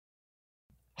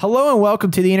Hello and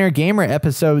welcome to the Inner Gamer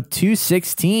episode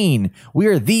 216. We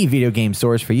are the video game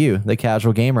source for you, the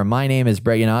casual gamer. My name is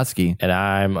Brett Yanofsky. And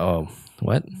I'm,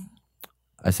 what?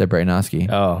 I said Brett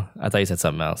Yanofsky. Oh, I thought you said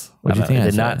something else. What did you think It I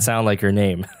did said? not sound like your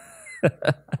name.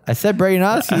 I said Brett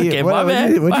Yanofsky. Okay, my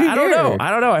bad. I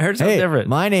don't know. I heard something different.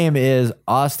 My name is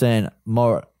Austin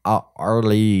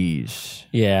Arlish.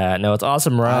 Yeah, no, it's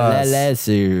Awesome Ross. And this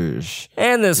week,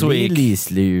 and this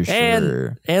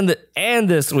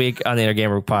week on the Inner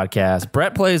Gamer podcast,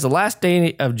 Brett plays the last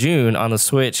day of June on the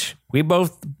Switch. We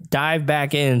both dive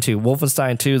back into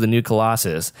Wolfenstein 2, the new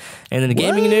Colossus. And in the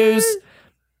gaming news,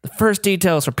 the first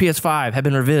details for PS5 have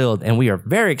been revealed, and we are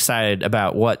very excited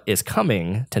about what is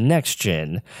coming to next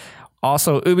gen.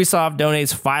 Also, Ubisoft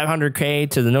donates $500K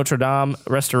to the Notre Dame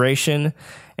restoration,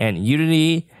 and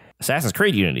Assassin's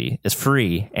Creed Unity is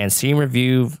free and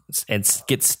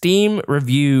gets Steam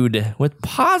reviewed with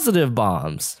positive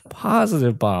bombs.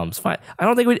 Positive bombs. Fine. I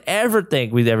don't think we'd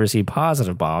ever see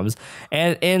positive bombs.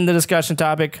 And in the discussion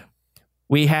topic,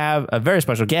 we have a very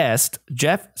special guest,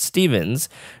 Jeff Stevens,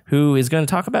 who is going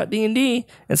to talk about D&D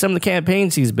and some of the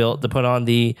campaigns he's built to put on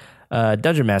the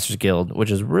Dungeon Masters Guild, which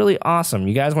is really awesome.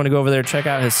 You guys want to go over there, check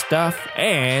out his stuff,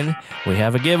 and we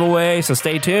have a giveaway, so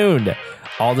stay tuned.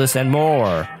 All this and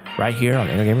more right here on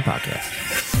the Inner Gamer Podcast.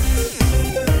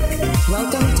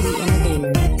 Welcome to the Inner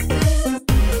Gamer.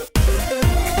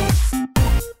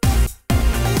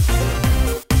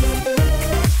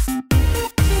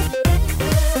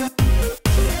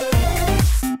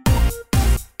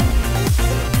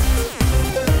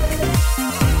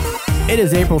 It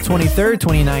is April 23rd,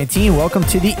 2019. Welcome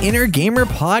to the Inner Gamer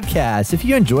Podcast. If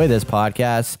you enjoy this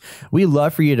podcast, we'd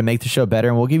love for you to make the show better,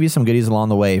 and we'll give you some goodies along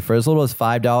the way. For as little as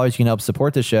 $5, you can help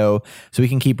support the show so we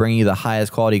can keep bringing you the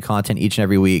highest quality content each and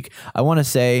every week. I want to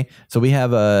say, so we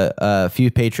have a few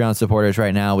Patreon supporters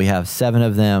right now. We have 7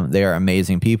 of them. They are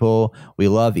amazing people. We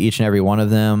love each and every one of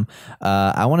them.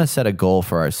 I want to set a goal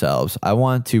for ourselves. I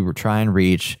want to try and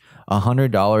reach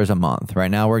 $100 a month.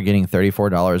 Right now, we're getting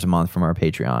 $34 a month from our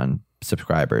Patreon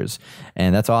subscribers,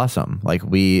 and that's awesome. Like,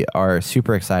 we are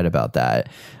super excited about that.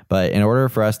 But in order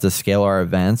for us to scale our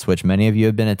events, which many of you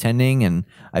have been attending and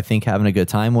I think having a good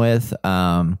time with,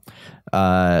 people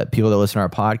that listen to our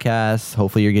podcast,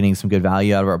 hopefully you're getting some good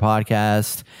value out of our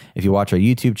podcast. If you watch our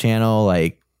YouTube channel,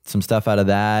 like some stuff out of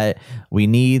that, we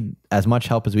need as much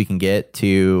help as we can get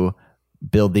to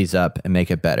build these up and make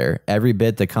it better. Every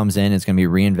bit that comes in is going to be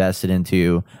reinvested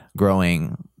into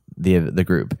growing the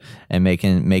group and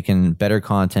making better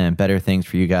content, better things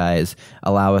for you guys,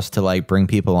 allow us to like bring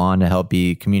people on to help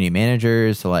be community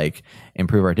managers, to like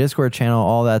improve our Discord channel,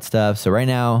 all that stuff. So right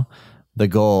now, the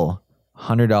goal,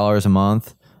 $100 a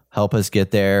month, help us get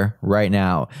there right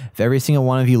now. If every single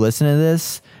one of you listen to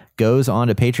this goes on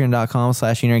to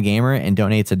patreon.com/innergamer and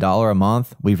donates $1 a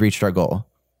month, we've reached our goal.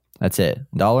 That's it.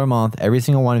 $1 a month. Every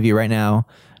single one of you right now,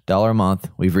 $1 a month,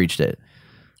 we've reached it.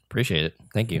 Appreciate it.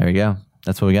 Thank you. There you go.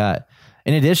 That's what we got.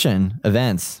 In addition,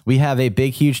 events. We have a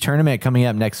big, huge tournament coming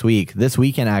up next week. This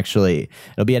weekend, actually.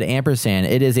 It'll be at Ampersand.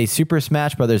 It is a Super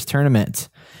Smash Brothers tournament.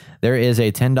 There is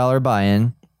a $10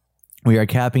 buy-in. We are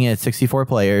capping it at 64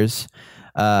 players.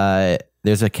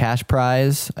 There's a cash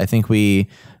prize. I think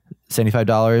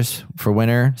 $75 for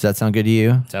winner. Does that sound good to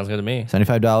you? Sounds good to me.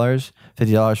 $75,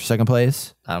 $50 for second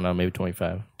place. I don't know, maybe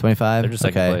 25. 25? They're just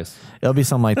second place. It'll be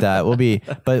something like that.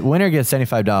 But winner gets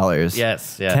 $75.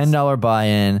 Yes. $10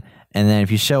 buy-in. And then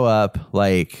if you show up,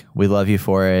 like, we love you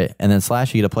for it. And then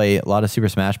Slash, you get to play a lot of Super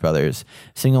Smash Brothers.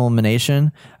 Single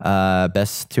elimination,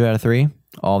 best 2 out of 3,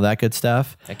 all that good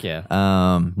stuff. Heck yeah.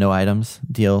 No items,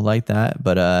 deal like that.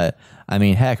 But I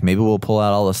mean, heck, maybe we'll pull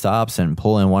out all the stops and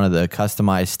pull in one of the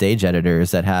customized stage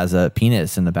editors that has a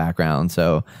penis in the background.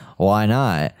 So why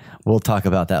not? We'll talk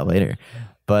about that later.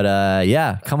 But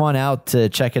yeah, come on out to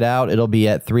check it out. It'll be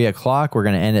at 3 o'clock. We're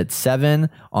going to end at 7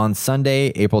 on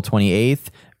Sunday, April 28th.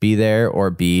 Be there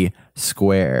or be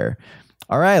square.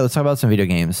 All right, let's talk about some video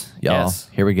games, y'all. Yes.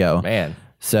 Here we go. Man.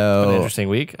 So An interesting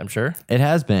week, I'm sure. It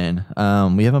has been.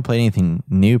 We haven't played anything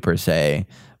new per se,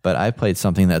 but I played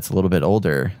something that's a little bit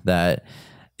older that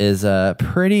is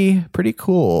pretty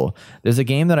cool. There's a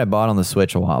game that I bought on the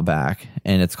Switch a while back,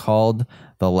 and it's called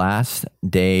The Last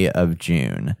Day of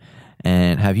June.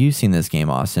 And have you seen this game,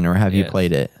 Austin, or have you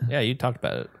played it? Yeah, you talked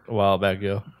about it a while back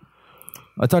ago.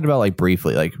 I talked about like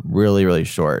briefly, like really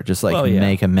short, just like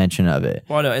make a mention of it.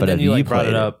 Well, no, and but then you like brought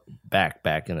it played up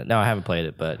back in it. No, I haven't played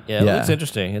it, but yeah, it looks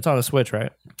interesting. It's on the Switch,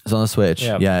 right? It's on the Switch.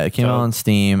 Yeah, it came out on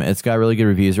Steam. It's got really good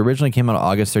reviews. It originally came out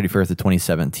August 31st of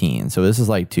 2017, so this is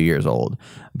like 2 years old.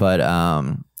 But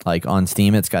Like on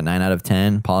Steam, it's got 9 out of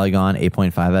 10. Polygon,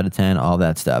 8.5 out of 10. All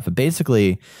that stuff. But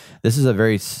basically, this is a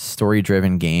very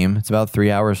story-driven game. It's about 3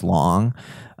 hours long.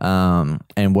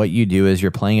 And what you do is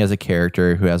you're playing as a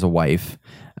character who has a wife.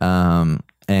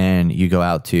 And you go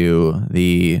out to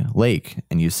the lake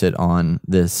and you sit on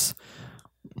this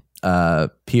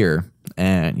pier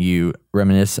and you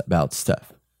reminisce about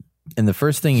stuff. And the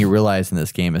first thing you realize in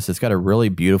this game is it's got a really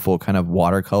beautiful kind of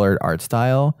watercolored art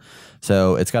style.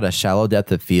 So it's got a shallow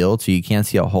depth of field, so you can't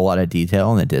see a whole lot of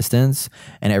detail in the distance,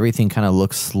 and everything kind of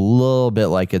looks a little bit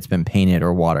like it's been painted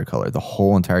or watercolored. The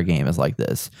whole entire game is like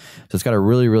this. So it's got a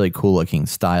really, really cool looking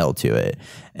style to it.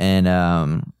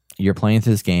 And you're playing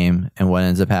through this game, and what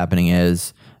ends up happening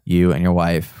is you and your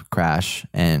wife crash,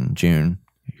 and June,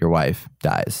 your wife,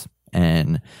 dies.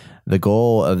 And the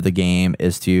goal of the game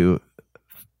is to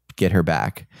get her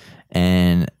back.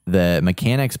 And the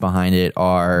mechanics behind it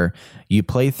are you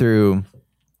play through,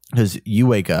 because you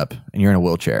wake up and you're in a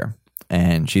wheelchair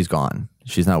and she's gone.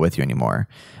 She's not with you anymore.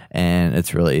 And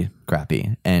it's really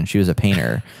crappy. And she was a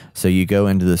painter. So you go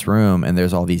into this room and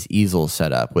there's all these easels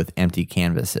set up with empty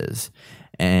canvases.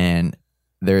 And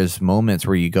there's moments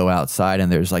where you go outside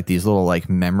and there's like these little like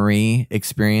memory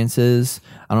experiences.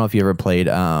 I don't know if you ever played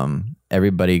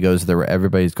Everybody's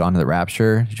Gone to the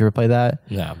Rapture. Did you ever play that?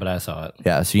 Yeah, but I saw it.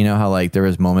 Yeah, so you know how like there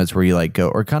was moments where you like go,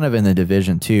 or kind of in the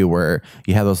Division 2 where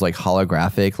you have those like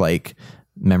holographic like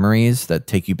memories that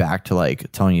take you back to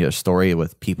like telling you a story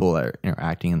with people that are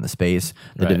interacting in the space.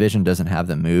 The Division doesn't have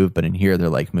them move, but in here they're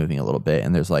like moving a little bit,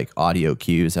 and there's like audio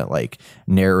cues that like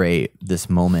narrate this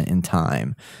moment in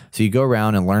time. So you go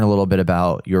around and learn a little bit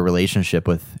about your relationship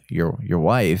with your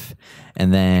wife,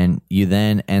 and then you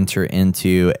enter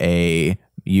into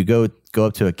you go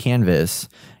up to a canvas,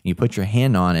 you put your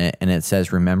hand on it, and it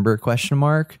says "Remember?" ?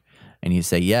 And you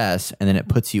say yes, and then it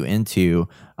puts you into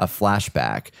a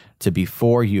flashback to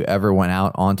before you ever went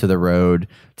out onto the road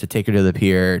to take her to the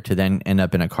pier, to then end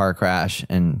up in a car crash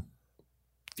and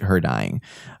her dying.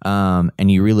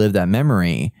 And you relive that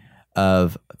memory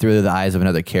through the eyes of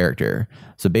another character.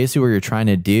 So basically what you're trying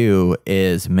to do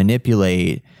is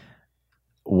manipulate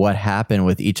what happened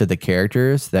with each of the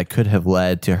characters that could have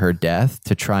led to her death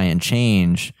to try and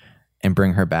change and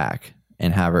bring her back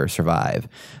and have her survive.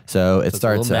 So it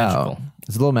starts out.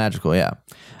 It's a little magical, yeah.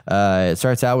 It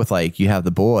starts out with like you have the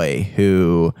boy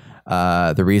who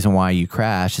the reason why you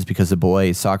crashed is because the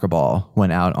boy's soccer ball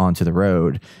went out onto the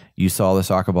road. You saw the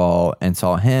soccer ball and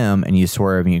saw him, and you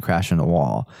swerve and you crash into the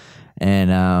wall.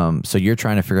 And so you're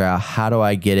trying to figure out, how do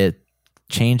I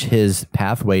change his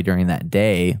pathway during that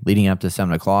day leading up to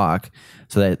 7 o'clock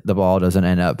so that the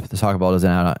soccer ball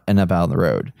doesn't end up out on the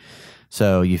road.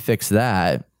 So you fix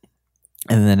that.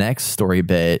 And the next story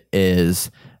bit is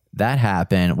that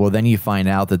happened. Well, then you find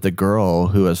out that the girl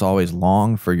who has always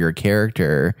longed for your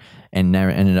character and never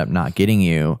ended up not getting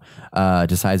you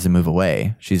decides to move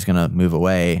away. She's going to move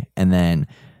away. And then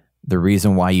the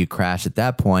reason why you crashed at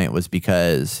that point was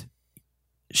because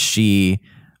she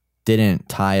didn't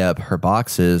tie up her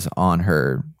boxes on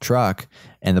her truck,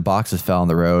 and the boxes fell on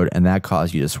the road, and that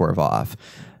caused you to swerve off.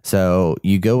 So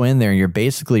you go in there and you're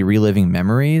basically reliving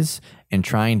memories and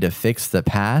trying to fix the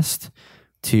past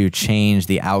to change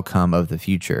the outcome of the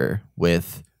future,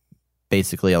 with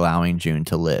basically allowing June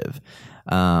to live.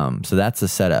 So that's the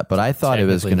setup. But I thought it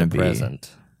was going to be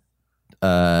present.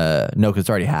 No, because it's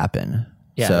already happened.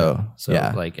 Yeah. So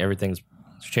yeah, like everything's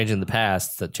changing the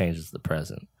past that changes the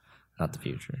present, not the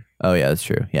future. Oh yeah, that's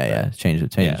true. Yeah. Change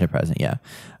the present.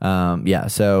 Yeah.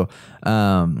 So,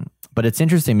 but it's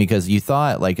interesting because you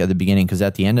thought like at the beginning, because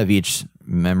at the end of each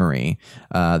memory,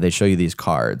 they show you these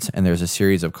cards, and there's a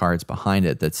series of cards behind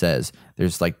it that says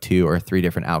there's like 2 or 3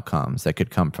 different outcomes that could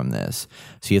come from this.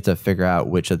 So you have to figure out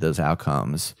which of those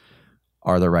outcomes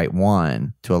are the right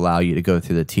one to allow you to go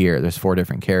through the tier. There's 4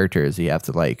 different characters that you have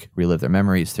to like relive their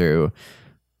memories through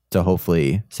to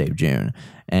hopefully save June.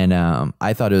 And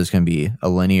I thought it was going to be a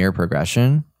linear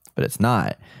progression, but it's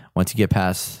not. Once you get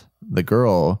past the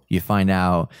girl, you find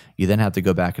out you then have to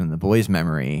go back into the boy's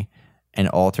memory and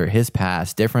alter his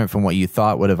past different from what you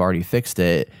thought would have already fixed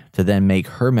it, to then make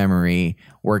her memory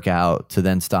work out to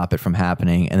then stop it from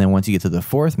happening. And then once you get to the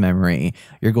 4th memory,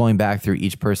 you're going back through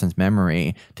each person's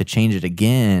memory to change it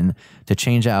again, to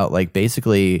change out like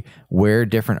basically where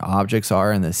different objects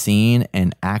are in the scene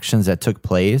and actions that took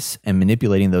place, and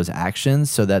manipulating those actions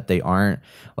so that they aren't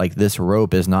like, this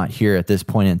rope is not here at this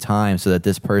point in time, so that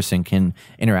this person can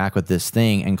interact with this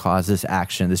thing and cause this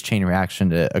action, this chain reaction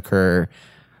to occur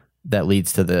that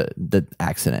leads to the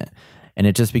accident. And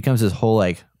it just becomes this whole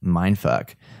like mind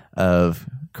fuck of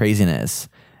craziness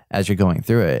as you're going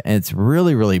through it. And it's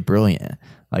really, really brilliant.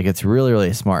 Like, it's really,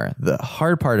 really smart. The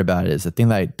hard part about it is the thing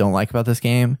that I don't like about this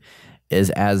game is,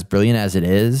 as brilliant as it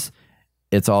is,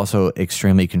 it's also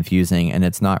extremely confusing, and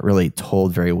it's not really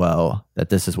told very well that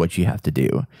this is what you have to do.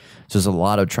 So there's a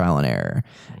lot of trial and error,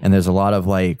 and there's a lot of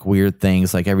like weird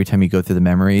things. Like every time you go through the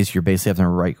memories, you're basically having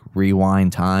to like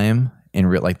rewind time, and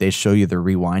like they show you the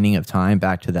rewinding of time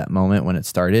back to that moment when it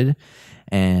started,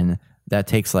 and that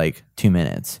takes like 2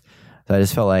 minutes. So I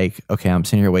just felt like, okay, I'm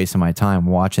sitting here wasting my time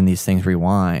watching these things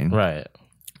rewind. Right.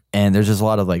 And there's just a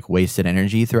lot of like wasted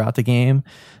energy throughout the game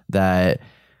that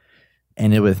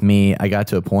ended with me. I got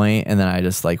to a point and then I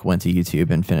just like went to YouTube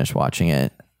and finished watching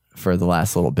it for the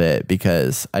last little bit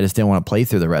because I just didn't want to play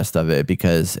through the rest of it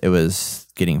because it was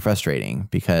getting frustrating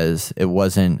because it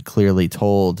wasn't clearly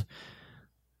told.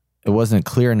 It wasn't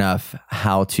clear enough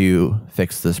how to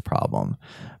fix this problem.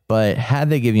 But had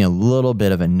they given you a little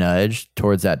bit of a nudge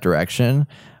towards that direction,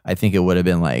 I think it would have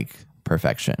been like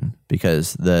perfection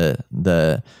because the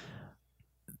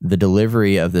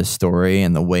delivery of this story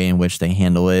and the way in which they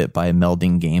handle it by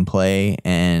melding gameplay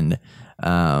and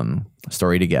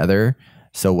story together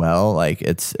so well, like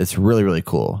it's really, really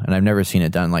cool. And I've never seen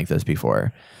it done like this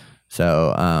before.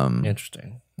 So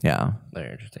interesting. Yeah.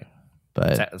 Very interesting.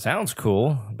 But sounds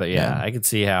cool, but yeah, I could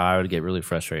see how I would get really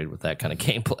frustrated with that kind of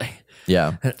gameplay.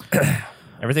 Yeah.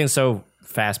 Everything's so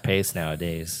fast paced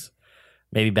nowadays.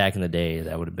 Maybe back in the day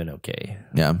that would have been okay.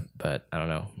 Yeah. But I don't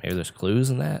know. Maybe there's clues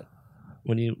in that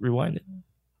when you rewind it.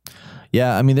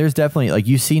 Yeah, I mean there's definitely like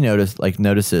you see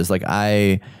notices. Like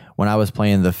when I was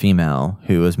playing the female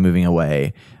who was moving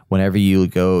away, whenever you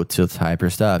go to type her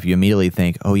stuff, you immediately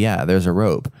think, oh yeah, there's a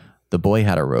rope. The boy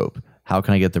had a rope. How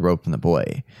can I get the rope from the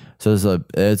boy? So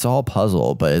it's all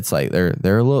puzzle, but it's like they're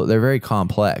very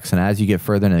complex. And as you get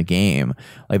further in the game,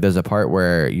 like there's a part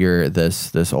where you're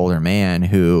this older man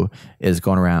who is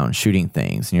going around shooting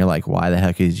things, and you're like, why the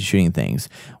heck is he shooting things?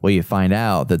 Well, you find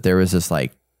out that there was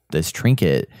this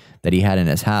trinket that he had in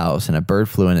his house, and a bird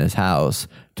flew in his house,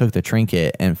 took the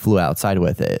trinket, and flew outside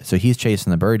with it. So he's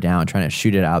chasing the bird down, trying to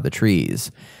shoot it out of the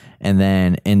trees, and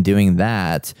then in doing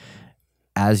that,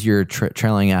 as you're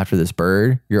trailing after this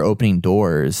bird, you're opening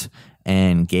doors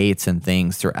and gates and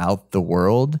things throughout the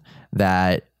world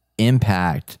that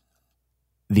impact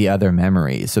the other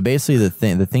memories. So basically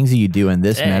the things that you do in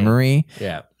this memory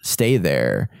stay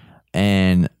there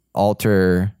and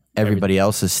alter everybody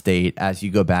else's state as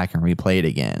you go back and replay it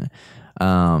again.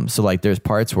 So like there's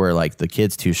parts where like the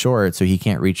kid's too short, so he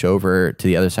can't reach over to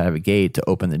the other side of a gate to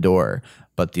open the door.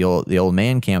 But the old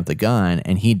man can with the gun,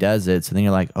 and he does it. So then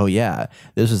you're like, oh yeah,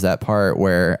 this is that part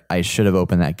where I should have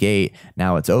opened that gate.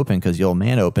 Now it's open because the old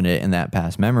man opened it in that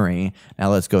past memory.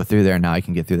 Now let's go through there. Now I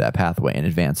can get through that pathway and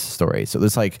advance the story. So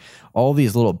there's like all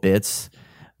these little bits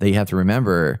that you have to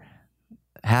remember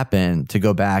happen to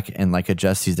go back and like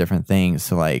adjust these different things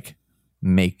to like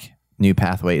make new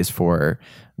pathways for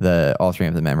the altering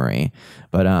of the memory.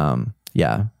 But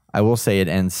yeah, I will say it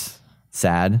ends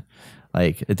sad.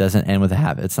 Like it doesn't end with a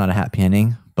happy. It's not a happy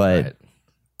ending, but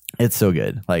it's so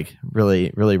good. Like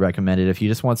really, really recommend it. If you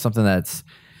just want something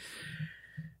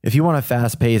if you want a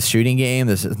fast-paced shooting game,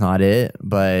 this is not it.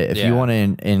 But if you want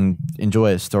to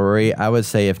enjoy a story, I would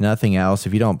say if nothing else,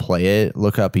 if you don't play it,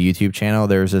 look up a YouTube channel.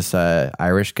 There's this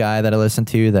Irish guy that I listened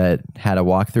to that had a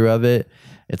walkthrough of it.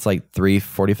 It's like 3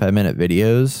 45-minute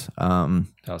videos. No,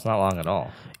 it's not long at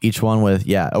all. Each one with,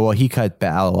 well, he cut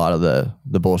out a lot of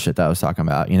the bullshit that I was talking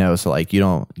about, so like you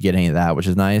don't get any of that, which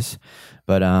is nice.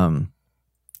 But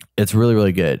it's really,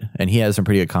 really good. And he has some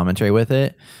pretty good commentary with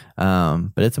it.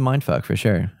 But it's a mindfuck for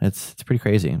sure. It's pretty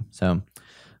crazy. So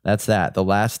that's that. The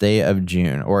Last Day of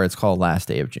June, or it's called Last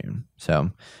Day of June.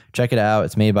 So check it out.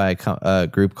 It's made by a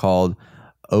group called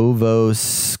Ovosconico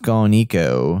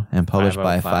and published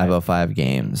by 505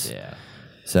 Games. Yeah.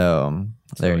 So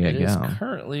there you go. It is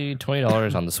currently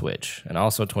 $20 on the Switch and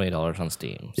also $20 on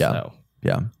Steam. Yeah.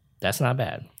 So that's not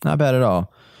bad. Not bad at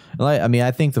all. I mean,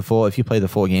 I think if you play the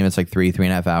full game, it's like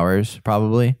 3.5 hours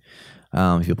probably.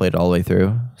 If you played it all the way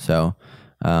through. So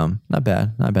not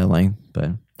bad length.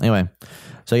 But anyway,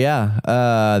 so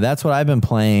that's what I've been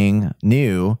playing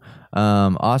new.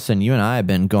 Austin, you and I have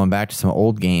been going back to some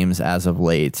old games as of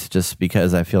late, just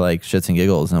because I feel like shits and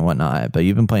giggles and whatnot. But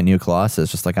you've been playing New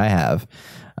Colossus just like I have.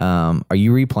 Are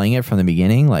you replaying it from the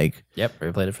beginning? Like, yep,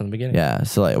 replayed it from the beginning. Yeah.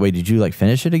 So like, wait, did you like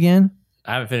finish it again?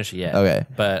 I haven't finished it yet. Okay.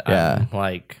 But I'm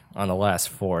like on the last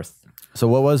fourth. So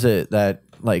what was it that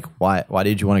like why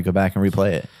did you want to go back and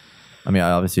replay it? I mean,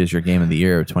 obviously it's your game of the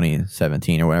year of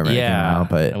 2017 or whatever. Yeah, it came out,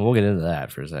 but and we'll get into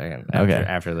that for a second. Okay.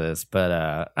 After this, but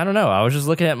I don't know. I was just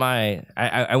looking at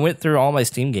I went through all my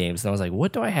Steam games and I was like,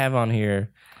 what do I have on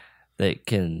here that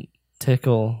can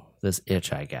tickle this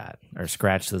itch I got, or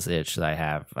scratch this itch that I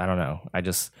have. I don't know.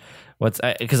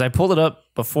 Because I pulled it up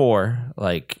before,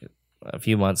 like a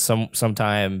few months,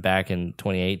 sometime back in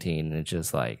 2018, and it's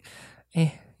just like,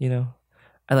 you know,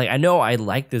 I know I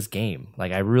like this game,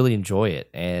 like I really enjoy it,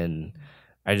 and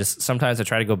I just sometimes I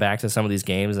try to go back to some of these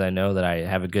games that I know that I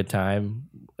have a good time,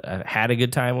 I've had a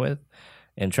good time with,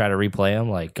 and try to replay them,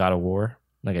 like God of War.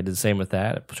 Like I did the same with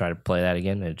that. I tried to play that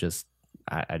again, and I just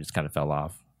kind of fell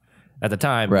off. At the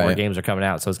time, more games are coming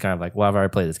out, so it's kind of like, well, I've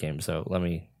already played this game, so let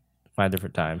me find a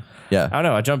different time. Yeah. I don't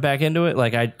know. I jumped back into it.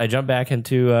 Like I jumped back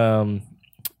into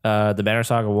the Banner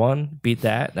Saga 1, beat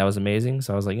that. That was amazing.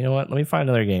 So I was like, you know what? Let me find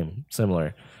another game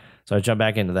similar. So I jumped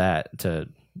back into that, to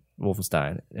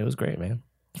Wolfenstein. It was great, man.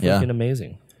 Freaking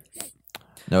amazing.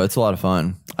 No, it's a lot of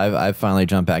fun. I've finally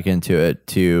jumped back into it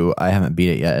too. I haven't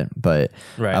beat it yet, but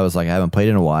I was like, I haven't played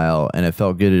it in a while, and it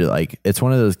felt good. Like, it's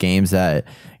one of those games that,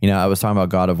 you know, I was talking about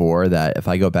God of War, that if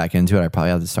I go back into it, I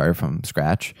probably have to start from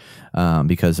scratch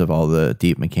because of all the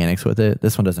deep mechanics with it.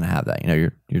 This one doesn't have that. You know,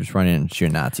 you're just running and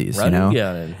shooting Nazis.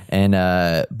 And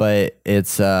but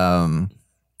it's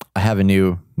I have a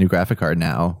new graphic card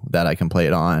now that I can play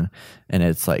it on, and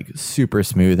it's like super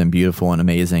smooth and beautiful and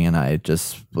amazing, and I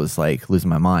just was like losing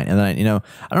my mind. And then I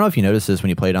don't know if you noticed this when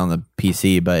you played on the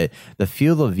PC, but the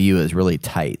field of view is really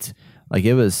tight. Like,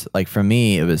 it was like, for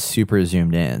me, it was super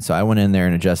zoomed in. So I went in there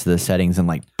and adjusted the settings and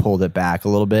like pulled it back a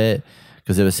little bit,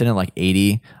 because it was sitting at like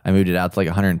 80. I moved it out to like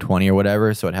 120 or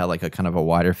whatever, so it had like a kind of a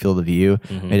wider field of view.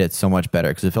 Made it so much better,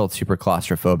 because it felt super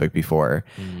claustrophobic before.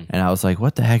 And I was like,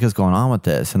 what the heck is going on with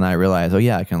this? And then I realized, oh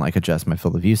yeah, I can like adjust my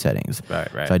field of view settings.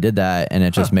 Right. So I did that, and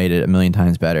it just made it a million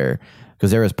times better, because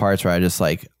there was parts where I just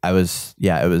like, it was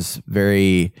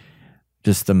very,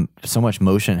 just so much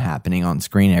motion happening on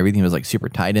screen. Everything was like super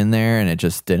tight in there, and it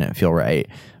just didn't feel right.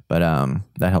 But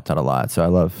that helped out a lot. So I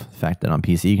love the fact that on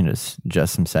PC you can just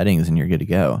adjust some settings and you're good to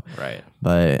go. Right.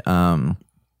 But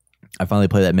I finally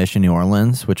played that mission New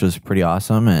Orleans, which was pretty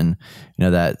awesome. And you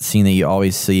know, that scene that you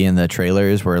always see in the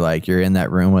trailers where like you're in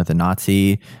that room with a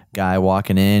Nazi guy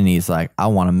walking in, and he's like, I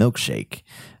want a milkshake.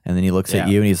 And then he looks at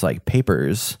you and he's like,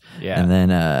 papers. Yeah. And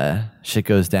then shit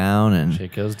goes down, and you're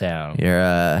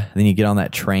then you get on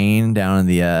that train down in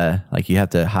the like, you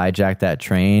have to hijack that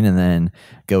train and then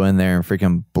go in there and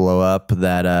freaking blow up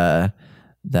that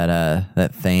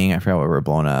thing. I forgot what we're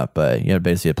blowing up, but you had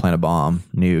basically plant a bomb,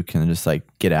 nuke, and just like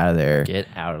get out of there.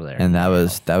 And that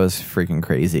was freaking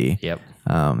crazy. Yep.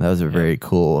 That was a very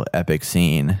cool, epic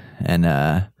scene. And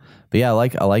but yeah, I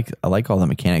like all the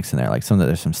mechanics in there. Like,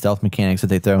 there's some stealth mechanics that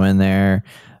they throw in there.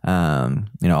 You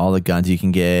know, all the guns you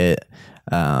can get.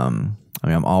 I mean,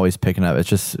 I'm always picking up. It's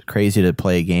just crazy to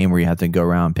play a game where you have to go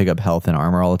around and pick up health and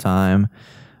armor all the time.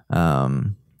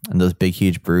 And those big,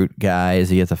 huge brute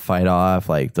guys you have to fight off,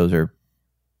 like, those are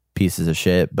pieces of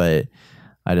shit. But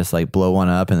I just like blow one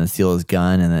up and then steal his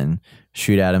gun and then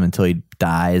shoot at him until he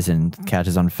dies and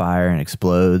catches on fire and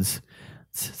explodes.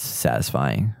 It's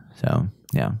satisfying. So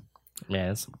yeah.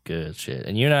 Man, it's some good shit.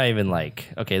 And you're not even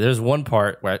like, okay, there's one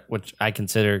part which I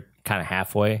consider kind of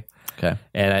halfway. Okay.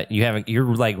 And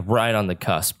you're like right on the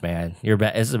cusp, man.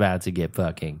 It's about to get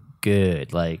fucking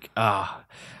good. Like,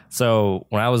 So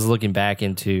when I was looking back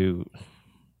into,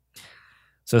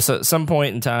 so some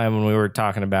point in time when we were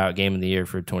talking about Game of the Year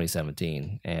for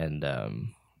 2017, and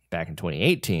back in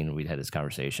 2018, we'd had this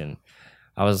conversation.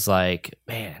 I was like,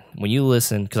 man, when you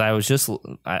listen, because I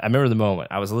remember the moment.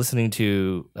 I was listening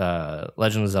to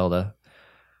Legend of Zelda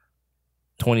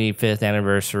 25th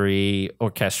anniversary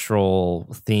orchestral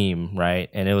theme, right?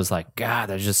 And it was like, God,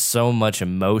 there's just so much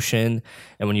emotion.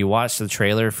 And when you watch the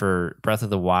trailer for Breath of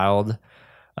the Wild,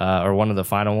 or one of the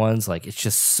final ones, like, it's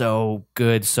just so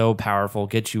good, so powerful,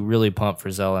 gets you really pumped for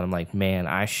Zelda. And I'm like, man,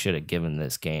 I should have given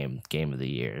this game of the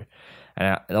year.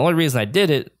 And the only reason I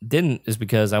didn't is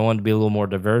because I wanted to be a little more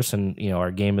diverse in, you know, our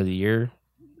Game of the Year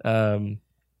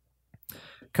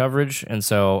coverage. And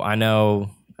so I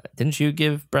know, didn't you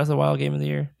give Breath of the Wild Game of the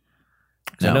Year?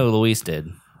 No. I know Luis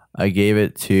did. I gave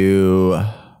it to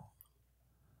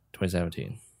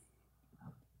 2017.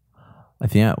 I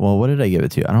think. Well, what did I give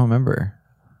it to? I don't remember.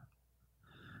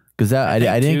 Because I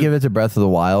didn't give it to Breath of the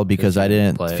Wild because I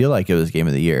didn't feel like it was Game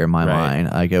of the Year in my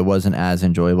mind. Like, it wasn't as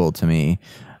enjoyable to me.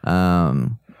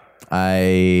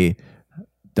 I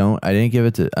didn't give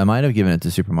it to. I might have given it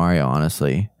to Super Mario,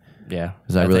 honestly. Yeah,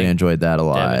 because I really enjoyed that a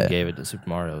lot. Devin gave it to Super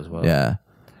Mario as well. Yeah.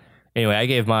 Anyway, I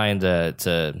gave mine to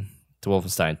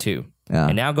Wolfenstein 2. Yeah.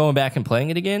 And now going back and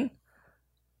playing it again,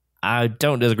 I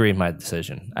don't disagree with my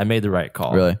decision. I made the right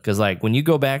call. Really? Because like when you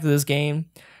go back to this game,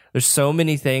 there's so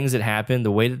many things that happen.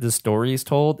 The way that the story is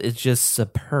told is just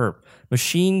superb.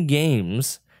 Machine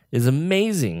Games is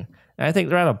amazing And I think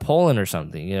they're out of Poland or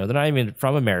something. You know, they're not even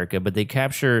from America, but they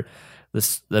capture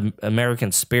the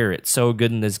American spirit so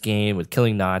good in this game with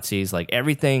killing Nazis. Like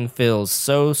everything feels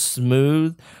so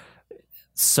smooth,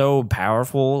 so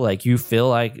powerful. Like you feel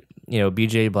like, you know,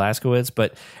 BJ Blazkowicz,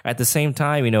 but at the same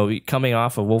time, you know, coming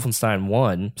off of Wolfenstein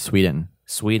 1,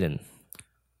 Sweden.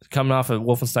 Coming off of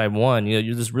Wolfenstein 1, you know,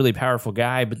 you're this really powerful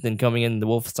guy, but then coming into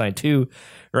Wolfenstein 2,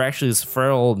 you're actually this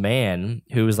frail old man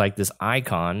who is like this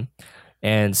icon,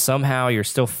 and somehow you're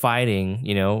still fighting,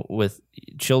 you know, with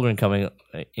children coming,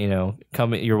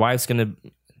 your wife's going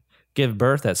to give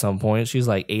birth at some point. She's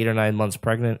like 8 or 9 months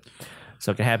pregnant,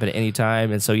 so it can happen at any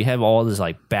time. And so you have all this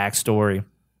like backstory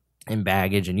and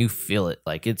baggage, and you feel it.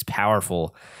 Like it's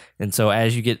powerful. And so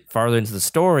as you get farther into the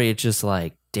story, it's just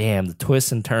like, damn, the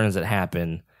twists and turns that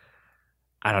happen.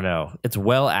 I don't know. It's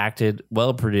well acted,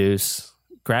 well produced.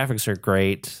 Graphics are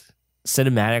great.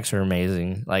 Cinematics are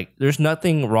amazing. Like, there's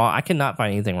nothing wrong. I cannot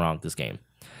find anything wrong with this game.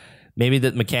 Maybe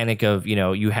the mechanic of, you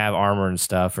know, you have armor and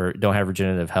stuff or don't have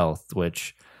regenerative health,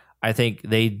 which I think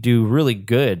they do really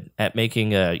good at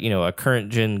making a current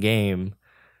gen game,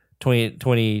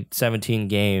 2017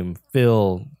 game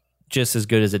feel just as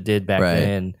good as it did back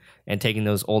then, and taking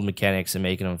those old mechanics and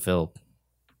making them feel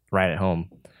right at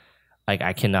home. Like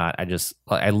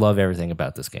I love everything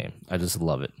about this game. I just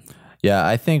love it. Yeah,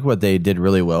 I think what they did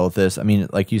really well with this, I mean,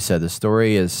 like you said, the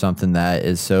story is something that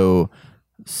is so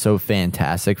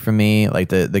fantastic for me. Like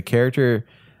the character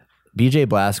BJ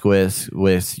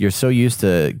Blazkowicz, you're so used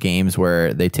to games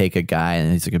where they take a guy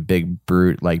and he's like a big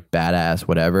brute, like badass,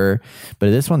 whatever.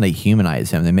 But this one, they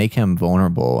humanize him. They make him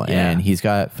vulnerable, and he's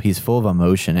full of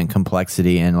emotion and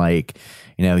complexity, and like,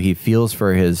 you know, he feels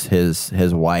for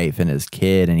his wife and his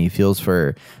kid, and he feels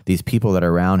for these people that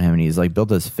are around him, and he's like built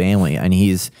this family, and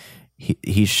he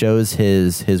shows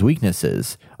his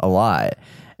weaknesses a lot.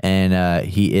 And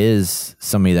he is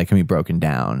somebody that can be broken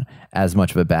down, as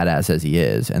much of a badass as he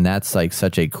is. And that's like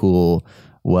such a cool,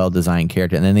 well-designed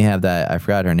character. And then they have that, I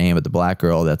forgot her name, but the black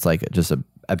girl that's like just a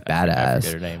badass. I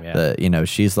forget her name, yeah.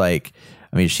 She's like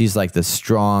the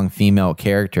strong female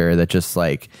character that just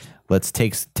like, let's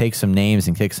take some names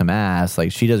and kick some ass.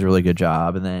 Like, she does a really good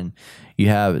job. And then you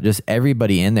have just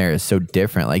everybody in there is so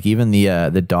different. Like even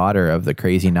the daughter of the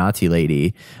crazy Nazi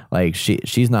lady, like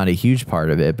she's not a huge part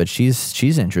of it, but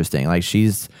she's interesting. Like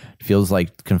feels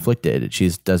like conflicted. She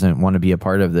doesn't want to be a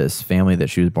part of this family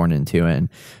that she was born into, and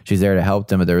she's there to help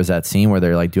them. But there was that scene where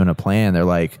they're like doing a plan. They're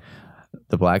like,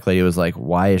 the black lady was like,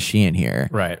 why is she in here?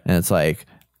 Right. And it's like,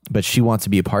 but she wants to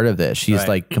be a part of this. She's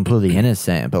like completely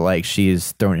innocent, but like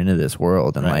she's thrown into this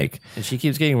world, and like, and she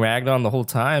keeps getting ragged on the whole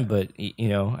time. But you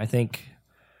know, I think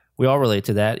we all relate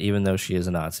to that, even though she is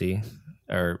a Nazi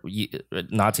or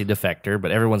Nazi defector,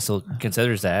 but everyone still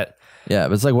considers that. Yeah,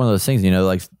 but it's like one of those things, you know,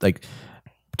 like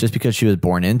just because she was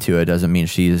born into it doesn't mean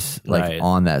she's like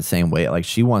on that same way. Like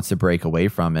she wants to break away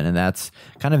from it, and that's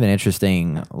kind of an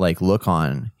interesting like look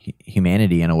on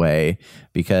humanity in a way,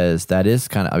 because that is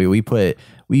kind of, I mean,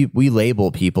 we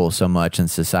label people so much in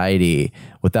society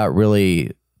without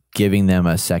really giving them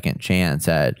a second chance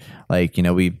at, like, you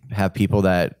know, we have people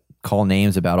that call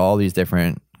names about all these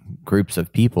different groups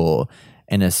of people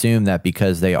and assume that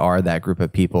because they are that group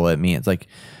of people, it means like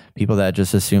people that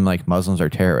just assume like Muslims are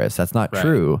terrorists. That's not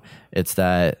true. It's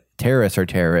that terrorists are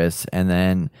terrorists, and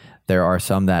then there are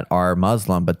some that are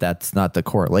Muslim, but that's not the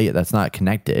correlate. That's not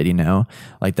connected, you know?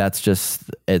 Like that's just,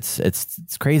 it's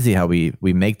crazy how we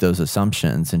make those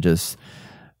assumptions, and just,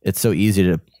 it's so easy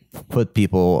to put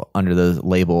people under the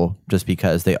label just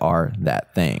because they are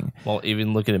that thing. Well,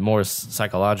 even looking at it more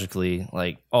psychologically,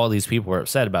 like all these people are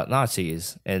upset about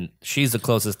Nazis, and she's the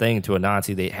closest thing to a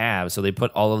Nazi they have, so they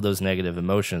put all of those negative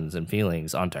emotions and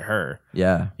feelings onto her.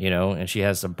 Yeah. You know, and she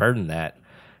has to burden that,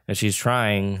 and she's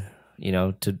trying, you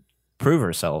know, to prove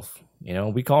herself. You know,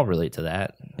 we can all relate to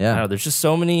that. Yeah. I don't know, there's just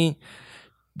so many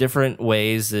different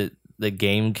ways that the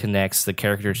game connects the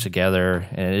characters together,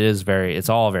 and it's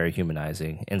all very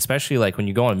humanizing. And especially like when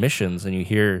you go on missions and you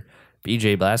hear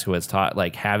BJ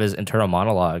Blazkowicz have his internal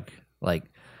monologue, like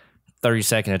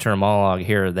 30-second internal monologue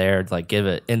here or there, to like give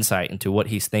an insight into what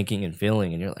he's thinking and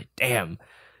feeling, and you're like, damn,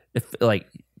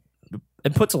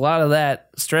 it puts a lot of that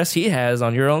stress he has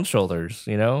on your own shoulders,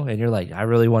 you know? And you're like, I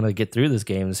really want to get through this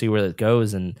game and see where it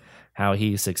goes and how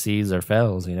he succeeds or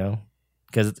fails, you know?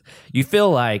 Because you feel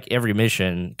like every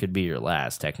mission could be your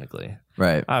last, technically.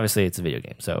 Right. Obviously, it's a video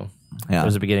game, so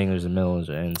there's a beginning, there's a middle, there's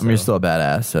an end. I mean, you're still a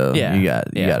badass, so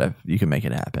you can make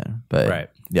it happen.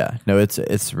 But yeah, no,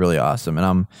 it's really awesome,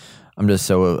 and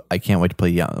I can't wait to play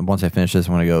Young. Once I finish this,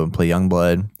 I want to go and play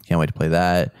Youngblood. Can't wait to play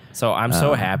that. So I'm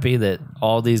so happy that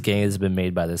all these games have been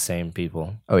made by the same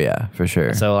people. Oh yeah, for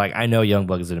sure. So like I know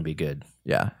Youngblood is going to be good.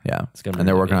 Yeah. It's gonna be and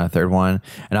they're really working good. on a third one.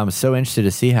 And I'm so interested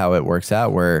to see how it works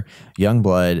out where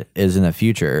Youngblood is in the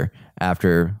future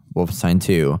after Wolfenstein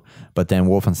 2. But then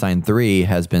Wolfenstein 3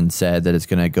 has been said that it's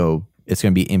going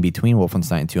to be in between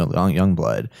Wolfenstein 2 and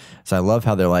Youngblood. So I love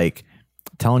how they're like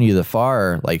telling you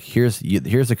here's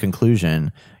the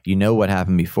conclusion. You know what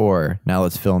happened before. Now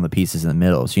let's fill in the pieces in the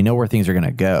middle. So you know where things are going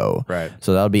to go. Right.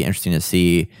 So that'll be interesting to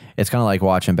see. It's kind of like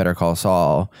watching Better Call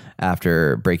Saul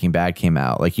after Breaking Bad came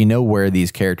out. Like, you know where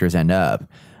these characters end up,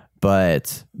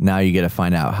 but now you get to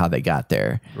find out how they got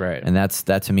there. Right. And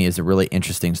that to me is a really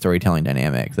interesting storytelling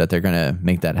dynamic that they're going to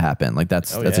make that happen. Like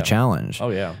that's a challenge.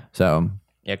 Oh yeah. So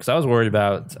yeah, because I was worried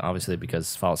about, obviously,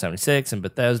 because Fallout 76 and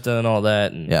Bethesda and all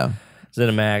that. And yeah.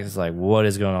 ZeniMax is like, what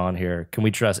is going on here? Can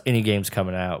we trust any games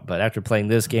coming out? But after playing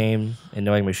this game and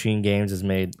knowing Machine Games has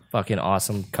made fucking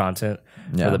awesome content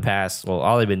for the past,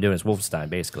 all they've been doing is Wolfenstein,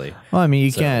 basically. Well, I mean,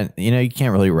 you can't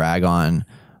really rag on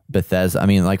Bethesda. I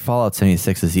mean, like Fallout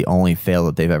 76 is the only fail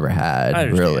that they've ever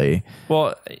had, really.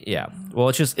 Well, yeah. Well,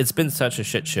 it's been such a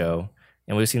shit show,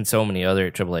 and we've seen so many other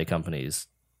AAA companies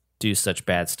do such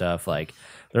bad stuff. Like,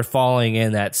 they're falling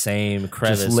in that same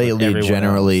crevice. Just lately, with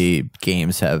generally,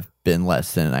 games have been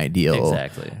less than ideal.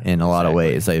 Exactly. In a lot of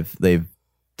ways, they've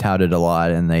touted a lot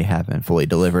and they haven't fully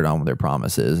delivered on their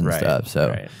promises and stuff.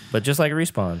 So, but just like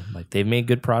Respawn, like they've made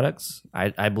good products.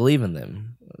 I believe in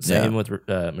them. Same with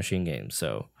Machine Games.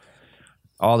 So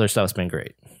all their stuff's been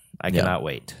great. I cannot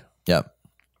wait. Yep.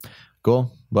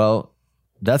 Cool. Well,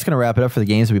 that's going to wrap it up for the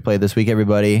games that we played this week,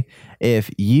 everybody. If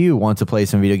you want to play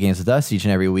some video games with us each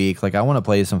and every week, like I want to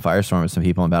play some Firestorm with some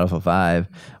people in Battlefield 5,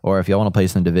 or if y'all want to play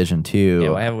some Division 2. Yeah,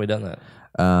 why haven't we done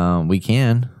that? We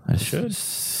can. I should.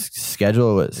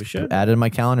 Schedule it. We should. Add it in my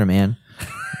calendar, man.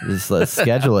 Just let's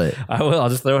schedule it. I will. I'll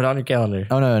just throw it on your calendar.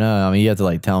 Oh, no. I mean, you have to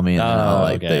like tell me. And then I'll,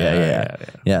 like, okay.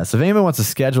 Yeah. So if anyone wants to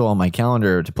schedule on my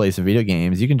calendar to play some video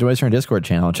games, you can join us on our Discord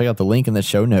channel. Check out the link in the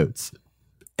show notes.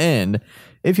 And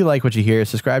if you like what you hear,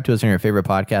 subscribe to us on your favorite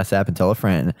podcast app and tell a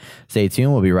friend. Stay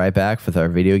tuned. We'll be right back with our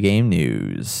video game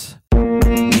news. You're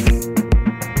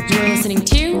listening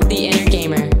to The Inner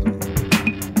Gamer.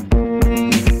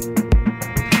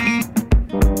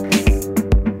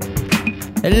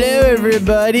 Hello,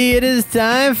 everybody. It is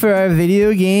time for our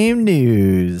video game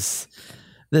news.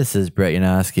 This is Brett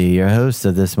Yanofsky, your host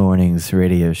of this morning's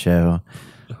radio show,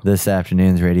 this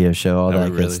afternoon's radio show, all that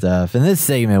good stuff. In this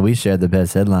segment, we share the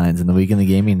best headlines in the week in the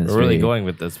gaming industry. We're really going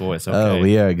with this voice. Okay. Oh,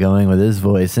 we are going with this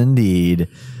voice, indeed.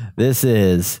 This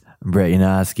is Brett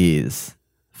Yanofsky's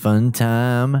Fun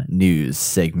Time News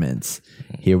segments.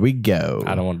 Here we go.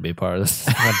 I don't want to be a part of this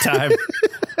one time.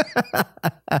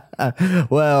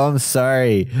 Well, I'm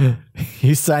sorry.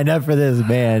 You signed up for this,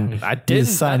 man. I didn't. You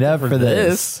signed up for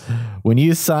this. When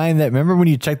you signed that, remember when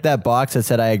you checked that box that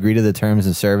said I agree to the terms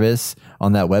of service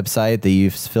on that website that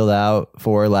you filled out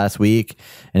for last week,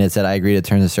 and it said I agree to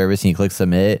terms of service, and you click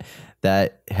submit?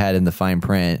 That had in the fine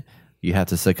print, you have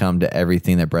to succumb to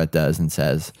everything that Brett does and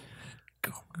says.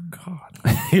 Oh,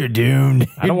 God. You're doomed.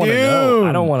 I don't want to know.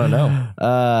 I don't want to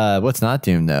know. What's not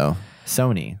doomed, though?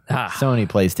 Sony. Sony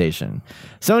PlayStation.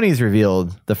 Sony's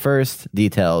revealed the first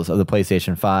details of the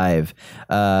PlayStation 5.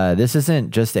 This isn't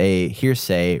just a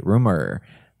hearsay rumor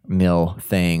mill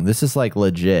thing. This is like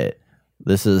legit.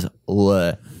 This is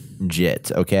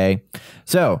legit, okay?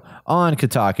 So, on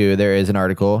Kotaku, there is an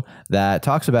article that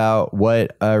talks about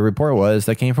what a report was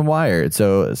that came from Wired.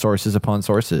 So, sources upon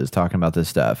sources talking about this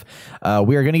stuff.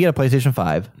 We are going to get a PlayStation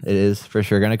 5. It is for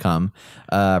sure going to come.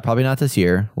 Probably not this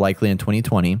year, likely in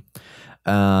 2020.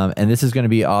 And this is going to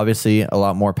be obviously a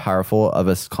lot more powerful of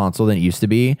a console than it used to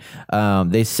be.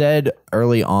 They said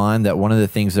early on that one of the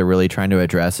things they're really trying to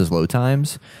address is load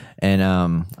times. And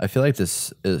I feel like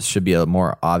this should be a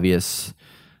more obvious.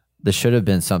 This should have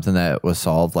been something that was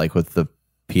solved like with the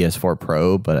PS4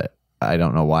 Pro, but I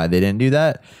don't know why they didn't do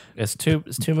that. It's too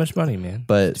much money, man.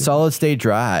 But solid state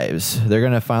drives, they're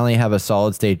going to finally have a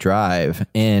solid state drive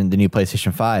in the new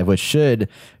PlayStation 5, which should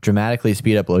dramatically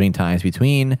speed up loading times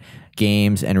between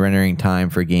games and rendering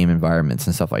time for game environments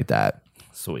and stuff like that.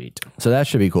 Sweet. So that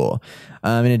should be cool.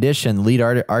 In addition, lead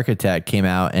architect came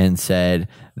out and said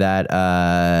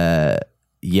that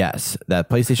Yes, that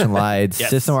PlayStation lied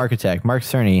Yes. system architect Mark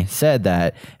Cerny said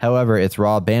that, however, its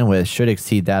raw bandwidth should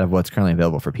exceed that of what's currently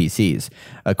available for PCs.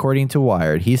 According to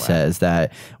Wired, he says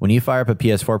that when you fire up a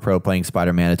PS4 Pro playing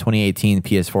Spider-Man, a 2018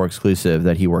 PS4 exclusive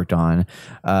that he worked on,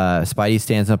 Spidey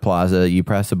stands in a plaza, you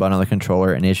press a button on the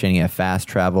controller, initiating a fast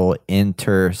travel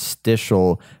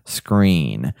interstitial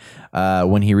screen.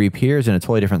 When he reappears in a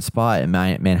totally different spot in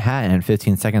Manhattan,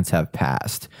 15 seconds have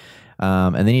passed.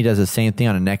 And then he does the same thing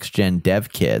on a next-gen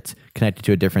dev kit connected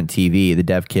to a different TV. The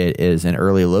dev kit is an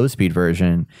early low-speed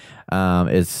version,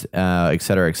 et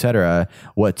cetera, et cetera.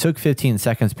 What took 15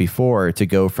 seconds before to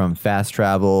go from fast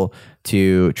travel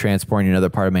to transporting to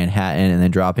another part of Manhattan and then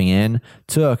dropping in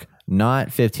took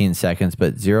not 15 seconds,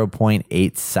 but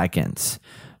 0.8 seconds.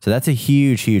 So that's a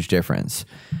huge, huge difference.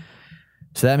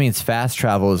 So that means fast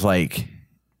travel is like...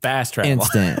 Fast travel.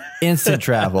 Instant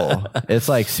travel. It's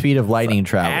like speed of lightning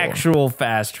travel. Actual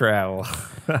fast travel.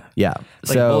 Yeah.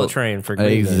 Like bullet train for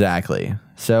Greenland. Exactly.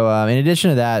 So in addition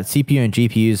to that, CPU and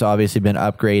GPUs obviously been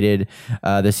upgraded.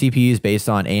 The CPU is based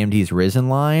on AMD's Ryzen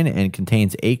line and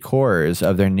contains 8 cores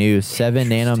of their new 7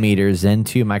 nanometer Zen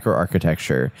 2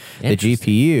 microarchitecture. The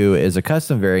GPU is a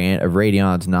custom variant of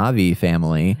Radeon's Navi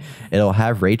family. It'll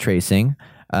have ray tracing.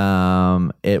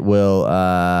 It will,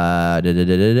 et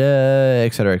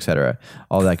cetera,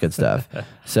 all that good stuff.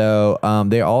 So,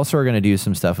 they also are going to do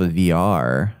some stuff with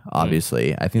VR,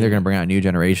 obviously. I think they're going to bring out a new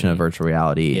generation of virtual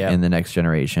reality in the next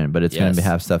generation, but it's going to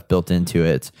have stuff built into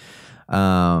it.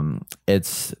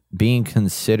 It's being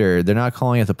considered, they're not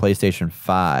calling it the PlayStation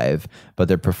 5, but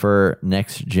they prefer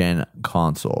next gen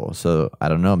console. So I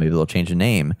don't know, maybe they'll change the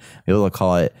name. Maybe they'll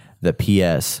call it the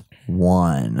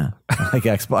PS1 like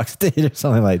Xbox did or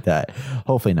something like that.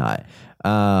 Hopefully not.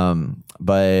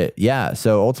 But yeah,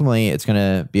 so ultimately it's going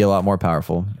to be a lot more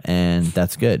powerful, and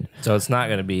that's good. So it's not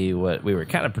going to be what we were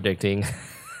kind of predicting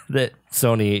that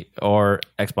Sony or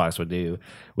Xbox would do,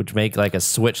 which make like a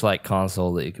Switch-like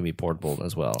console that it can be portable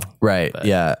as well. Right. But,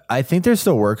 yeah. I think they're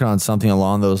still working on something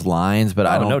along those lines, but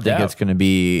I don't think it's going to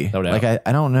be like,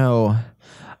 I don't know.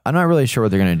 I'm not really sure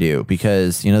what they're going to do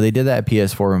because, they did that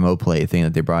PS4 remote play thing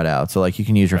that they brought out. So like you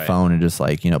can use your phone and just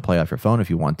like, play off your phone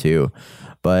if you want to,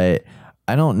 but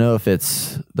I don't know if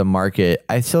it's the market.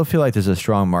 I still feel like there's a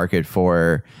strong market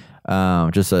for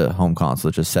just a home console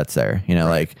that just sits there,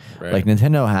 like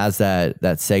Nintendo has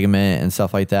that segment and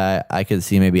stuff like that. I could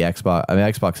see maybe Xbox. I mean,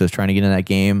 Xbox is trying to get in that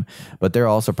game, but they're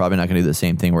also probably not going to do the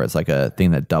same thing where it's like a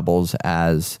thing that doubles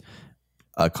as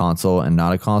a console and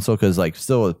not a console. Cause like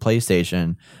still with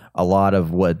PlayStation, a lot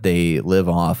of what they live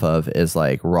off of is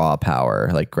like raw power,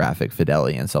 like graphic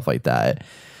fidelity and stuff like that.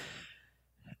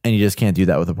 And you just can't do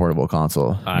that with a portable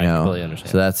console. I completely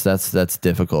understand. So that's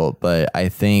difficult, but I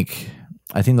think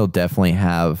they'll definitely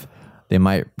they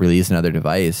might release another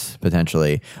device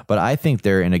potentially, but I think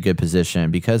they're in a good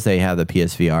position because they have the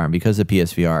PSVR and because the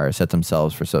PSVR set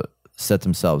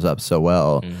themselves up so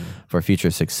well for future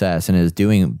success and is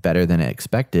doing better than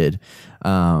expected,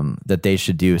 that they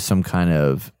should do some kind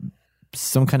of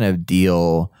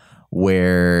deal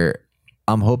where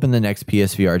I'm hoping the next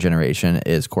PSVR generation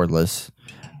is cordless,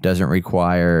 doesn't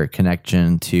require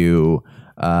connection to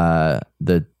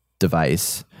the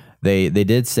device. They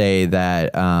did say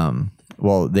that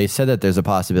they said that there's a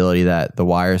possibility that the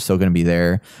wire is still going to be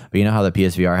there, but you know how the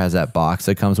PSVR has that box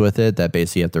that comes with it that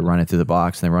basically you have to run it through the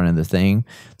box and then run in the thing?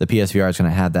 The PSVR is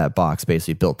going to have that box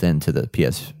basically built into the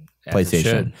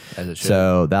PlayStation. As it should.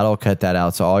 So that'll cut that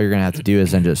out. So all you're going to have to do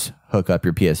is then just hook up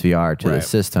your PSVR to the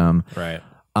system. Right.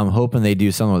 I'm hoping they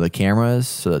do something with the cameras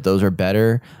so that those are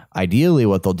better. Ideally,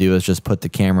 what they'll do is just put the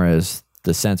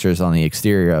sensors on the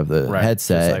exterior of the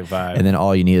headset, like and then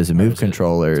all you need is a move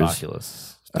controllers. Oculus.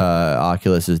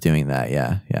 Oculus is doing that.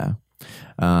 Yeah.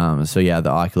 The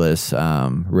Oculus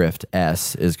Rift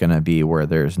S is going to be where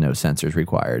there's no sensors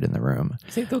required in the room.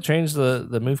 You think they'll change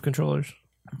the move controllers?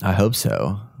 I hope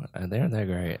so. They're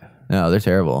great. No, they're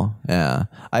terrible. Yeah,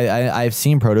 I've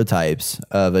seen prototypes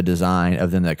of a design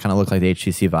of them that kind of look like the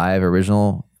HTC Vive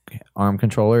original ARM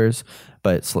controllers,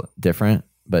 but different,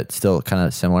 but still kind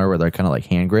of similar, where they're kind of like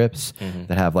hand grips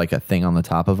that have like a thing on the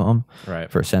top of them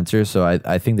for sensors. So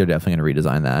I think they're definitely going to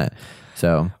redesign that.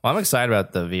 So I'm excited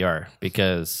about the VR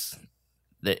because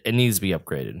it needs to be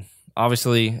upgraded.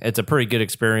 Obviously, it's a pretty good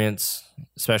experience,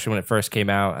 especially when it first came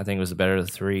out. I think it was the better of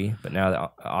the 3, but now the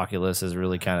Oculus has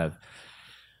really kind of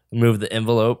moved the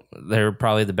envelope. They're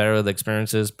probably the better of the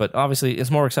experiences, but obviously it's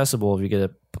more accessible if you get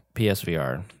a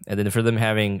PSVR. And then for them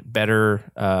having better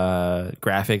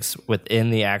graphics within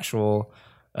the actual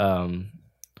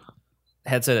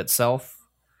headset itself,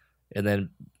 and then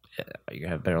You're gonna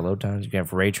have better load times. You can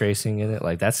have ray tracing in it.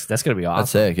 Like that's gonna be awesome.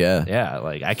 That's sick. Yeah. Yeah,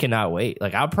 like I cannot wait.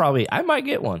 Like I might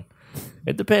get one.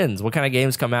 It depends what kind of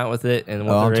games come out with it and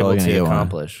what they're able to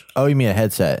accomplish. Oh, you mean a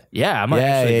headset? Yeah, I might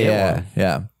actually get one.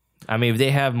 Yeah. I mean, if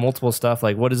they have multiple stuff,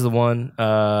 like what is the one?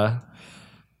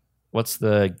 What's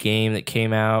the game that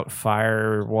came out?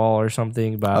 Firewall or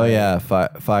something? Firewall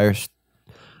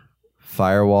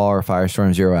or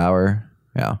Firestorm 0 Hour.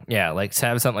 Yeah. Yeah, like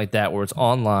have something like that where it's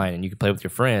online and you can play with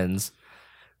your friends.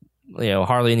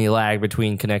 Hardly any lag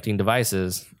between connecting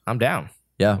devices. I'm down.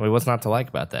 Yeah. I mean, what's not to like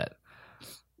about that?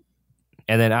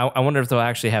 And then I wonder if they'll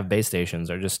actually have base stations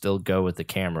or just still go with the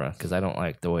camera, because I don't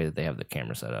like the way that they have the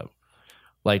camera set up,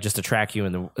 like just to track you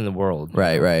in the world.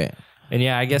 Right. And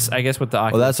yeah, I guess with the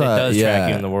Oculus, it does track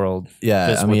you in the world.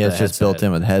 Yeah, I mean, it's just built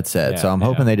in with headset. So I'm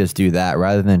hoping they just do that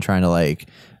rather than trying to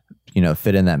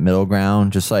fit in that middle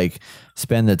ground. Just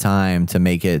spend the time to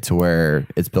make it to where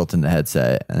it's built in the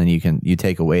headset, and then you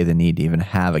take away the need to even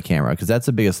have a camera, because that's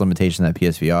the biggest limitation of that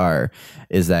PSVR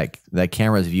is that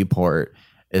camera's viewport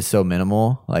is so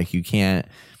minimal. Like you can't,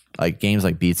 like games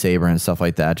like Beat Saber and stuff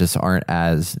like that just aren't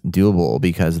as doable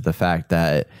because of the fact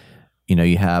that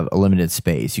you have a limited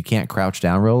space. You can't crouch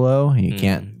down real low, and you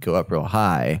can't go up real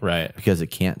high, right? Because it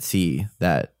can't see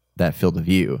that field of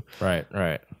view, right.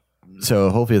 So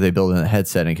hopefully they build in a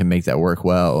headset and can make that work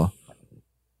well.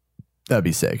 That'd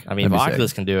be sick. I mean, if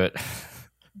Oculus can do it,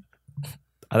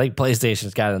 I think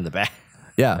PlayStation's got it in the back.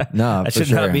 Yeah, no, it should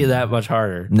not be that much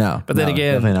harder. No, but then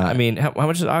again, I mean, how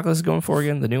much is Oculus going for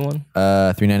again? The new one?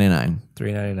 $399.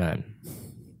 $399.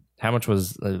 How much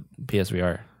was the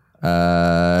PSVR?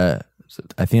 I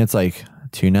think it's like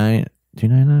 $299,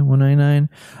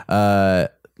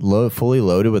 $199. Fully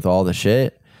loaded with all the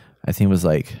shit. I think it was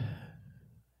like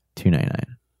 $299,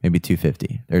 maybe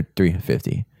 $250 or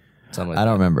 $350. Something like I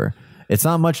don't remember. It's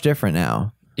not much different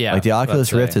now. Yeah, like the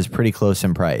Oculus Rift is pretty close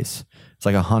in price. It's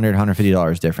like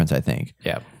 $150 difference, I think.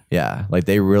 Yeah. Like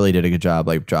they really did a good job,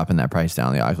 like dropping that price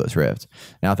down, the Oculus Rift.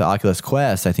 Now, the Oculus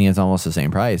Quest, I think it's almost the same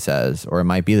price or it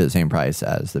might be the same price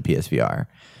as the PSVR.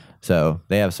 So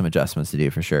they have some adjustments to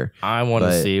do for sure. I want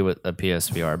to see what a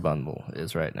PSVR bundle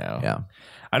is right now. Yeah.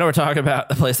 I know we're talking about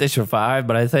the PlayStation 5,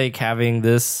 but I think having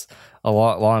this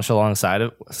launch alongside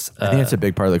it, I think it's a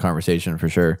big part of the conversation for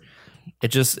sure.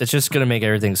 It's just going to make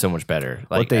everything so much better.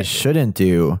 Like, what they shouldn't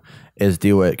do is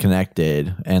do it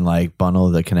connected and like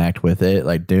bundle the Kinect with it.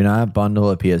 Like, do not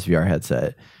bundle a PSVR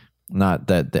headset. Not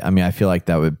that, I mean, I feel like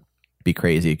that would be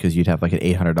crazy because you'd have like an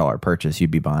 $800 purchase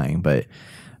you'd be buying. But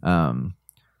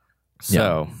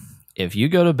so if you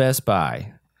go to Best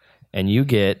Buy and you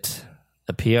get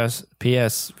a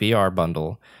PSVR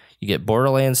bundle, you get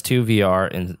Borderlands 2 VR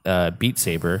and Beat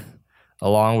Saber,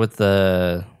 along with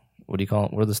the, what do you call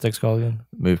it? What are the sticks called again?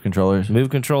 Move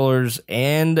controllers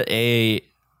and a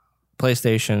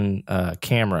PlayStation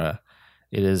camera.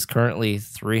 It is currently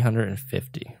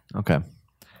 $350. Okay.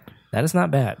 That is not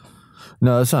bad.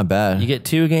 No, that's not bad. You get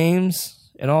 2 games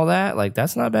and all that. Like,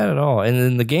 that's not bad at all. And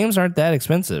then the games aren't that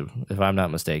expensive, if I'm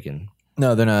not mistaken.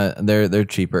 No, they're not. They're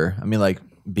cheaper. I mean, like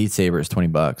Beat Saber is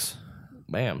 $20.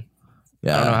 Bam.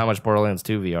 Yeah. I don't know how much Borderlands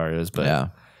 2 VR is, but yeah.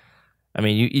 I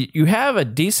mean, you have a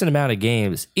decent amount of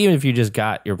games, even if you just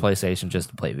got your PlayStation just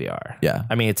to play VR. Yeah.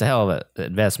 I mean, it's a hell of an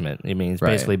investment. I mean, it's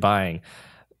basically buying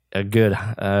a good,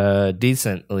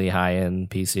 decently high-end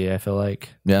PC, I feel like.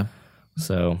 Yeah.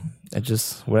 So, it's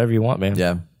just whatever you want, man.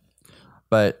 Yeah.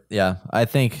 But, yeah, I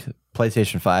think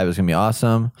PlayStation 5 is going to be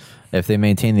awesome. If they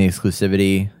maintain the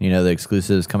exclusivity, the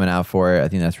exclusives coming out for it, I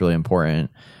think that's really important.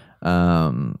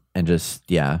 And just,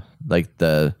 just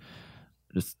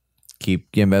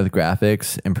keep getting better with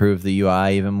graphics, improve the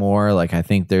UI even more. Like, I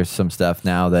think there's some stuff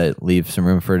now that leaves some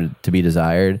room for it to be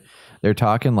desired. They're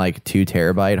talking like 2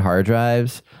 terabyte hard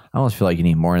drives. I almost feel like you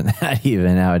need more than that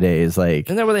even nowadays. Like,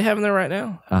 isn't that what they have in there right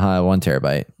now? 1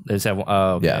 terabyte. They just have one.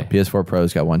 Oh, okay. Yeah, PS4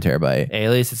 Pro's got 1 terabyte. Hey,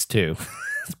 at least it's 2.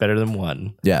 It's better than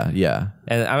 1. Yeah.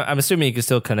 And I'm assuming you can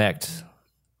still connect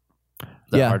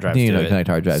the hard drives you to can it. Connect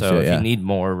hard drives so to it, if you need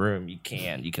more room, you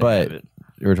can have it.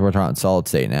 We're talking solid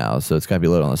state now, so it's got to be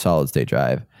loaded on the solid state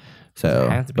drive.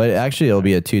 So, but actually, it'll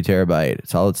be a 2 terabyte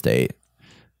solid state,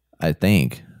 I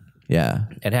think. Yeah,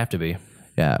 it'd have to be.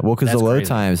 Yeah, well, because the load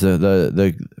times, for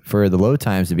the load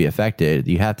times to be affected,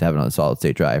 you have to have it on a solid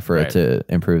state drive for it to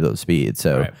improve those speeds.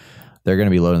 So they're going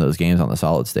to be loading those games on the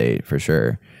solid state for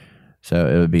sure. So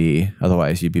it would be,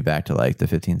 otherwise you'd be back to like the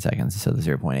 15 seconds instead of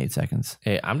the 0.8 seconds.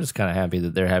 Hey, I'm just kind of happy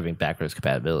that they're having backwards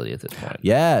compatibility at this point.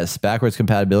 Yes, backwards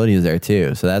compatibility is there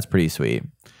too. So that's pretty sweet.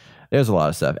 There's a lot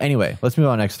of stuff. Anyway, let's move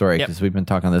on to the next story because we've been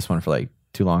talking on this one for like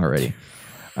too long already.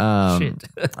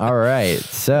 Shit. All right.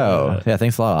 So, yeah,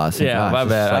 thanks a lot, Austin. Yeah, Gosh, my just,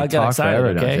 bad. I got talk excited,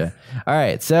 forever, don't okay? you? All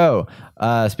right. So,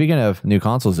 speaking of new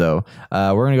consoles, though,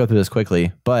 we're going to go through this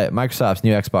quickly. But Microsoft's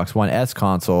new Xbox One S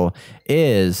console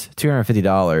is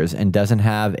 $250 and doesn't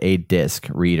have a disc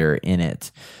reader in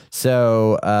it.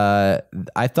 So,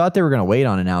 I thought they were going to wait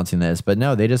on announcing this, but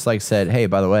no, they just said, hey,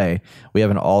 by the way, we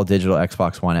have an all digital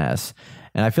Xbox One S.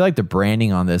 And I feel like the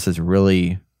branding on this is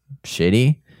really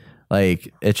shitty.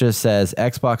 It just says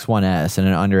Xbox One S and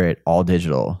then under it, all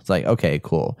digital. It's okay,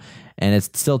 cool. And it's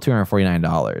still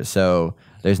 $249. So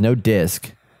there's no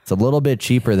disc. It's a little bit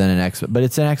cheaper than but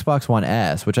it's an Xbox One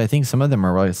S, which I think some of them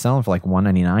are selling for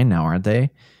 $199 now, aren't they?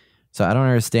 So I don't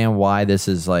understand why this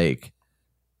is I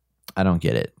don't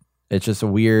get it. It's just a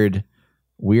weird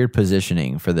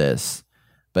positioning for this.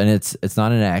 But it's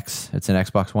not an X, it's an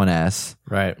Xbox One S.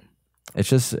 Right.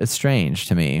 It's strange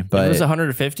to me. But if it was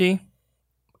 150,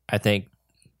 I think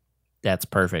that's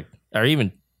perfect. Or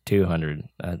even 200.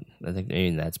 I think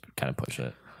even that's kind of pushing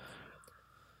it.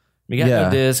 You got no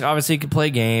disc. Obviously, you can play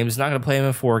games. Not going to play them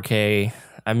in 4K.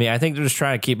 I mean, I think they're just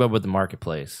trying to keep up with the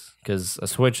marketplace because a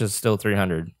Switch is still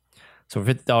 $300. So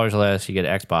for $50 less, you get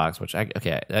an Xbox, which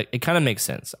it kind of makes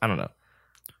sense. I don't know.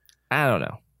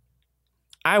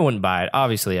 I wouldn't buy it.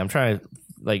 Obviously, I'm trying to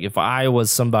if I was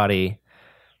somebody,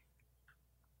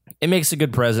 it makes a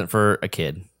good present for a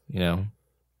kid, Yeah,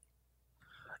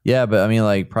 but I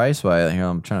mean, price wise, here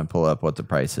I'm trying to pull up what the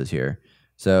price is here.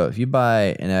 So if you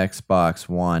buy an Xbox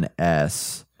One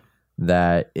S,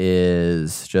 that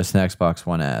is just an Xbox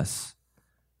One S,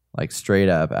 straight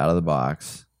up out of the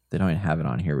box. They don't even have it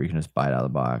on here where you can just buy it out of the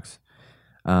box.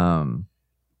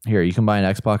 Here, you can buy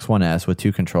an Xbox One S with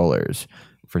 2 controllers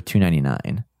for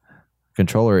 $299.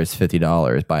 Controller is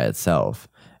 $50 by itself.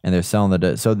 And they're selling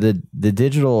the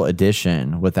digital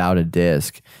edition without a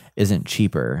disc isn't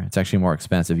cheaper. It's actually more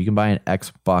expensive. You can buy an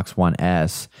Xbox One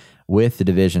S with the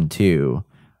Division 2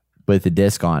 with the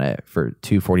disc on it for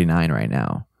 $249 right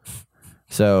now.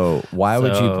 So why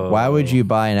would you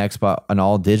buy an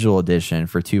all digital edition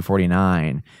for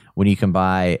 $249 when you can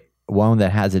buy one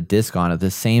that has a disc on it, the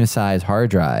same size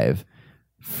hard drive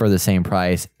for the same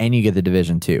price, and you get the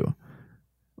Division 2?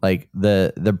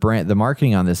 The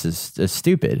marketing on this is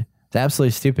stupid. It's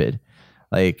absolutely stupid.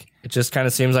 It just kind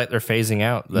of seems like they're phasing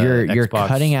out the you're Xbox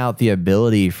cutting out the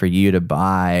ability for you to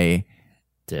buy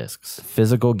discs,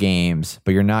 physical games,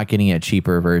 but you're not getting a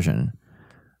cheaper version.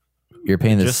 You're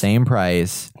paying the same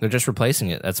price. They're just replacing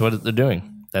it. That's what they're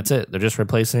doing. That's it. They're just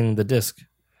replacing the disc.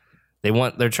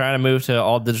 They're trying to move to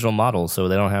all digital models so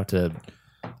they don't have to.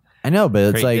 I know,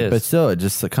 but it's but still, it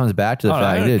just comes back to the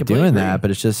fact they're doing that.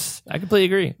 But it's just, I completely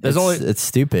agree. It's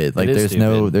stupid.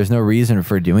 There's no reason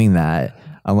for doing that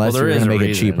unless you're going to make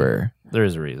it cheaper. There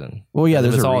is a reason. Well, yeah,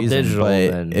 there's a all reason. Digital,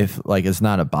 but then, if it's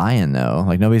not a buy-in though,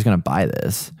 nobody's going to buy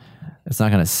this. It's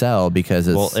not going to sell because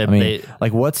it's.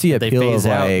 What's the appeal of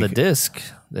the disc?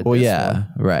 Yeah,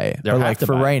 right. But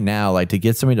for right now, to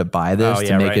get somebody to buy this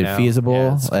to make it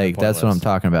feasible, that's what I'm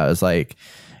talking about. Is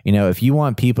if you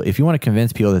want to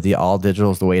convince people that the all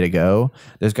digital is the way to go,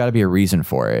 there's got to be a reason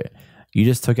for it. You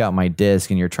just took out my disc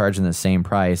and you're charging the same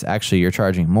price. Actually, you're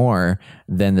charging more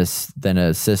than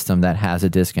a system that has a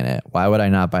disc in it. Why would I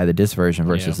not buy the disc version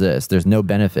versus this? There's no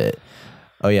benefit.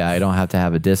 Oh yeah, I don't have to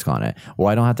have a disc on it. Well,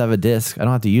 I don't have to have a disc. I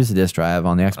don't have to use the disc drive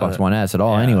on the Xbox One S at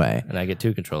all anyway. And I get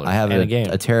 2 controllers. I have a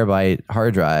terabyte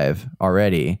hard drive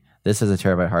already. This is a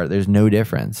terabyte hard. There's no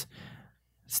difference.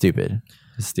 Stupid.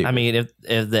 I mean, if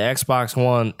the Xbox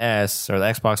One S or the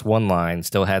Xbox One line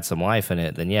still had some life in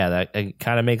it, then that it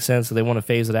kind of makes sense that they want to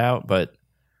phase it out, but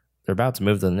they're about to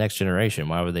move to the next generation.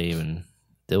 Why would they even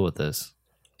deal with this?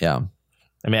 Yeah.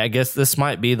 I mean, I guess this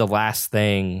might be the last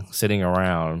thing sitting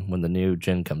around when the new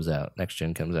gen comes out, next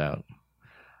gen comes out.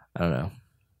 I don't know.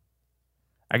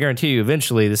 I guarantee you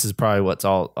eventually this is probably what's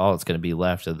all it's going to be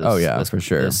left of this. For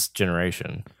sure. This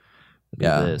generation.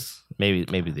 Yeah. This. Maybe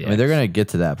the they're going to get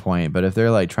to that point, but if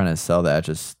they're trying to sell that,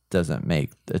 just doesn't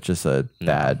make it's just a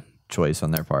bad choice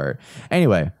on their part.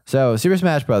 Anyway, so Super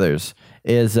Smash Brothers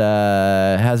has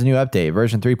a new update,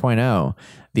 version 3.0.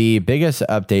 The biggest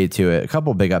update to it, a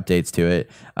couple big updates to it.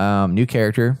 New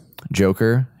character,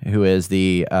 Joker, who is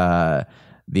the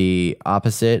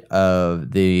opposite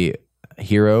of the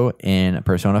hero in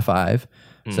Persona 5.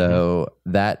 Mm-hmm. So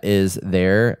that is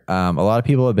there. A lot of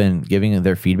people have been giving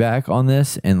their feedback on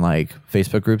this in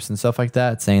Facebook groups and stuff like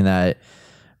that, saying that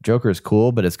Joker is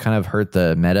cool, but it's kind of hurt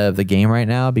the meta of the game right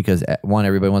now because one,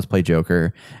 everybody wants to play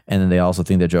Joker, and then they also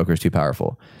think that Joker is too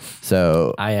powerful.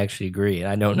 So I actually agree.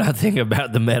 I know nothing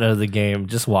about the meta of the game.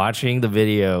 Just watching the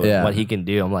video and what he can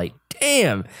do, I'm like,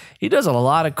 damn, he does a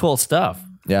lot of cool stuff.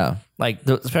 Yeah. Like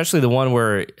especially the one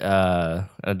where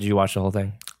did you watch the whole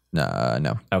thing?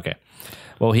 No. Okay.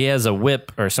 Well, he has a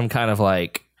whip or some kind of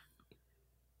like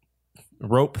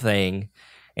rope thing,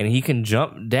 and he can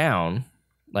jump down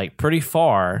like pretty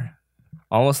far,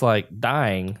 almost like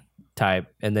dying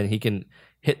type, and then he can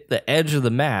hit the edge of the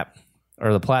map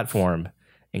or the platform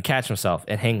and catch himself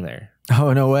and hang there.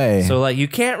 Oh, no way. So like you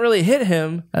can't really hit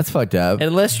him That's fucked up.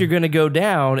 unless you're going to go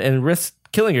down and risk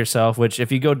killing yourself, which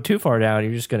if you go too far down,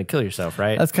 you're just going to kill yourself,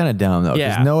 right? That's kind of dumb, though,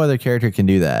 because Yeah. no other character can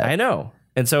do that. I know.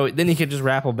 And so then he could just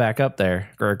grapple back up there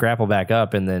or grapple back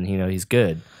up, and then, he's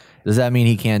good. Does that mean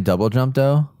he can't double jump,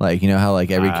 though? Like, you know how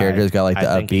like every character's got like the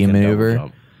I up think he B can double maneuver?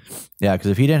 jump. Yeah,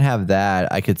 because if he didn't have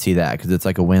that, I could see that because it's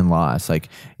like a win-loss. Like,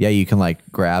 yeah, you can like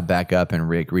grab back up and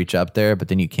reach up there, but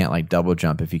then you can't like double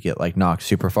jump if you get like knocked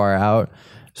super far out.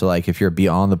 So like if you're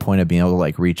beyond the point of being able to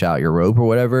like reach out your rope or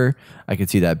whatever, I could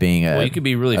see that being Well, you could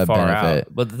be really far benefit.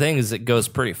 out. But the thing is, it goes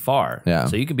pretty far. Yeah.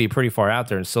 So you could be pretty far out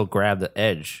there and still grab the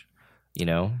edge,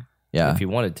 Yeah, if you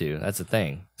wanted to. That's the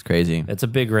thing. it's crazy. It's a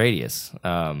big radius.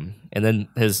 And then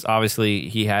obviously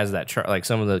he has that, like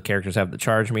some of the characters have the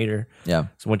charge meter. Yeah,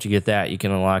 So once you get that, you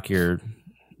can unlock your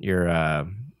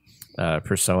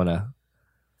persona,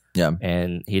 yeah,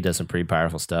 and he does some pretty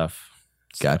powerful stuff.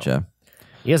 So, gotcha.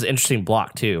 He has an interesting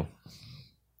block too.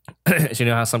 So you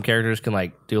know how some characters can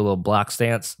like do a little block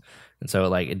stance, and so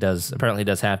like it apparently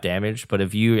does half damage. But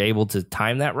if you're able to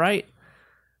time that right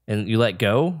and you let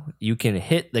go, you can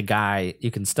hit the guy,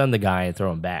 you can stun the guy and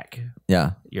throw him back,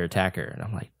 Yeah, your attacker. And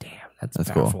I'm like, damn, that's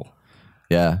cool. powerful.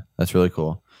 yeah, that's really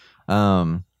cool.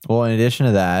 Well, in addition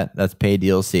to that, that's paid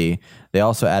DLC. They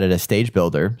also added a stage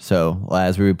builder. So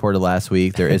as we reported last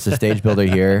week, there is a stage builder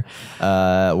here.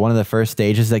 One of the first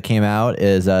stages that came out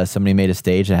is somebody made a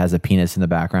stage that has a penis in the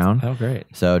background. Oh, great.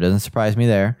 So it doesn't surprise me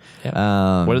there.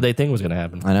 Yeah. What did they think was going to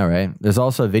happen? I know, right? There's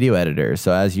also a video editor.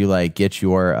 So as you like get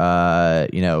your,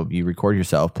 you record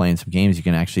yourself playing some games, you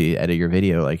can actually edit your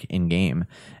video like in game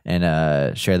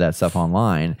and share that stuff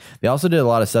online. They also did a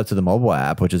lot of stuff to the mobile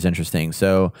app, which is interesting.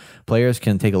 So players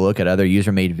can take a look at other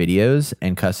user-made videos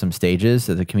and custom stages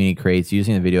that the community creates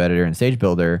using the video editor and stage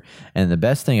builder. And the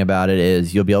best thing about it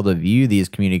is you'll be able to view these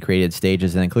community-created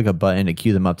stages and then click a button to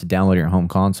queue them up to download your home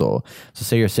console. So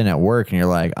say you're sitting at work and you're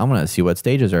like, I'm going to see what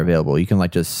stages are available. You can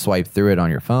like just swipe through it on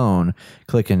your phone,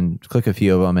 click a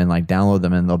few of them and like download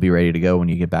them, and they'll be ready to go when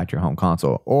you get back to your home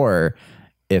console. Or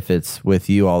if it's with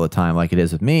you all the time, like it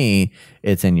is with me,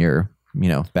 it's in your,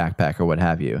 backpack or what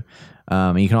have you.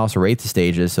 And you can also rate the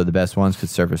stages, so the best ones could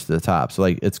surface to the top. So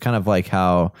like it's kind of like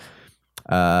how,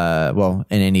 in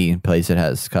any place that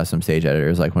has custom stage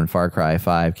editors, like when Far Cry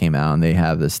 5 came out and they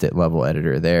have the state level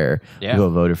editor there, people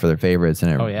voted for their favorites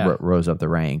and it rose up the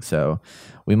rank. So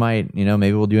we might,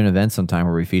 maybe we'll do an event sometime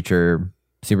where we feature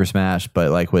Super Smash,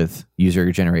 but like with user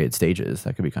generated stages.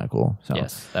 That could be kind of cool. So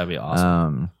Yes, that'd be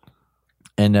awesome.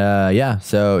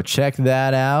 So check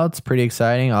that out. It's pretty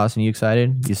exciting. Austin, you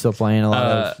excited? You still playing a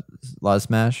lot of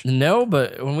Smash? No,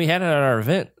 but when we had it at our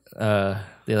event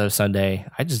the other Sunday,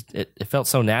 it felt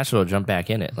so natural to jump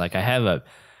back in it. Like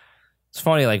it's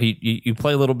funny, like you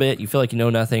play a little bit, you feel like you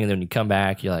know nothing, and then you come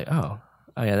back, you're like, oh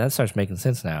yeah, that starts making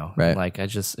sense now. Right. And like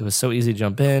it was so easy to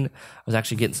jump in. I was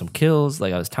actually getting some kills,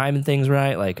 like I was timing things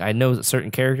right. Like I know certain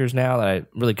characters now that I'm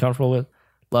really comfortable with.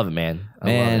 Love it, man. Love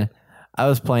it. I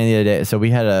was playing the other day. So we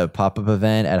had a pop-up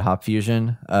event at Hop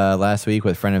Fusion last week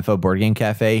with Friend and Foe Board Game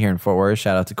Cafe here in Fort Worth.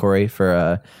 Shout out to Corey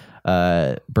for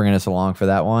bringing us along for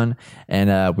that one.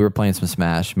 And we were playing some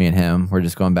Smash, me and him. We're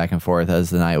just going back and forth as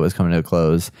the night was coming to a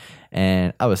close.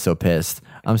 And I was so pissed.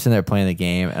 I'm sitting there playing the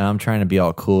game, and I'm trying to be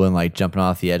all cool and like jumping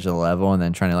off the edge of the level and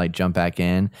then trying to like jump back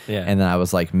in. Yeah. And then I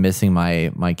was like missing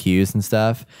my cues and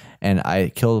stuff. And I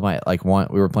killed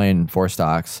we were playing 4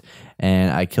 stocks,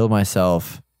 and I killed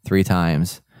myself 3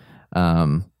 times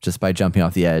just by jumping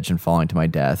off the edge and falling to my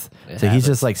death. He's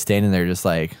just like standing there just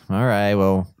like, all right,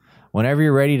 well, whenever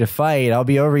you're ready to fight, I'll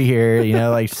be over here,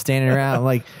 like standing around. I'm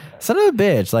like, son of a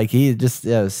bitch. Like he just,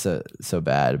 it was so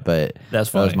bad, but That's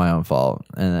funny. That was my own fault.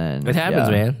 And then It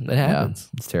happens, man. It happens.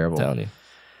 It's terrible. I'm telling you.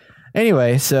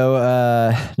 Anyway, so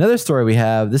another story we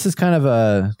have. This is kind of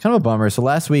a bummer. So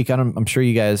last week, I'm sure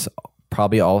you guys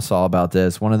probably all saw about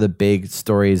this. One of the big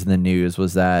stories in the news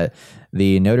was that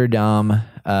the Notre Dame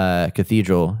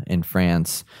Cathedral in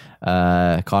France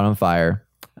caught on fire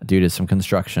due to some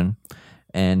construction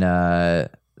and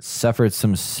suffered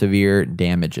some severe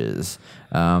damages.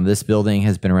 This building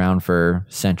has been around for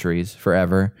centuries,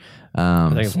 forever. I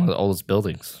think it's one of the oldest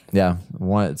buildings. Yeah,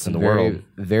 it's in the very, world.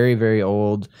 very, very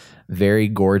old, very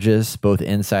gorgeous, both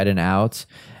inside and out.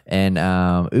 And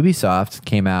Ubisoft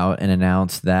came out and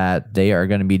announced that they are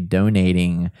going to be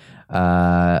donating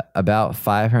about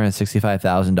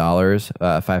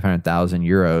 $565,000, 500,000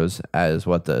 euros as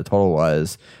what the total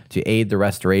was, to aid the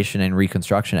restoration and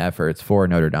reconstruction efforts for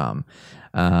Notre Dame.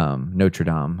 Notre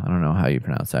Dame. I don't know how you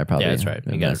pronounce that. Probably. Yeah, that's right.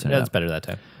 You got it. That's better that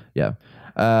time. Yeah.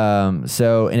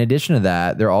 So in addition to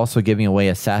that, they're also giving away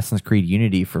Assassin's Creed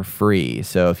Unity for free.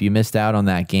 So if you missed out on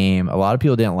that game, a lot of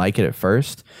people didn't like it at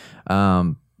first.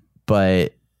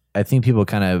 But I think people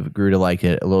kind of grew to like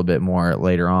it a little bit more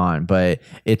later on. But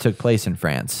it took place in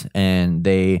France, and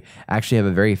they actually have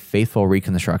a very faithful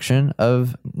reconstruction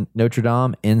of Notre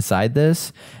Dame inside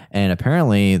this. And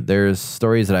apparently there's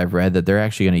stories that I've read that they're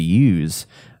actually going to use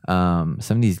some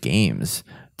of these games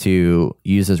to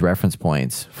use as reference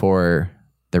points for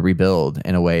the rebuild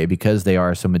in a way, because they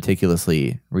are so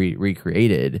meticulously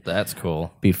recreated. That's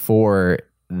cool. Before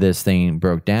this thing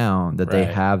broke down, that they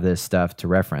Right. have this stuff to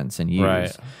reference and use.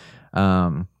 Right.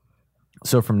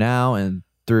 So from now and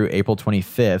through April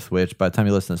 25th, which by the time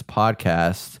you listen to this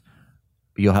podcast,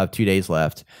 you'll have 2 days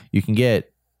left, you can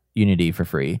get Unity for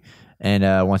free. And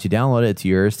once you download it, it's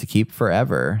yours to keep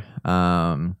forever.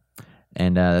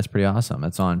 And that's pretty awesome.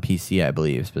 It's on PC, I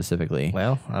believe, specifically.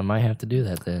 Well, I might have to do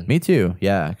that then. Me too.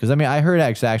 Yeah, because I mean, I heard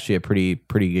it's actually a pretty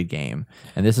good game,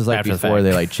 and this is like After the before fact.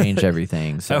 they like changed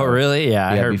everything. So Oh, really? Yeah,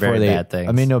 I heard before very they, bad things.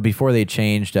 I mean, no, before they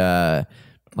changed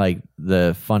like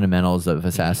the fundamentals of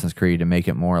Assassin's Creed to make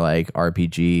it more like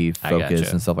RPG focused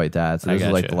gotcha. and stuff like that. So I this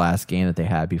is like gotcha. the last game that they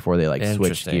had before they like switched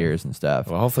Interesting. gears and stuff.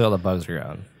 Well, hopefully all the bugs are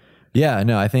gone. Yeah,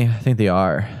 no, I think they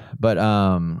are, but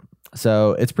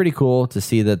so it's pretty cool to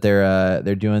see that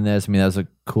they're doing this. I mean, that was a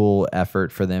cool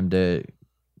effort for them to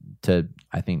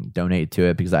I think donate to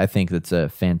it, because I think it's a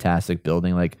fantastic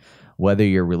building. Like, whether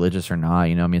you're religious or not,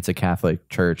 I mean, it's a Catholic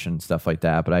church and stuff like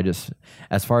that. But I just,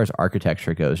 as far as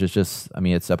architecture goes, it's just, I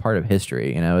mean, it's a part of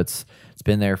history. It's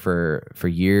been there for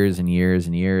years and years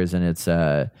and years, and it's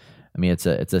I mean, it's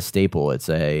a staple. It's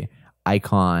a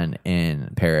icon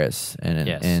in Paris and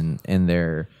Yes.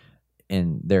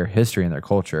 in their history and their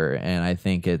culture. And I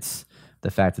think it's the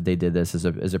fact that they did this is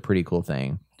a pretty cool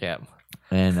thing. Yeah.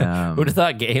 And Who would have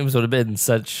thought games would have been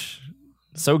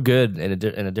so good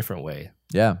in a different way?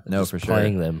 yeah, no, Just for sure.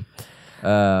 playing them.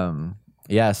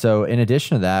 Yeah. So in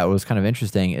addition to that, what was kind of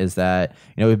interesting is that,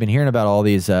 we've been hearing about all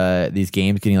these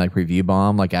games getting like review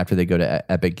bomb, like after they go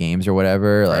to Epic Games or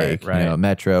whatever, like, right.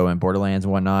 Metro and Borderlands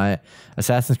and whatnot.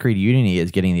 Assassin's Creed Unity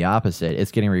is getting the opposite.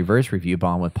 It's getting reverse review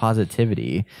bomb with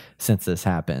positivity since this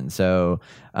happened. So,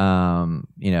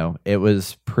 it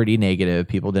was pretty negative.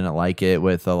 People didn't like it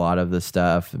with a lot of the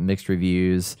stuff, mixed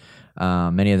reviews.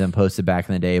 Many of them posted back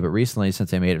in the day, but recently,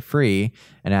 since they made it free,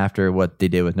 and after what they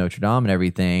did with Notre Dame and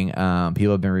everything,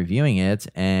 people have been reviewing it,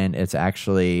 and it's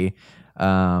actually,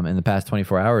 in the past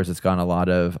 24 hours, it's gotten a lot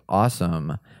of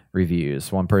awesome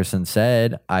reviews. One person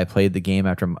said, "I played the game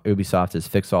after Ubisoft has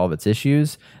fixed all of its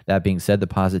issues. That being said, the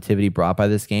positivity brought by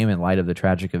this game in light of the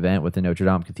tragic event with the Notre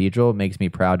Dame Cathedral makes me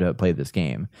proud to have played this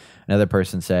game." Another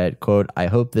person said, quote, "I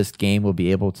hope this game will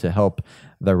be able to help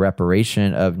the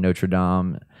reparation of Notre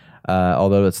Dame.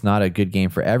 Although it's not a good game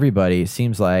for everybody, it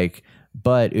seems like,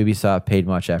 but Ubisoft paid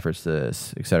much efforts to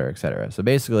this, et cetera, et cetera." So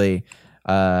basically,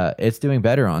 it's doing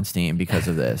better on Steam because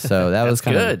of this. So that was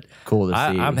kind good. of cool to see.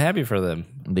 I'm happy for them.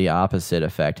 The opposite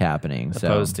effect happening.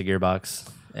 Opposed to Gearbox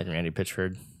and Randy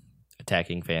Pitchford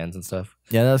attacking fans and stuff.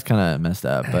 Yeah, that was kind of messed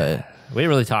up, but We didn't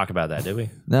really talk about that, did we?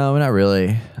 no, not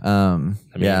really. I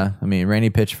mean, Randy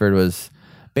Pitchford was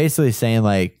basically saying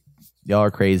like, y'all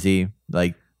are crazy.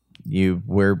 Like,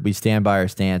 we stand by our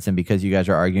stance, and because you guys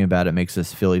are arguing about it, makes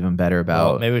us feel even better about.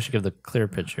 Well, maybe we should give the clear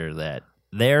picture that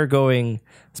they're going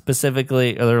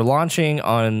specifically, or they're launching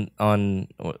on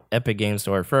Epic Game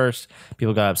Store first.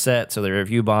 People got upset, so they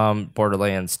review bombed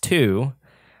Borderlands 2.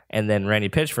 And then Randy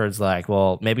Pitchford's like,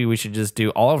 well, maybe we should just do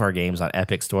all of our games on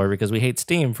Epic Store because we hate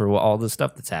Steam for all the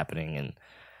stuff that's happening. And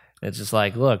it's just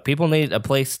like, look, people need a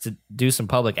place to do some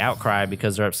public outcry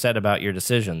because they're upset about your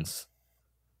decisions.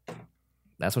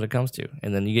 That's what it comes to.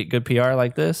 And then you get good PR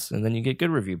like this, and then you get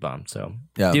good review bomb. So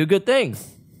do good things.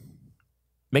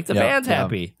 Make the fans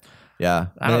happy. Yeah.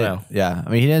 I don't know. Yeah. I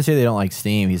mean, he didn't say they don't like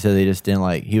Steam. He said they just didn't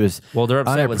like, he was Well, they're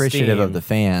upset with unappreciative Steam. of the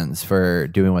fans for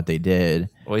doing what they did.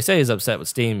 Well, he said he's upset with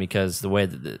Steam because the way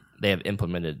that they have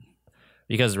implemented,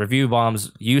 because review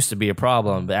bombs used to be a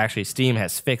problem, but actually Steam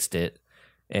has fixed it,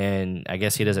 and I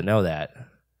guess he doesn't know that.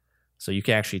 So you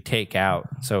can actually take out.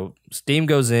 So Steam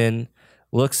goes in,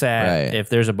 looks at if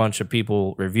there's a bunch of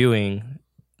people reviewing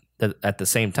at the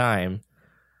same time,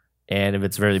 and if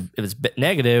it's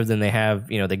negative, then they have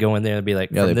they go in there and be like,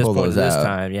 from this point to this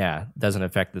time, doesn't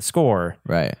affect the score.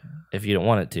 Right. if you don't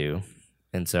want it to.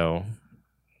 And so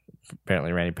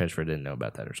apparently Randy Pitchford didn't know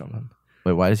about that or something.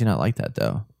 Wait, why does he not like that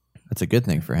though? That's a good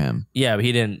thing for him. Yeah, but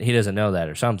he doesn't know that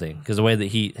or something, because the way that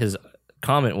his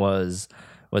comment was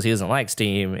he doesn't like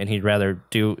Steam, and he's going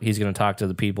to talk to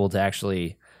the people to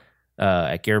actually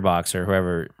at Gearbox or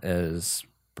whoever is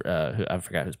I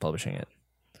forgot who's publishing it.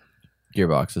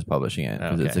 Gearbox is publishing it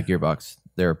because it's a Gearbox.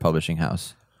 They're a publishing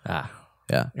house. Yeah.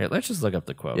 Here, let's just look up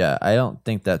the quote. Yeah, I don't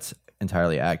think that's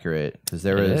entirely accurate because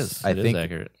there was. I think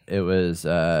accurate. It was.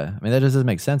 I mean, that just doesn't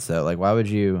make sense though. Like, why would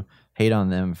you hate on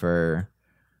them for?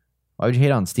 Why would you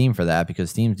hate on Steam for that? Because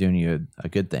Steam's doing you a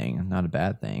good thing, not a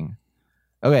bad thing.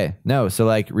 Okay, no. So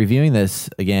like reviewing this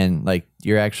again, like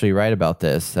you're actually right about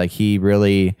this. Like he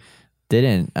really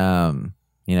didn't,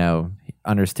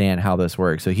 understand how this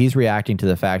works. So he's reacting to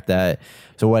the fact that.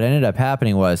 So what ended up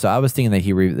happening was, so I was thinking that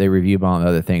they review bombed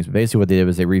other things, but basically what they did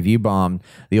was they review bombed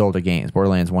the older games,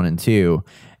 Borderlands 1 and 2,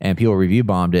 and people review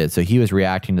bombed it. So he was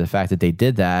reacting to the fact that they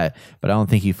did that, but I don't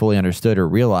think he fully understood or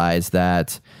realized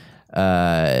that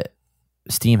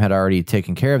Steam had already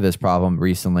taken care of this problem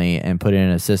recently and put in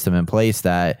a system in place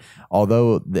that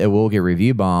although it will get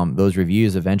review bombed, those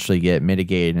reviews eventually get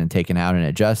mitigated and taken out and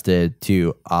adjusted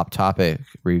to off-topic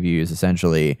reviews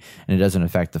essentially, and it doesn't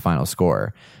affect the final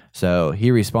score. So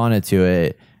he responded to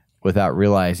it without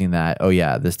realizing that, oh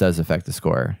yeah, this does affect the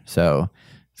score. So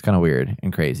it's kind of weird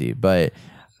and crazy. But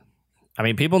I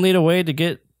mean, people need a way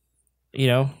to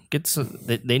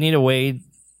they need a way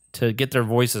to get their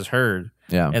voices heard.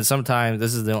 Yeah. And sometimes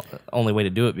this is the only way to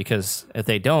do it, because if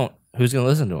they don't, who's going to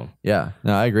listen to them? Yeah.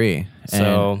 No, I agree.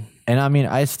 So, and I mean,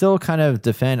 I still kind of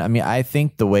defend. I mean, I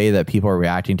think the way that people are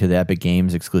reacting to the Epic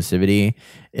Games exclusivity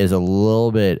is a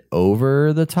little bit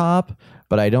over the top,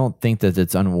 but I don't think that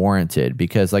it's unwarranted,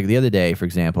 because like the other day, for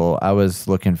example, I was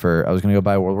going to go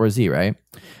buy World War Z, right?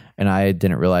 And I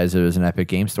didn't realize it was an Epic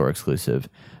Game Store exclusive.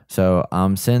 So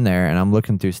I'm sitting there and I'm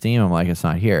looking through Steam. I'm like, it's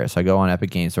not here. So I go on Epic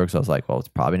Games Store because I was like, well, it's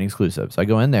probably an exclusive. So I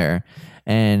go in there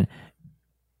and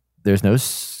there's no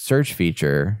search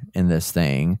feature in this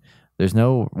thing. There's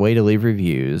no way to leave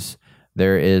reviews.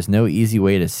 There is no easy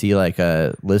way to see like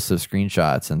a list of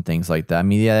screenshots and things like that. I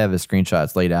mean, yeah, they have the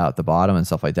screenshots laid out at the bottom and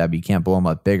stuff like that, but you can't blow them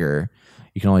up bigger.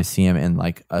 You can only see them in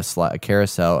like a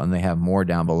carousel, and they have more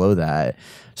down below that.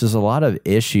 So there's a lot of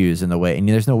issues in the way, and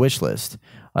there's no wish list.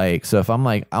 Like, so if I'm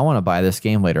like, I want to buy this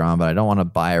game later on, but I don't want to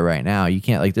buy it right now, you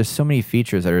can't, like, there's so many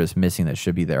features that are just missing that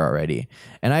should be there already.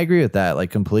 And I agree with that,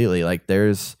 like, completely. Like,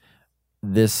 there's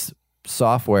this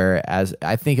software, as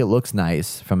I think it looks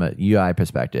nice from a UI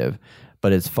perspective,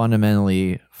 but it's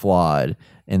fundamentally flawed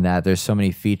in that there's so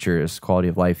many features, quality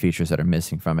of life features that are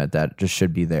missing from it that just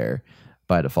should be there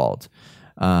by default.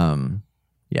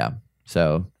 Yeah.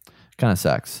 So kind of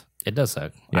sucks. It does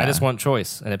suck. Yeah. I just want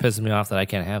choice, and it pisses me off that I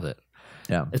can't have it.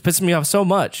 Yeah. It's pissing me off so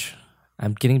much.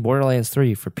 I'm getting Borderlands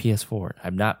 3 for PS4.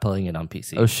 I'm not playing it on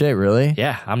PC. Oh shit, really?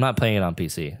 Yeah, I'm not playing it on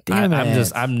PC. Damn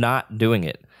it. I'm not doing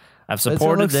it. I've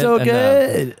supported it. So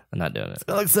good. I'm not doing it.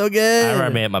 It looks so good. I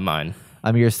already made up my mind.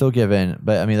 I mean, you're still given,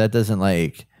 but I mean, that doesn't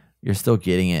like, you're still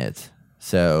getting it.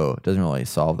 So it doesn't really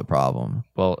solve the problem.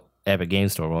 Well, Epic Game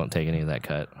Store won't take any of that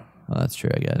cut. Well, that's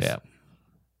true, I guess. Yeah.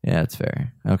 Yeah, that's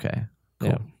fair. Okay. Cool.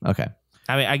 Yeah. Okay.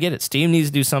 I mean, I get it. Steam needs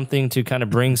to do something to kind of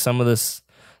bring some of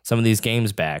these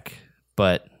games back,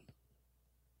 but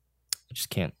I just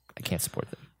can't. I can't support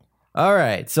them. All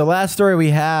right. So last story we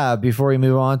have before we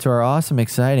move on to our awesome,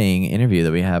 exciting interview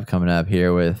that we have coming up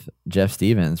here with Jeff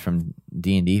Stevens from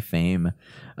D&D fame.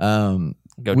 We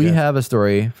Jeff. have a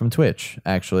story from Twitch,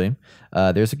 actually.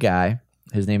 There's a guy.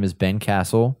 His name is Ben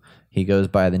Castle. He goes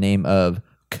by the name of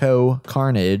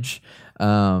Carnage.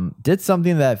 Did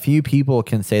something that few people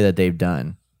can say that they've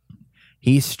done.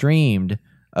 He streamed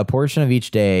a portion of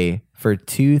each day for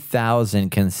 2,000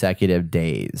 consecutive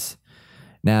days.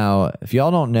 Now, if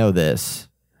y'all don't know this,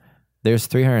 there's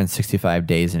 365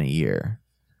 days in a year,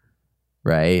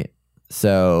 right?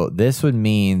 So this would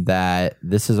mean that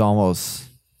this is almost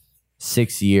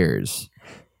 6 years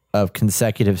of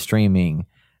consecutive streaming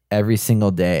every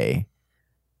single day.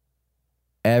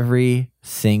 Every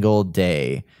single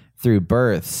day. Through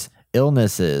births,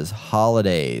 illnesses,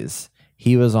 holidays,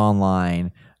 he was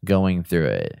online going through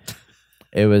it.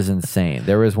 It was insane.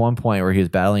 There was one point where he was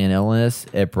battling an illness.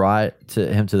 It brought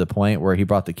him to the point where he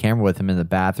brought the camera with him in the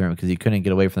bathroom because he couldn't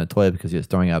get away from the toilet because he was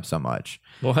throwing up so much.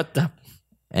 What the?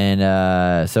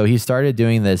 And so he started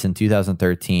doing this in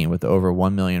 2013 with over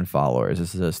 1 million followers.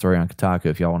 This is a story on Kotaku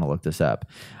if y'all want to look this up.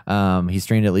 He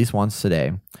streamed at least once a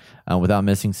day without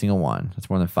missing a single one. That's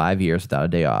more than 5 years without a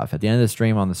day off. At the end of the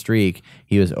stream on the streak,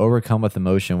 he was overcome with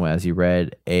emotion as he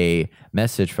read a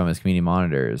message from his community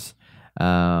monitors.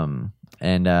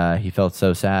 and he felt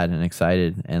so sad and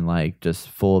excited and like just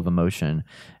full of emotion.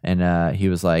 And he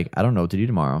was like, I don't know what to do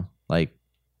tomorrow. Like,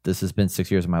 this has been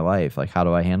 6 years of my life. Like, how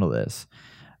do I handle this?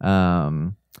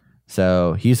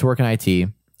 So he used to work in IT,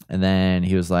 and then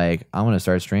he was like, I'm going to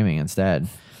start streaming instead.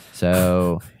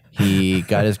 So he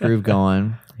got his groove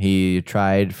going. He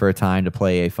tried for a time to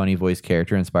play a funny voice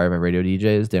character inspired by radio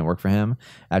DJs. Didn't work for him.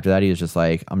 After that, he was just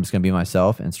like, I'm just going to be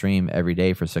myself and stream every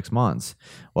day for 6 months.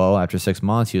 Well, after 6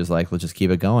 months, he was like, let's just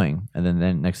keep it going. And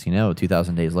then next thing you know,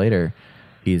 2,000 days later,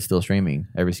 he's still streaming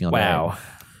every single day. Wow.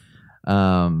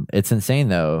 It's insane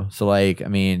though. So like, I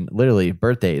mean, literally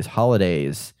birthdays,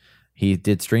 holidays. He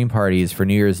did stream parties for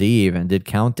New Year's Eve and did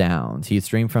countdowns. He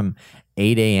streamed from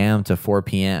 8 a.m. to 4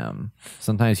 p.m.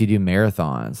 Sometimes he do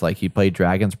marathons. Like he played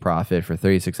Dragon's Prophet for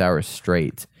 36 hours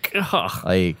straight. Ugh.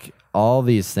 Like all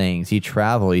these things. He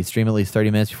traveled. He streamed at least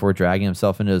 30 minutes before dragging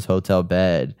himself into his hotel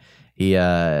bed. He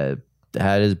had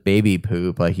his baby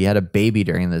poop. Like he had a baby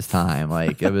during this time.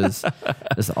 Like it was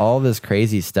just all this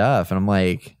crazy stuff. And I'm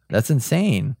like, that's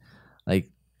insane. Like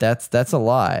that's a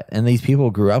lot. And these people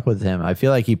grew up with him. I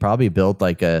feel like he probably built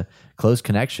like a close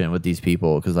connection with these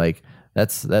people because like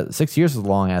that 6 years is a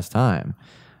long ass time,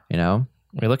 you know?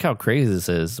 I mean, look how crazy this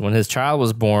is. When his child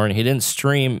was born, he didn't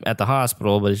stream at the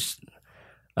hospital, but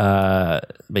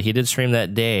he did stream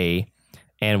that day.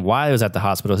 And while he was at the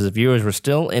hospital, his viewers were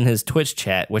still in his Twitch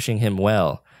chat wishing him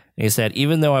well. And he said,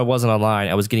 even though I wasn't online,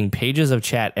 I was getting pages of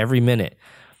chat every minute.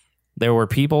 There were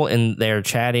people in there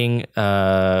chatting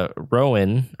chanting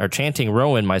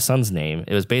Rowan, my son's name.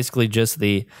 It was basically just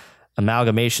the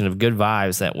amalgamation of good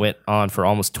vibes that went on for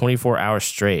almost 24 hours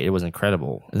straight. It was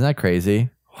incredible. Isn't that crazy?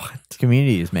 What?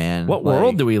 Communities, man. What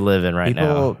world do we live in right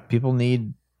now? People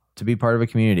need to be part of a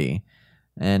community.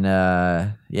 And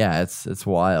yeah, it's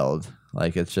wild.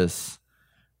 Like it's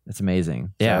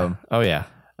amazing. Yeah.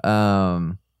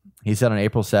 He said on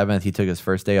April 7th, he took his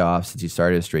first day off since he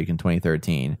started his streak in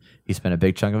 2013. He spent a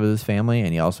big chunk of his family,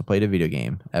 and he also played a video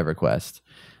game, EverQuest.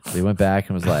 So he went back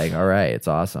and was like, all right, it's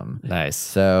awesome. Nice.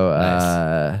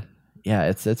 So, yeah,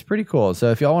 it's pretty cool.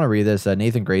 So if y'all want to read this,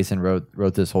 Nathan Grayson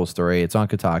wrote this whole story. It's on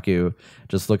Kotaku.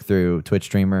 Just look through Twitch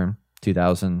streamer,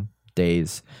 2,000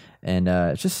 days. And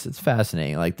it's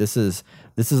fascinating. Like this is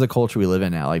a culture we live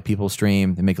in now. Like people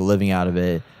stream, they make a living out of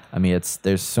it. I mean,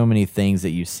 there's so many things that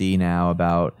you see now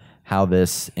about how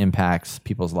this impacts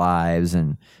people's lives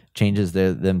and changes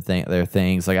their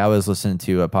things. Like I was listening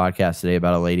to a podcast today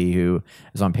about a lady who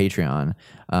is on Patreon.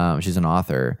 She's an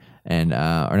author, and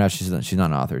or no, she's not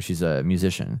an author. She's a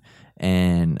musician,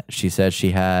 and she said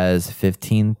she has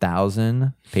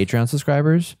 15,000 Patreon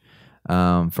subscribers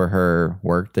for her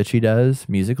work that she does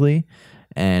musically,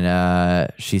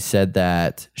 and she said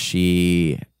that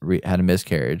she had a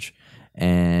miscarriage.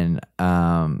 And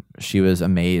she was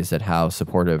amazed at how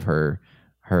supportive her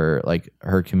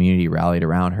community rallied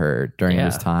around her during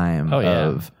this time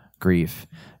of grief,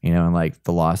 you know, and like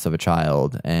the loss of a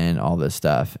child and all this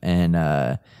stuff.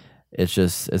 And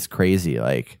it's crazy.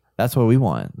 Like that's what we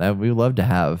want. That we love to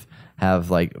have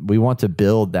like we want to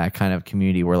build that kind of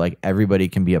community where like everybody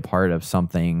can be a part of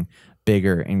something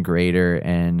bigger and greater,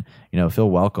 and you know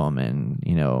feel welcome and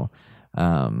you know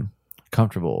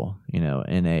comfortable, you know,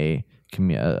 in a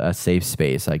safe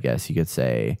space, I guess you could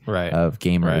say, right, of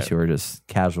gamers who are just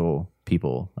casual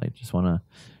people, like just want to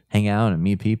hang out and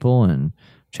meet people and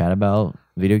chat about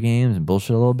video games and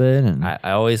bullshit a little bit. And I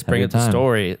always bring up the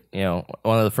story. You know,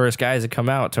 one of the first guys to come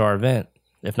out to our event,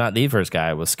 if not the first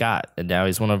guy, was Scott, and now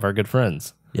he's one of our good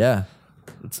friends. Yeah,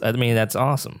 I mean that's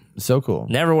awesome. So cool.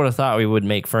 Never would have thought we would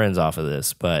make friends off of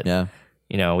this, but yeah,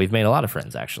 you know, we've made a lot of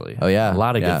friends actually. Oh yeah, a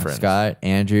lot of good friends. Scott,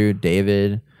 Andrew,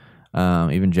 David.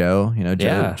 Even Joe, you know,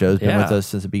 Joe's been with us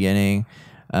since the beginning.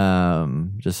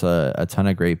 Just a ton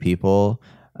of great people.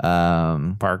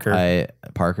 Parker.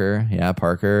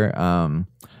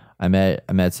 I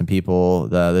met some people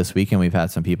this weekend. We've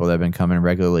had some people that have been coming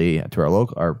regularly to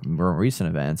our more recent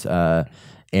events.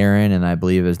 Aaron, and I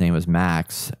believe his name was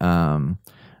Max.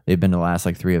 They've been to the last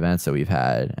like 3 events that we've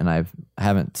had, and I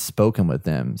haven't spoken with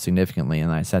them significantly.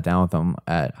 And I sat down with them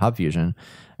at Hub Fusion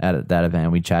at that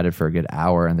event. We chatted for a good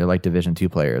hour, and they're like Division 2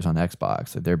 players on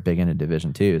Xbox. Like, they're big into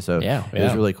Division 2. So it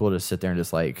was really cool to sit there and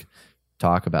just like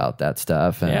talk about that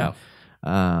stuff and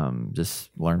just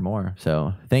learn more.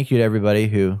 So thank you to everybody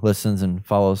who listens and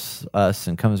follows us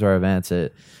and comes to our events.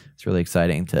 It's really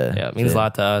exciting to it means a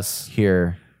lot to us.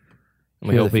 Hear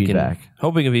we hope we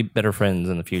can be better friends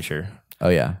in the future. Oh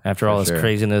yeah. After all this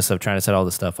craziness of trying to set all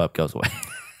this stuff up goes away.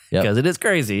 Because it is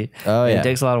crazy. Oh yeah. It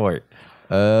takes a lot of work.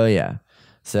 Oh yeah.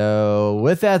 So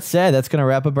with that said, that's going to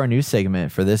wrap up our news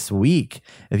segment for this week.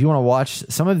 If you want to watch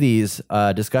some of these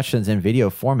discussions in video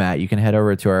format, you can head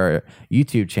over to our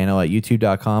YouTube channel at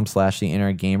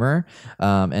youtube.com/theinnergamer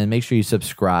and make sure you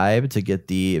subscribe to get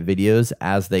the videos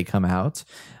as they come out.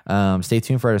 Stay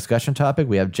tuned for our discussion topic.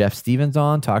 We have Jeff Stevens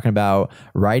on talking about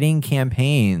writing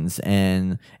campaigns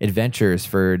and adventures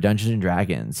for Dungeons and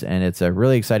Dragons. And it's a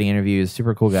really exciting interview. He's a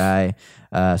super cool guy.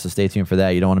 So stay tuned for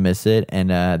that. You don't want to miss it. And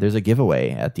there's a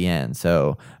giveaway at the end.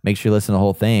 So make sure you listen to the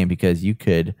whole thing because you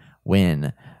could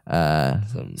win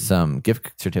some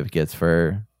gift certificates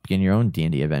for beginning your own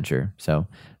D&D adventure. So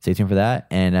stay tuned for that.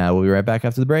 And we'll be right back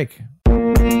after the break.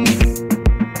 You're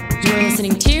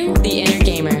listening to The Inner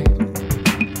Gamer.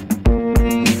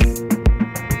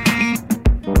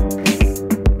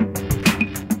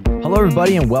 Hello,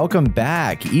 everybody, and welcome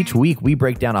back. Each week, we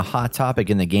break down a hot topic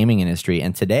in the gaming industry,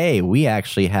 and today we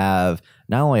actually have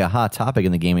not only a hot topic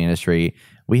in the gaming industry,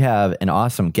 we have an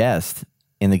awesome guest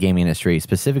in the gaming industry,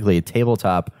 specifically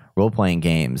tabletop role-playing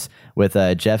games, with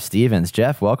Jeff Stevens.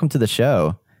 Jeff, welcome to the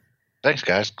show. Thanks,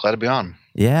 guys. Glad to be on.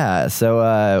 Yeah,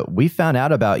 so we found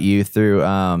out about you through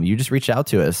you just reached out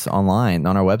to us online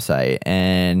on our website,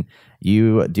 and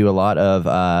you do a lot of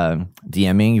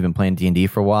DMing. You've been playing D&D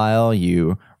for a while.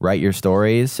 You write your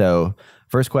stories. So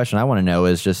first question I want to know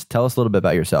is just tell us a little bit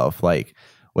about yourself, like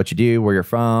what you do, where you're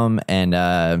from, and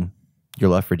your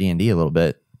love for D&D a little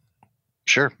bit.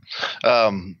 Sure.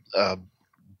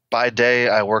 By day,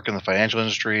 I work in the financial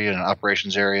industry in an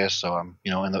operations area, so I'm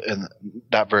in the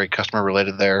not very customer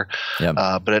related there. Yep.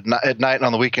 But at night and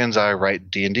on the weekends, I write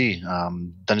D&D,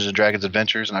 Dungeons and Dragons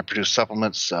adventures, and I produce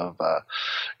supplements of I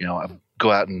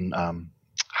go out and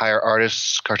hire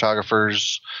artists,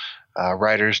 cartographers,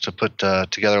 writers to put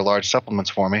together large supplements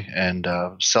for me and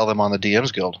sell them on the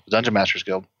DM's Guild, the Dungeon Masters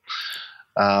Guild.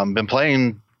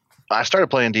 I started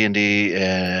playing D&D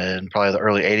in probably the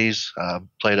early 80s,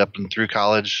 played up and through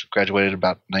college, graduated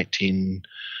about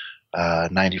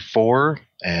 1994,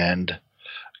 and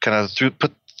kind of threw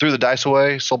the dice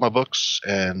away, sold my books,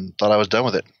 and thought I was done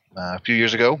with it. A few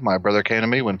years ago, my brother came to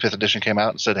me when 5th edition came out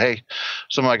and said, hey,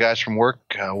 some of my guys from work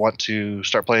want to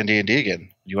start playing D&D again.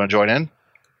 You want to join in?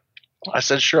 I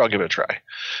said, sure, I'll give it a try.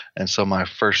 And so my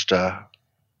first character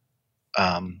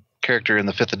in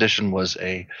the 5th edition was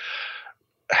a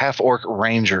half-orc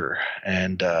ranger,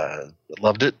 and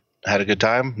loved it, had a good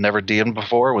time. Never DM'd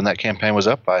before. When that campaign was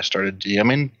up, I started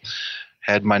DMing,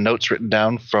 had my notes written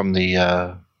down from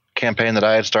the campaign that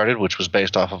I had started, which was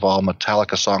based off of all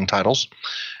Metallica song titles.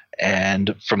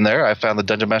 And from there, I found the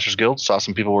Dungeon Masters Guild, saw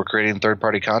some people were creating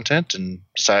third-party content, and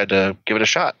decided to give it a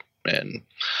shot. And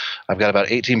I've got about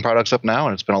 18 products up now,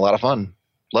 and it's been a lot of fun.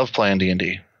 Love playing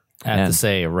D&D. I have to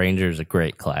say, Ranger's a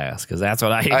great class because that's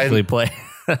what I usually play.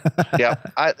 Yeah,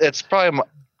 it's probably.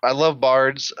 I love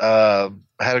bards. I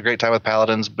had a great time with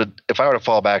paladins, but if I were to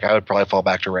fall back, I would probably fall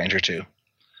back to ranger too.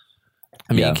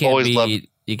 I mean, Yeah.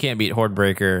 you can't beat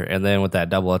Hordebreaker, and then with that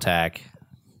double attack,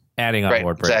 adding on Right,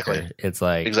 Hordebreaker, exactly. it's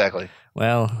like Exactly.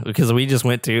 well, because we just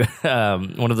went to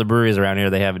one of the breweries around here.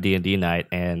 They have a D&D night,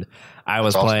 and I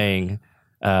was awesome. playing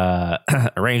a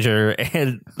ranger,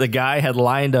 and the guy had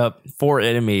lined up 4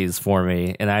 enemies for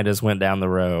me, and I just went down the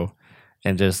row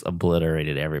and just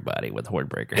obliterated everybody with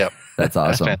Hordebreaker. Yep, That's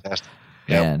awesome. That's fantastic.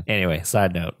 Yep. Man, Anyway,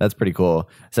 side note. that's pretty cool.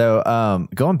 So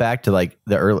going back to like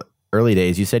the early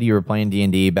days, you said you were playing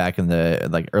D&D back in the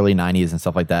like early 90s and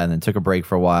stuff like that, and then took a break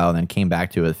for a while and then came back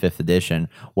to it with 5th edition.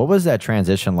 What was that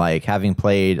transition like, having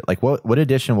played, like what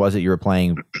edition was it you were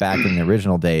playing back in the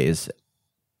original days?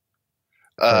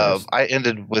 I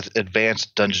ended with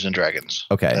Advanced Dungeons and Dragons.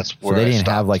 Okay. That's So where they I didn't have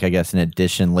stopped. like, I guess, an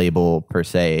edition label per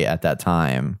se at that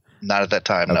time. Not at that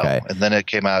time, Okay. no. And then it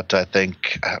came out, I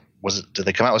think, did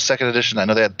they come out with 2nd edition? I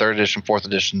know they had 3rd edition, 4th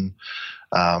edition,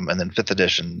 and then 5th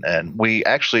edition. And we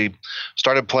actually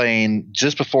started playing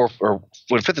just before, or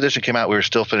when 5th edition came out, we were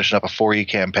still finishing up a 4E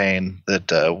campaign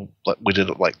that we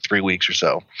did like 3 weeks or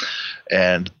so.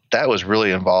 And that was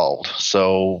really involved.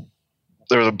 So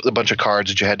there was a bunch of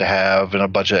cards that you had to have and a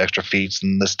bunch of extra feats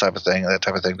and this type of thing, that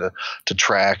type of thing to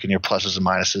track, and your pluses and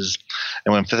minuses.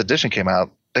 And when 5th edition came out,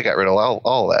 they got rid of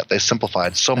all of that. They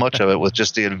simplified so much of it with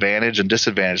just the advantage and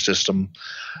disadvantage system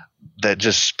that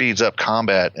just speeds up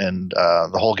combat and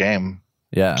the whole game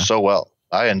Yeah. so well.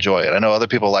 I enjoy it. I know other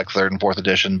people like 3rd and 4th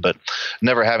edition, but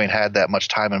never having had that much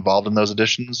time involved in those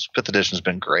editions, 5th edition has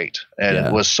been great. And Yeah.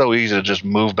 it was so easy to just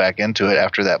move back into it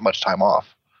after that much time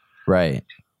off. Right.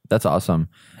 That's awesome.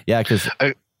 Yeah, because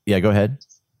yeah, go ahead.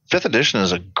 5th edition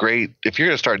is a great, if you're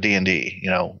going to start D&D,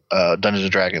 Dungeons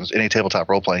and Dragons, any tabletop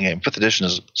role-playing game, 5th edition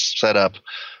is set up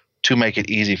to make it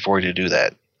easy for you to do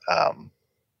that.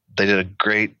 they did a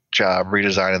great job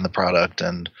redesigning the product,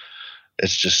 and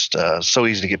it's just so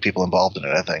easy to get people involved in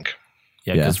it, I think.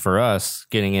 Yeah, because for us,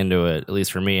 getting into it, at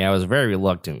least for me, I was very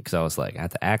reluctant because I was like, I have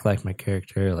to act like my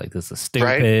character. Like, this is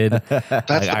stupid. Right? That's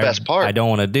like, the best part. I don't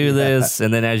want to do this.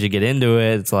 And then as you get into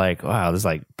it, it's like, wow, there's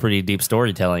like pretty deep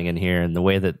storytelling in here. And the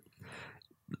way that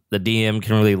the DM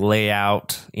can really lay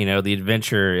out, the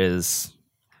adventure is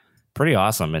pretty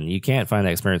awesome. And you can't find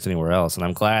that experience anywhere else. And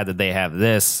I'm glad that they have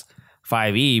this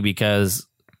 5e because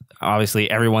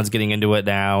obviously everyone's getting into it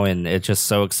now and it's just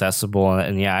so accessible.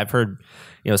 And yeah, I've heard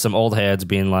some old heads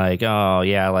being like, oh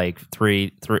yeah, like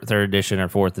third edition or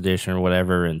fourth edition or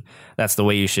whatever, and that's the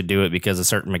way you should do it because of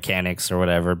certain mechanics or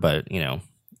whatever. But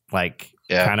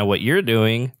kind of what you're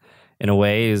doing in a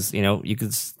way is you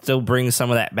could still bring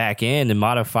some of that back in and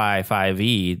modify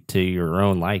 5e to your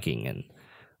own liking, and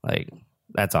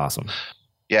that's awesome.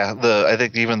 Yeah, I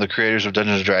think even the creators of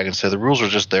Dungeons and Dragons say the rules are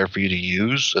just there for you to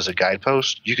use as a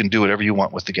guidepost. You can do whatever you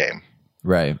want with the game.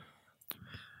 Right.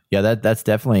 Yeah, that's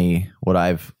definitely what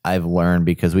I've learned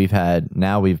because we've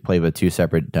played with two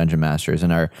separate dungeon masters,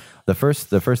 and the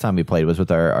first time we played was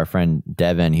with our friend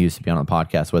Devin. He used to be on the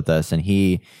podcast with us, and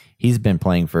he's been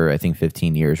playing for I think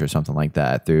 15 years or something like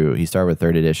that. He started with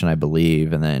third edition, I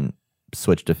believe, and then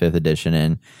switched to fifth edition,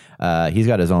 and he's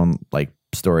got his own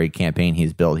story campaign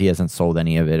he's built. He hasn't sold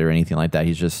any of it or anything like that.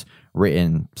 He's just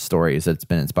written stories that's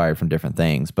been inspired from different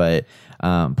things. But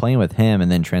playing with him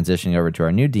and then transitioning over to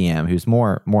our new DM, who's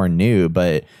more new,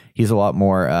 but he's a lot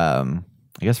more, I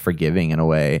guess, forgiving in a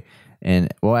way.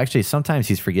 And well, actually, sometimes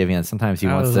he's forgiving, and sometimes he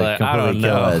wants to completely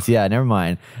kill us. Yeah, never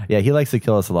mind. Yeah, he likes to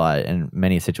kill us a lot in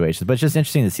many situations. But it's just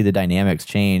interesting to see the dynamics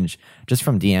change just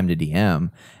from DM to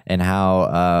DM, and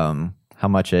how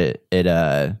much it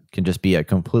can just be a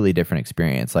completely different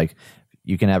experience. Like,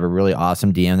 you can have a really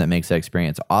awesome DM that makes that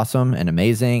experience awesome and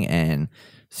amazing and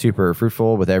super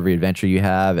fruitful with every adventure you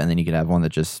have, and then you can have one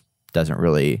that just doesn't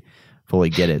really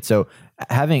fully get it. So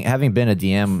having been a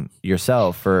DM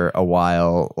yourself for a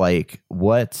while,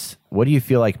 what do you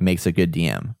feel like makes a good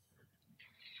DM?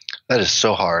 That is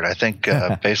so hard. I think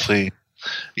basically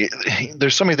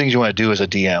there's so many things you want to do as a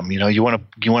DM. You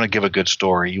want to give a good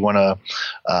story. You want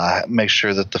to make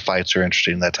sure that the fights are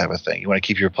interesting, that type of thing. You want to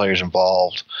keep your players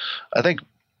involved. I think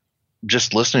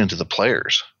just listening to the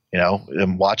players,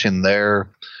 and watching their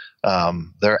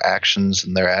actions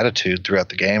and their attitude throughout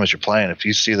the game as you're playing. If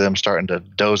you see them starting to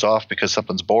doze off because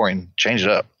something's boring, change it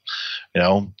up.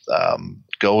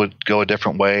 Go a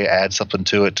different way, add something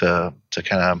to it to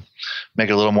kind of make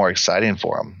it a little more exciting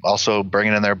for them. Also,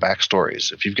 bringing in their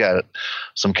backstories. If you've got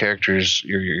some characters,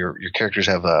 your characters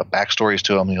have backstories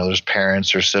to them. There's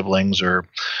parents or siblings or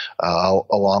a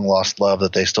long lost love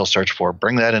that they still search for.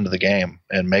 Bring that into the game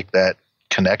and make that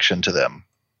connection to them.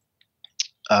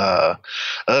 Other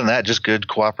than that, just good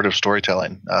cooperative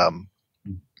storytelling.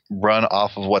 Run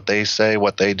off of what they say,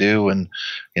 what they do, and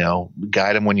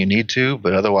guide them when you need to,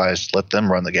 but otherwise let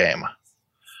them run the game.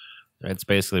 That's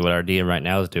basically what our DM right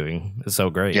now is doing. It's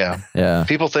so great. Yeah.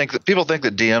 People think that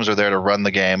DMs are there to run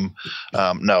the game.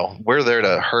 No, we're there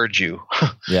to herd you.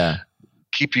 Yeah.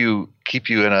 keep you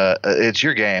in it's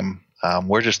your game.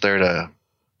 We're just there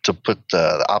to put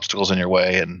the obstacles in your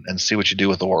way and see what you do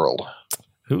with the world.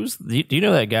 Do you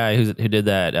know that guy who did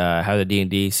that How the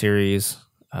D&D series?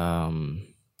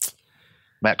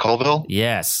 Matt Colville?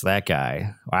 Yes, that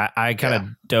guy. I kind of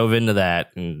dove into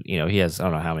that, and he has, I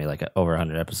don't know how many, over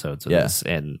 100 episodes of this,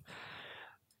 and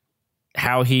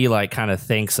how he kind of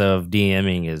thinks of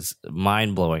DMing is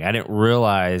mind blowing. I didn't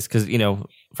realize because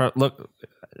look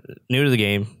new to the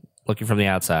game, looking from the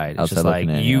outside, it's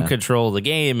just you control the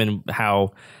game,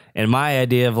 and my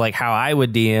idea of how I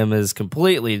would DM is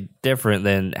completely different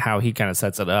than how he kind of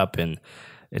sets it up, and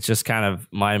it's just kind of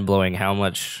mind blowing how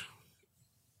much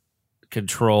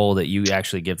control that you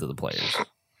actually give to the players.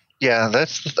 Yeah,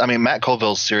 Matt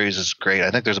Colville's series is great.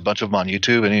 I think there's a bunch of them on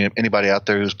YouTube. Anybody out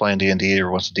there who's playing D&D or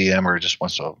wants to DM or just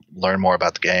wants to learn more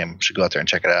about the game should go out there and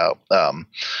check it out.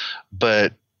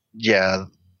 But yeah,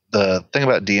 the thing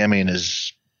about DMing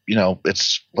is,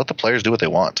 it's let the players do what they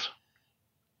want.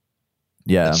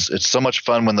 Yeah, it's so much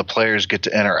fun when the players get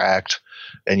to interact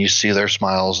and you see their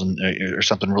smiles or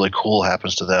something really cool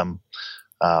happens to them.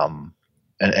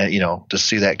 And to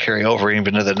see that carry over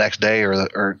even to the next day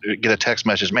or get a text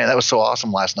message, man, that was so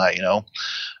awesome last night.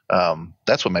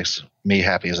 That's what makes me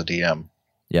happy as a DM.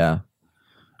 Yeah.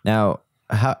 Now,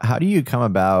 how do you come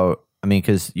about? I mean,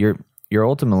 because you're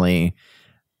ultimately,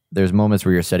 there's moments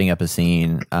where you're setting up a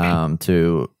scene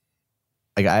to,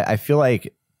 I feel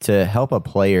like to help a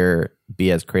player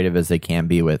be as creative as they can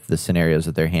be with the scenarios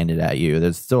that they're handed at you.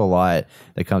 There's still a lot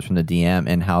that comes from the DM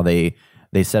and how they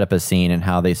they set up a scene and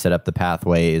how they set up the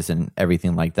pathways and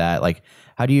everything like that. Like,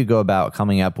 how do you go about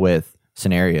coming up with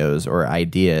scenarios or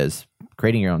ideas,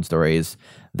 creating your own stories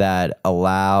that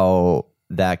allow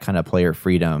that kind of player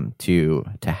freedom to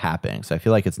happen? So I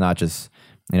feel like it's not just,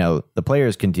 the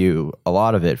players can do a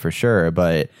lot of it for sure,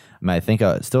 but I think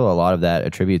still a lot of that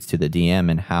attributes to the DM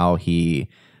and how he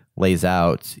or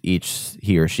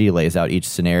she lays out each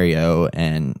scenario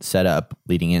and setup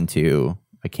leading into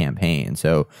a campaign.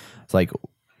 So it's like,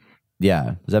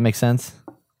 yeah, does that make sense?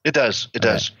 It does. It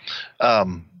does.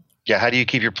 Yeah. How do you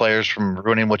keep your players from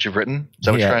ruining what you've written? Is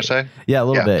that what you're trying to say? Yeah, a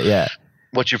little bit. Yeah.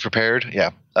 What you've prepared.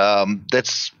 Yeah.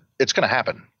 It's going to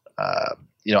happen.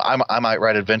 I might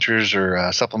write adventures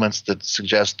or supplements that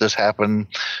suggest this happen,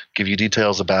 give you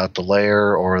details about the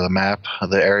layer or the map of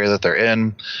the area that they're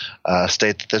in,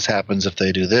 state that this happens if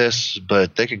they do this,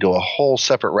 but they could go a whole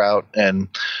separate route, and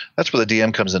that's where the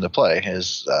DM comes into play.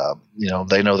 Is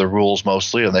they know the rules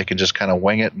mostly, and they can just kind of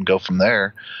wing it and go from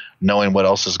there, knowing what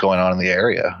else is going on in the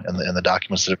area and the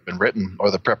documents that have been written or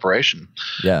the preparation.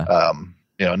 Yeah.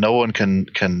 No one can.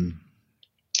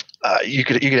 You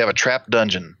could have a trap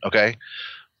dungeon, okay,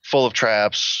 full of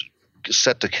traps,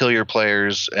 set to kill your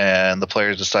players, and the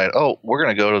players decide, oh, we're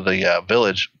going to go to the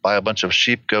village, buy a bunch of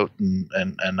sheep, goat,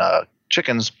 and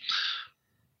chickens,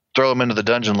 throw them into the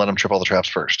dungeon, let them trip all the traps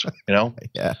first.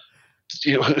 Yeah.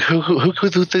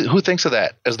 Who thinks of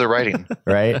that as they're writing?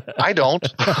 Right. I don't.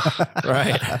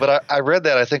 Right. But I read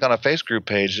that, I think, on a face group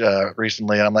page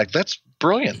recently, and I'm like, that's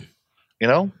brilliant.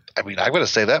 I'm going to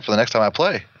say that for the next time I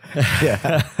play.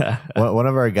 Yeah. One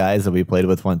of our guys that we played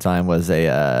with one time was shoot,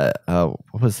 I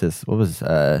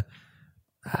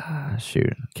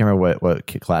can't remember what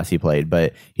class he played,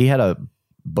 but he had a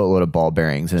boatload of ball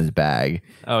bearings in his bag.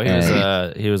 Oh,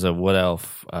 he was a wood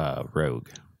elf rogue.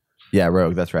 Yeah,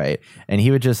 rogue, that's right. And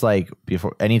he would just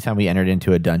anytime we entered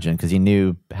into a dungeon, because he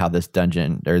knew how this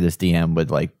dungeon or this DM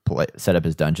would set up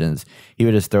his dungeons, he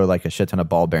would just throw a shit ton of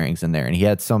ball bearings in there. And he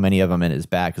had so many of them in his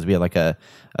bag because we had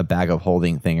a bag of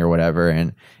holding thing or whatever.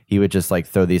 And he would just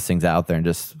throw these things out there and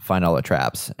just find all the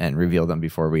traps and reveal them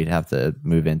before we'd have to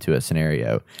move into a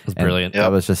scenario. It's brilliant.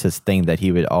 That was just his thing that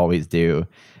he would always do.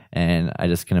 And I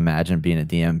just can imagine being a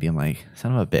DM being like,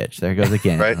 son of a bitch, there it goes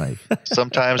again. Right.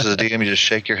 Sometimes as a DM, you just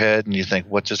shake your head and you think,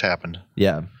 what just happened?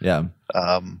 Yeah. Yeah.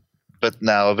 But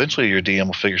now eventually your DM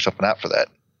will figure something out for that.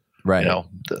 Right.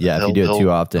 If you do it too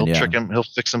often, he'll trick him. He'll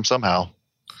fix him somehow.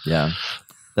 Yeah.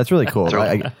 That's really cool.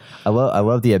 I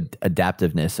love the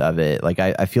adaptiveness of it.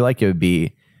 I feel like it would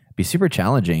be super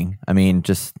challenging. I mean,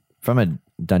 just from a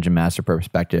dungeon master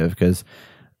perspective, because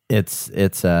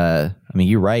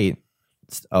you write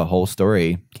a whole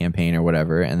story campaign or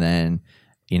whatever, and then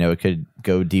it could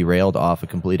go derailed off a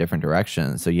completely different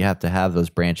direction. So you have to have those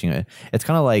branching. It's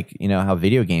kind of like how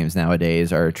video games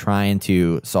nowadays are trying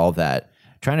to solve that,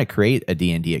 trying to create a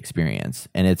D&D experience,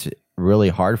 and it's really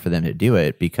hard for them to do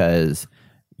it because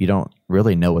you don't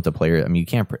really know what the player. You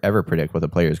can't ever predict what the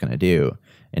player is going to do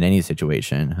in any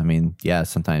situation.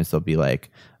 Sometimes they'll be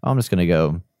like, oh, I'm just going to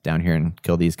go down here and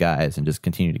kill these guys and just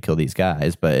continue to kill these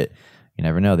guys, but you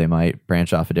never know. They might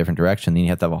branch off a different direction. Then you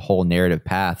have to have a whole narrative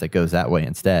path that goes that way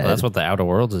instead. Well, that's what the Outer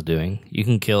Worlds is doing. You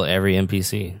can kill every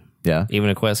NPC. Yeah. Even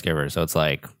a quest giver. So it's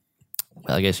like,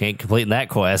 well, I guess you ain't completing that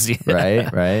quest.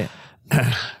 Right.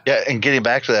 Yeah, and getting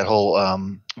back to that whole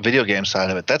video game side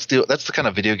of it, that's the kind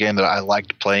of video game that I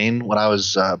liked playing when I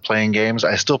was playing games.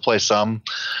 I still play some,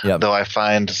 though I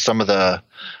find some of the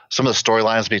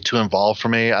storylines to be too involved for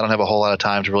me. I don't have a whole lot of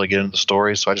time to really get into the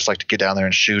story, so I just like to get down there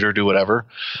and shoot or do whatever.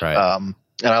 Right. And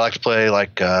I like to play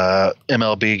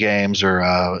MLB games or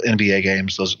NBA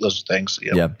games, those things.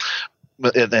 Yeah.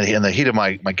 But in the heat of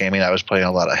my gaming, I was playing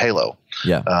a lot of Halo.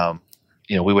 Yeah.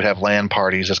 We would have LAN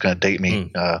parties. That's going to date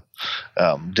me.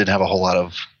 Didn't have a whole lot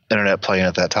of internet playing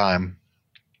at that time.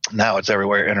 Now it's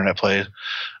everywhere internet play.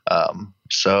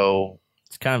 So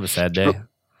it's kind of a sad day.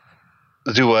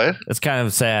 Do what? It's kind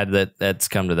of sad that that's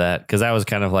come to that, because that was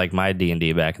kind of like my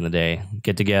D&D back in the day.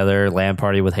 Get together, LAN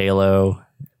party with Halo.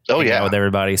 Oh yeah, with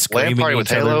everybody screaming LAN party with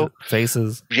Halo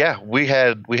faces. Yeah, we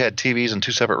had TVs in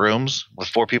 2 separate rooms with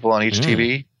 4 people on each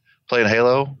TV playing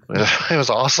Halo. It was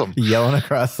awesome. Yelling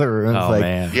across the room. Oh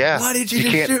man, yeah. Why did you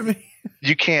just shoot me?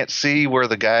 You can't see where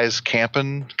the guy's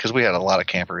camping, because we had a lot of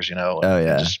campers, Oh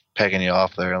yeah, just pegging you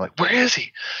off there. Like, where is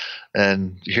he?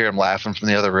 And you hear him laughing from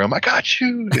the other room. I got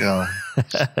you.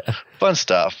 Fun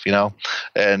stuff.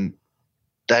 And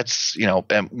that's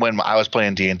And when I was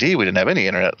playing D&D, we didn't have any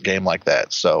internet game like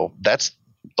that. So that's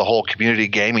the whole community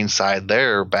gaming side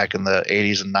there. Back in the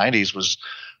 80s and 90s was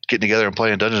getting together and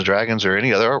playing Dungeons and Dragons or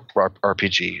any other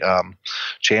RPG,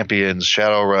 Champions,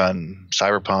 Shadowrun,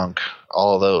 Cyberpunk,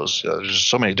 all of those. There's just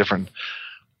so many different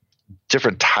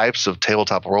types of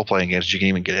tabletop role playing games you can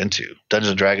even get into.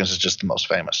 Dungeons and Dragons is just the most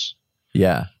famous.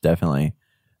 Yeah, definitely.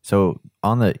 So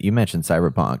you mentioned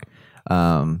Cyberpunk.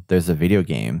 There's a video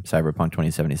game, Cyberpunk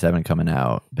 2077, coming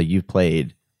out, but you've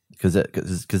played because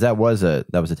that was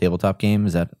a tabletop game.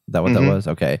 Is that what that was?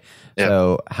 Okay. Yeah.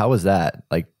 So how was that?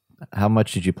 Like, how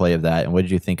much did you play of that, and what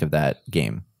did you think of that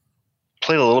game?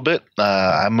 Played a little bit.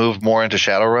 I moved more into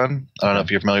Shadowrun. I don't know if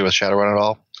you're familiar with Shadowrun at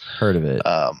all. Heard of it.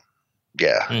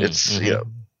 Yeah, it's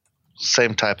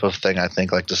same type of thing. I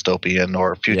think like dystopian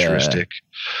or futuristic,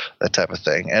 that type of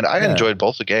thing. And I enjoyed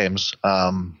both the games.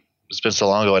 It's been so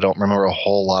long ago I don't remember a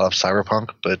whole lot of Cyberpunk,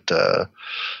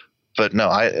 but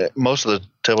no, most of the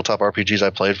tabletop RPGs I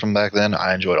played from back then,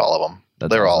 I enjoyed all of them.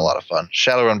 They were all a lot of fun.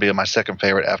 Shadowrun being my second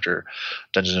favorite after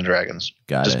Dungeons and Dragons,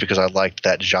 because I liked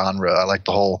that genre. I liked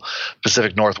the whole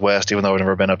Pacific Northwest, even though I've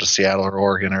never been up to Seattle or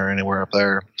Oregon or anywhere up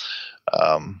there.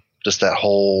 Just that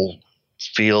whole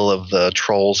feel of the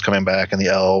trolls coming back and the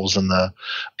elves and the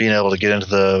being able to get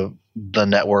into the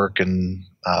network and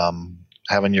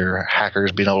having your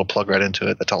hackers being able to plug right into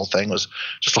it. That whole thing was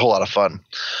just a whole lot of fun.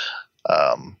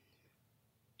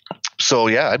 So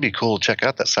yeah, it'd be cool to check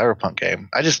out that Cyberpunk game.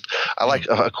 I like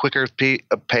a quicker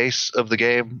pace of the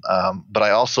game, but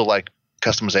I also like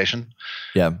customization.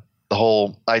 Yeah. The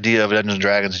whole idea of Dungeons and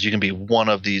Dragons is you can be one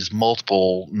of these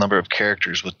multiple number of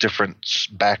characters with different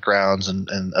backgrounds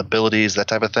and abilities, that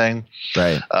type of thing.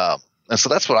 Right. And so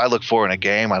that's what I look for in a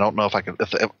game. I don't know if I can.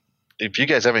 If you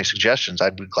guys have any suggestions,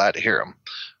 I'd be glad to hear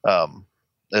them.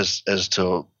 As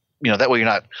to that way you're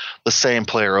not the same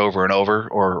player over and over,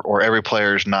 or every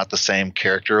player is not the same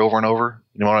character over and over.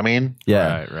 You know what I mean?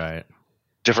 Yeah. Right.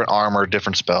 Different armor,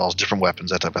 different spells, different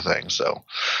weapons, that type of thing. So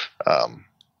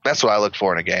that's what I look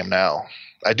for in a game now.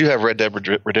 I do have Red Dead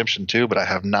Redemption 2, but I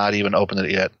have not even opened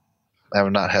it yet. I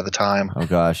have not had the time. Oh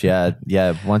gosh, yeah.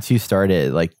 Once you start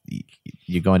it, like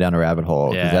you're going down a rabbit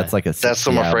hole. Yeah. That's like that's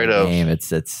what I'm afraid of. Game.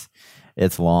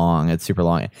 It's long. It's super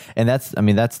long, and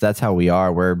that's how we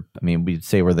are. We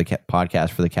say we're the podcast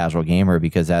for the casual gamer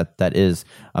because that is,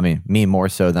 me more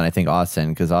so than I think Austin,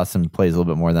 because Austin plays a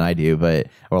little bit more than I do,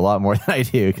 or a lot more than I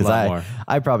do, because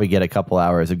I probably get a couple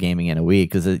hours of gaming in a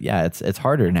week, because it's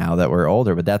harder now that we're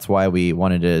older. But that's why we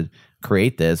wanted to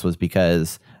create this, was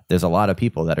because there's a lot of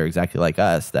people that are exactly like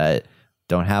us that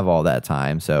don't have all that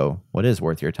time. So what is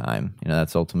worth your time?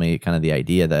 That's ultimately kind of the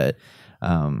idea that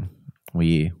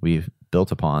we've built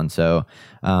upon. So,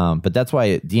 but that's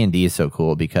why D&D is so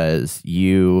cool, because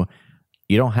you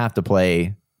don't have to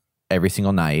play every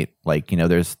single night. Like,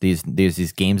 there's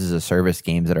these games as a service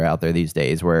games that are out there these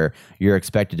days where you're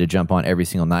expected to jump on every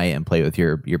single night and play with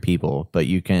your people. But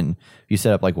you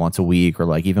set up like once a week, or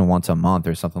like even once a month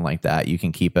or something like that. You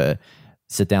can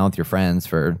sit down with your friends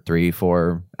for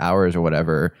 3-4 hours or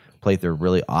whatever, play through a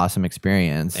really awesome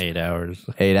experience. 8 hours.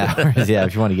 8 hours. Yeah.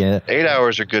 If you want to get it. 8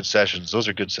 hours are good sessions. Those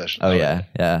are good sessions. Oh yeah.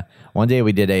 Yeah. One day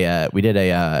we did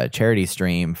a charity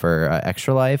stream for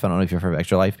Extra Life. I don't know if you've heard of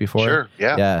Extra Life before. Sure.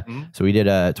 Yeah. Yeah. Mm-hmm. So we did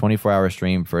a 24-hour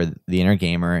stream for the Inner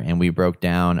Gamer, and we broke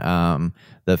down,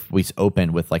 we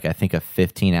opened with like, I think, a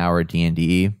 15-hour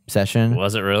D&D session.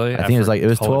 Was it really? I think it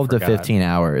was 12 to 15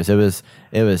 hours. It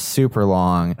was super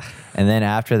long. And then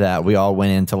after that, we all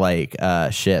went into like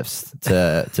shifts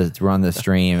to run the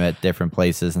stream at different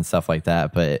places and stuff like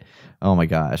that. But oh my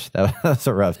gosh, that was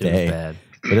a rough day. It was bad.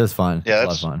 But it was fun. Yeah, it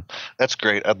was a lot of fun. That's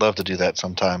great. I'd love to do that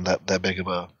sometime. That big of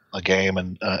a game,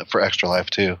 and for Extra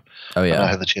Life too. Oh yeah, I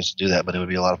had the chance to do that, but it would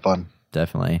be a lot of fun.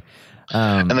 Definitely.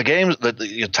 And the games,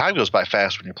 the time goes by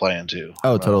fast when you're playing too.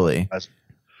 Oh, totally. I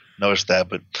noticed that,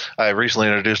 but I recently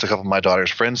introduced a couple of my daughter's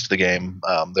friends to the game.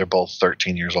 They're both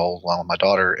 13 years old, along with my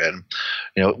daughter, and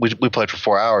we played for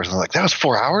 4 hours, and they're like, "That was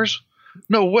 4 hours?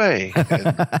 No way!" And,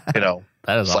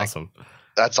 that is awesome.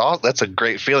 That's a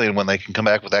great feeling when they can come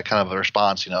back with that kind of a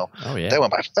response. Oh yeah, that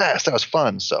went by fast. That was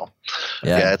fun. So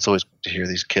yeah, it's always good to hear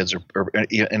these kids or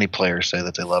any players say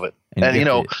that they love it.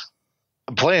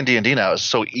 And playing D&D now is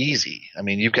so easy. I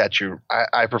mean, you've got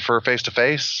I prefer face to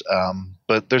face,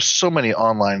 but there's so many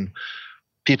online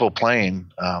people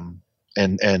playing,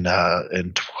 and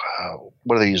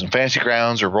what are they using? Fantasy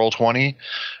Grounds or Roll20,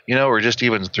 or just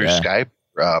even through Skype,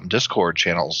 Discord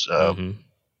channels.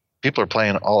 People are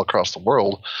playing all across the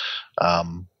world.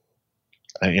 And,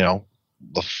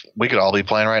 we could all be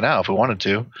playing right now if we wanted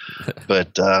to,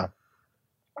 but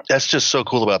that's just so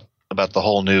cool about the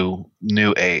whole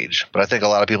new age. But I think a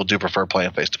lot of people do prefer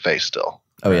playing face to face still.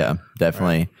 Oh yeah,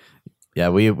 definitely. Right. Yeah,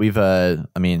 we've I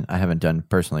haven't done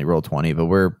personally Roll20, but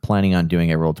we're planning on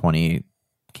doing a Roll20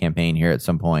 campaign here at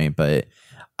some point, but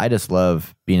I just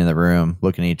love being in the room,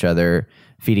 looking at each other,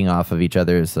 feeding off of each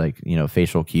other's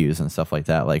facial cues and stuff like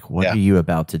that. Like, what are you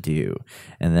about to do?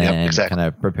 And then kind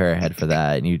of prepare ahead for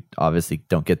that. And you obviously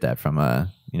don't get that from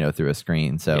through a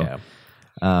screen. So,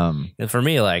 and for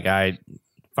me, like I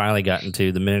finally got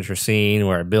into the miniature scene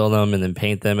where I build them and then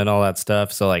paint them and all that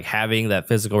stuff. So like having that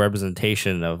physical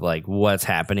representation of like what's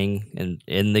happening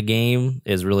in the game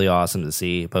is really awesome to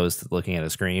see, opposed to looking at a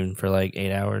screen for like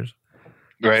 8 hours.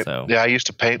 Right. So. Yeah, I used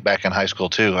to paint back in high school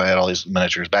too. I had all these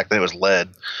miniatures. Back then it was lead,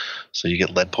 so you get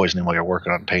lead poisoning while you're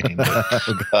working on painting.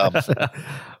 But,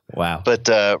 wow. But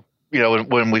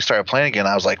when we started playing again,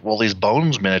 I was like, well, these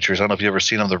Bones miniatures. I don't know if you've ever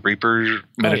seen them, the Reaper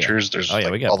miniatures. There's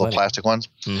we got all plenty. the plastic ones.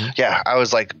 Mm-hmm. Yeah, I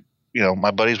was like,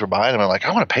 my buddies were buying them. I'm like,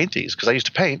 I want to paint these because I used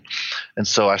to paint, and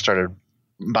so I started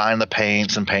buying the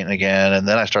paints and painting again, and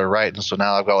then I started writing. So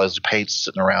now I've got all these paints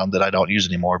sitting around that I don't use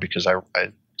anymore because I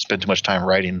spend too much time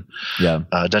writing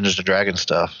Dungeons and Dragons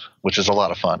stuff, which is a lot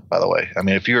of fun, by the way. I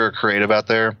mean, if you're creative out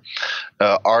there,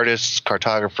 artists,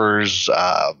 cartographers,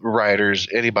 writers,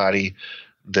 anybody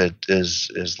that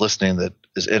is listening that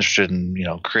is interested in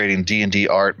creating D&D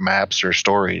art, maps, or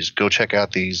stories, go check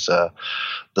out these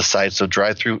the sites of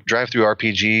Drive Through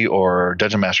RPG or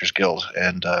Dungeon Masters Guild,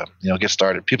 and get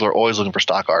started. People are always looking for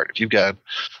stock art. If you've got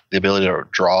the ability to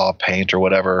draw, paint, or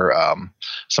whatever,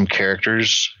 some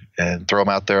characters, and throw them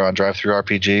out there on Drive Through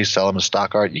RPG, sell them as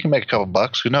stock art, you can make a couple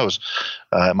bucks. Who knows?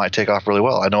 It might take off really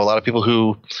well. I know a lot of people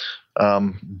who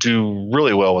do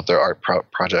really well with their art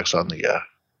projects on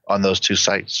those two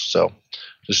sites. So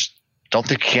just don't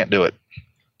think you can't do it.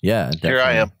 Yeah,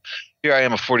 definitely. Here I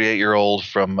am, a 48-year-old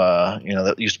from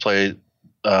that used to play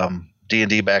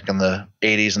D&D back in the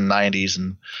 80s and 90s,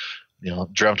 and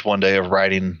dreamt one day of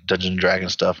writing Dungeons and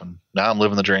Dragons stuff, and now I'm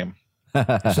living the dream.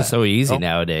 It's just so easy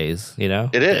nowadays, It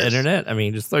is. The internet. I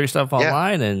mean, just throw your stuff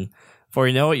online, and before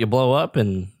you know it, you blow up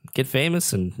and get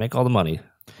famous and make all the money.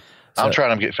 I'm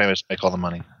trying to get famous, make all the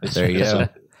money. There you go.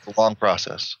 It's a long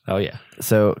process. Oh yeah.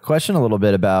 So, question a little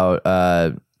bit about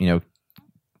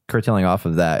curtailing off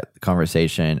of that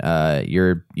conversation.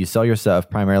 You sell your stuff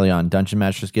primarily on Dungeon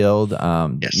Masters Guild.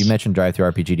 Yes. You mentioned Drive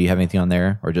Through RPG. Do you have anything on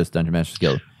there, or just Dungeon Masters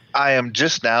Guild? I am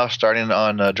just now starting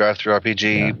on Drive Through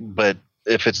RPG, but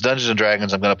if it's Dungeons and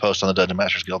Dragons, I'm going to post on the Dungeon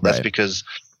Masters Guild. That's because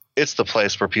it's the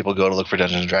place where people go to look for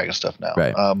Dungeons and Dragons stuff now.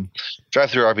 Right.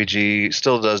 Drive Through RPG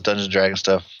still does Dungeons and Dragons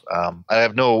stuff. I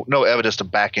have no evidence to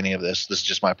back any of this. This is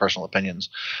just my personal opinions.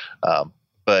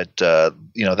 But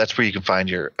that's where you can find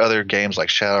your other games like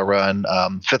Shadowrun,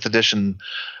 5th edition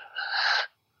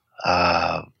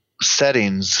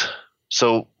settings.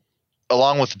 So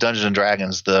along with Dungeons and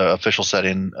Dragons, the official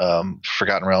setting,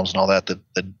 Forgotten Realms and all that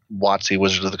WotC,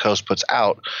 Wizards of the Coast, puts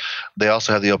out, they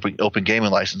also have the open gaming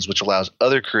license, which allows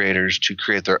other creators to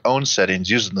create their own settings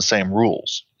using the same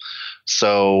rules.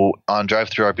 So on Drive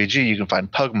Through RPG, you can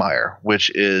find Pugmire, which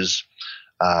is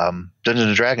Dungeons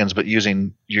and Dragons, but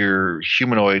using your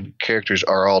humanoid characters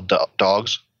are all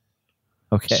dogs.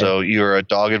 Okay. So you're a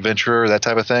dog adventurer, that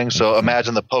type of thing. So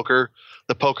imagine the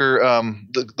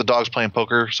dogs playing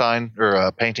poker sign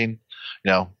or painting.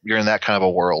 You're in that kind of a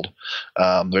world.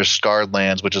 There's Scarred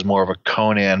Lands, which is more of a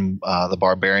Conan the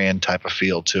Barbarian type of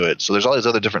feel to it. So there's all these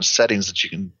other different settings that you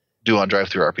can do on Drive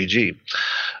Through RPG.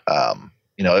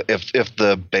 If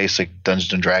the basic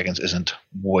Dungeons and Dragons isn't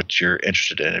what you're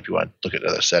interested in, if you want to look at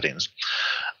other settings.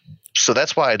 So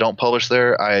that's why I don't publish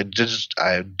there. I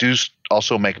do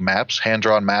also make maps,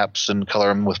 hand-drawn maps, and color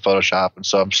them with Photoshop. And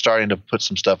so I'm starting to put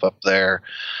some stuff up there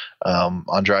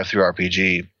on Drive Through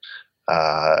RPG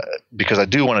because I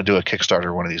do want to do a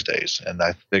Kickstarter one of these days. And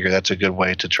I figure that's a good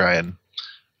way to try and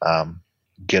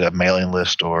get a mailing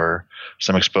list or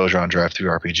some exposure on Drive Through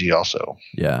RPG also.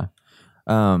 Yeah.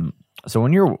 So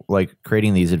when you're like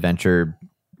creating these adventure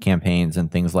campaigns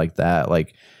and things like that,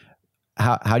 like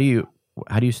how do you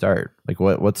start? Like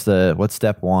what's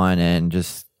step one, and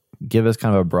just give us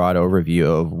kind of a broad overview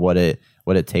of what it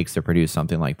takes to produce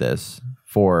something like this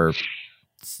for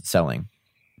selling.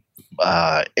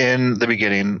 In the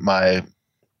beginning, I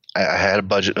had a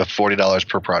budget of $40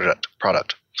 per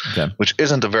product, okay, which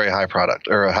isn't a very high product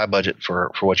or a high budget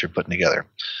for what you're putting together.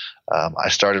 I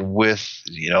started with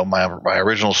my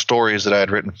original stories that I had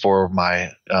written for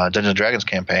my Dungeons and Dragons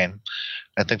campaign.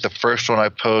 I think the first one I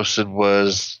posted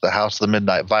was The House of the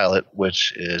Midnight Violet,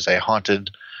 which is a haunted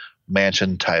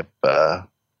mansion type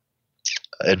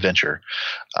adventure.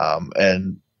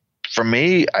 And for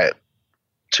me,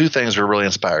 two things were really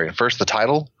inspiring. First, the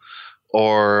title,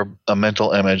 or a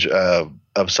mental image of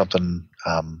something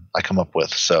I come up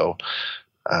with. So,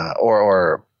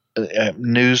 or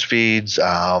news feeds,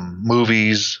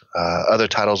 movies, other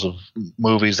titles of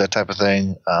movies, that type of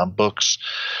thing, books.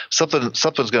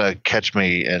 Something's going to catch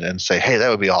me and say, hey, that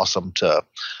would be awesome to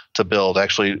build.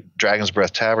 Actually, Dragon's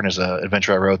Breath Tavern is an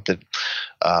adventure I wrote that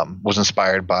was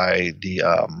inspired by the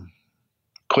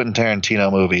Quentin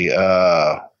Tarantino movie.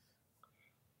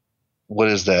 What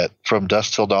is that? From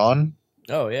Dusk Till Dawn?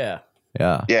 Oh yeah.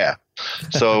 Yeah.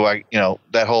 So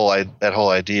that whole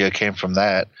idea came from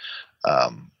that.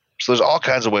 So there's all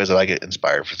kinds of ways that I get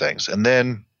inspired for things. And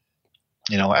then,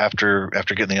 after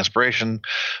getting the inspiration,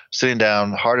 sitting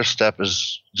down, hardest step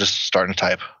is just starting to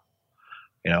type.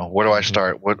 Where do I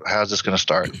start? How's this going to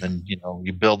start? And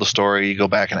you build the story, you go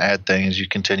back and add things, you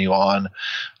continue on,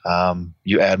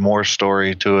 you add more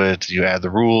story to it, you add the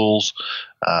rules,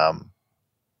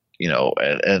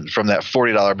 and from that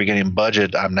 $40 beginning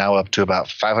budget, I'm now up to about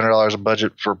 $500 a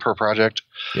budget per project.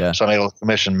 Yeah. So I'm able to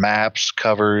commission maps,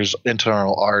 covers,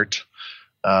 internal art.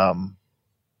 As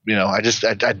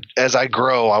I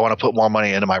grow, I want to put more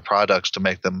money into my products to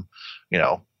make them,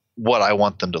 what I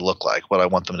want them to look like, what I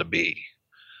want them to be.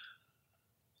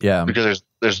 Yeah. Because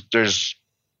there's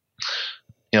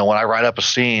when I write up a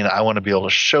scene, I want to be able to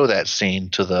show that scene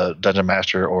to the dungeon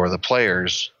master or the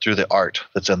players through the art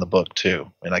that's in the book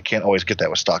too. And I can't always get that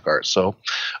with stock art. So,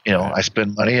 I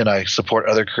spend money and I support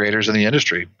other creators in the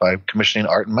industry by commissioning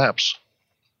art and maps.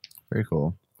 Very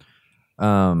cool.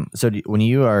 So when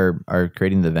you are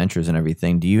creating the adventures and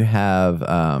everything, do you have,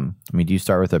 do you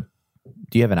start with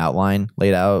do you have an outline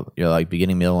laid out, like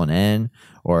beginning, middle, and end,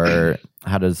 or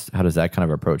how does that kind of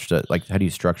approach to, like, how do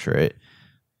you structure it?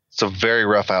 It's a very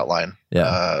rough outline.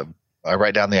 Yeah. I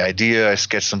write down the idea. I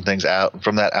sketch some things out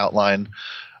from that outline.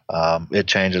 It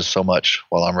changes so much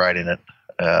while I'm writing it.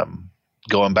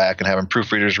 Going back and having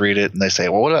proofreaders read it, and they say,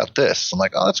 well, what about this? I'm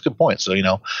like, oh, that's a good point. So,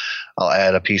 I'll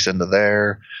add a piece into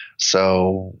there.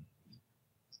 So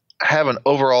I have an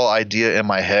overall idea in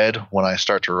my head when I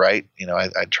start to write.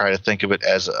 I try to think of it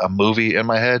as a movie in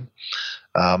my head.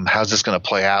 How's this going to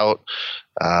play out?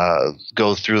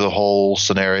 Go through the whole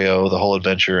scenario, the whole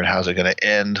adventure, and how's it going to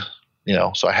end?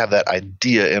 So I have that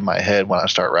idea in my head when I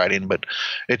start writing, but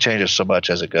it changes so much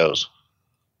as it goes.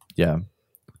 Yeah.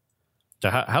 So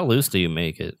how loose do you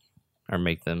make it, or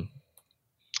make them?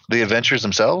 The adventures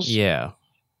themselves? Yeah.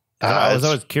 I was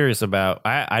always curious about.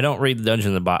 I don't read the Dungeon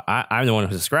in the Box. I'm the one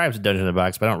who subscribes to Dungeon in the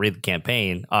Box, but I don't read the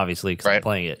campaign, obviously, because I'm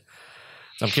playing it.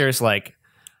 So I'm curious, like,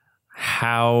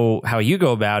 how you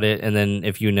go about it, and then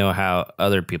if you know how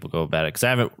other people go about it, because I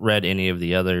haven't read any of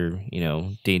the other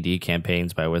D&D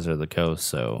campaigns by Wizard of the Coast.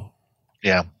 So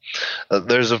yeah,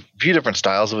 there's a few different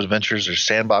styles of adventures. There's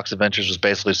sandbox adventures, which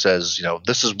basically says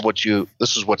this is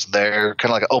what's there,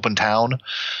 kind of like an open town.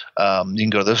 You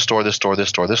can go to this store, this store, this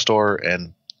store, this store,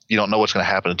 and you don't know what's going to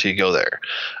happen until you go there.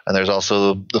 And there's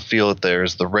also the feel that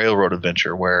there's the railroad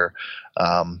adventure where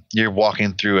you're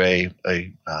walking through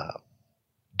a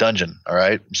dungeon. All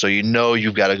right. So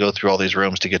you've got to go through all these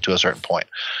rooms to get to a certain point.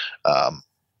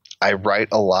 I write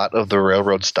a lot of the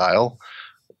railroad style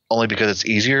only because it's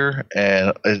easier,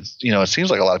 and it seems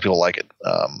like a lot of people like it.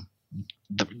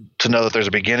 To know that there's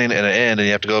a beginning and an end, and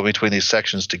you have to go between these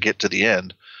sections to get to the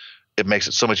end, it makes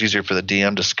it so much easier for the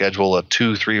DM to schedule a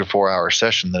 2, 3, or 4 hour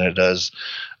session than it does,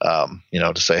 to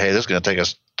say, hey, this is going to take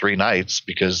us 3 nights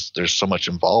because there's so much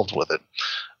involved with it.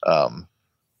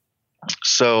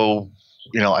 So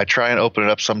I try and open it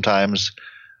up sometimes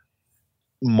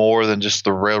more than just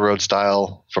the railroad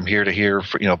style from here to here,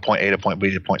 for, point A to point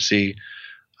B to point C.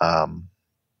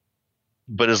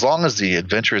 But as long as the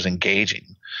adventure is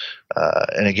engaging,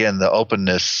 and again, the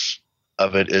openness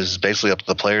of it is basically up to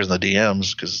the players and the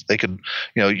DMs, because they could,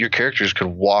 your characters could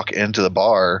walk into the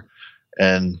bar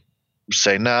and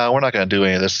say, no, we're not going to do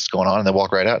any of this that's going on, and they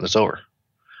walk right out and it's over.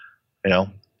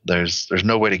 There's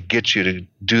no way to get you to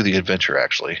do the adventure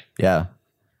actually. Yeah.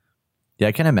 Yeah,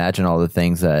 I can imagine all the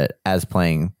things that, as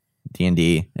playing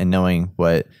D&D and knowing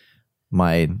what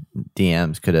my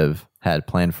DMs could have had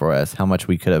planned for us, how much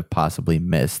we could have possibly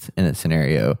missed in a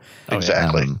scenario.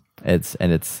 Exactly. It's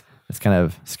kind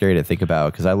of scary to think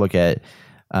about, because I look at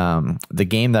the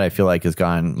game that I feel like has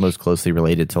gone most closely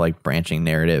related to like branching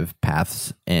narrative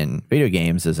paths in video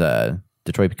games is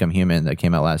Detroit Become Human that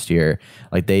came out last year.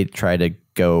 Like, they try to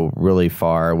go really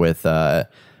far with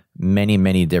many,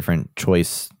 many different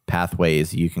choice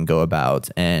pathways you can go about,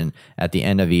 and at the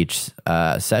end of each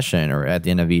session, or at the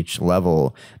end of each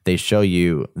level, they show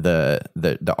you the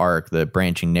arc, the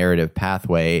branching narrative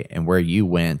pathway, and where you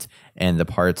went, and the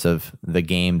parts of the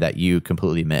game that you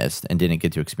completely missed and didn't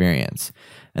get to experience.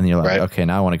 And then you're like, okay,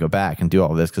 now I want to go back and do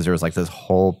all this, because there was like this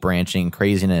whole branching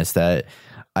craziness that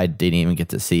I didn't even get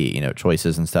to see,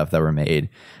 choices and stuff that were made.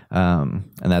 And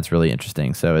that's really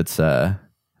interesting. So it's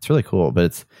really cool, but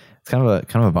it's kind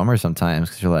of a bummer sometimes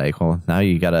because you're like, well, now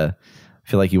you gotta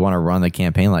feel like you want to run the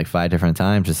campaign like 5 different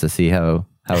times just to see how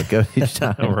it goes each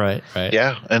time. Right.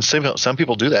 Yeah, and some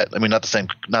people do that. I mean, not the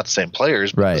same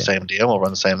players, but Right. the same DM will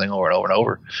run the same thing over and over and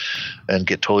over, and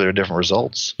get totally different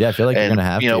results. Yeah, I feel like you're And, gonna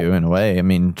have to in a way. I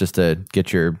mean, just to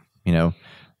get your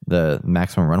the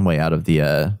maximum runway out of the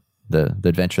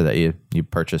adventure that you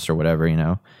purchased or whatever.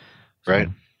 So. Right.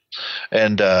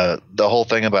 And the whole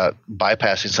thing about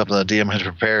bypassing something the DM has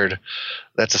prepared,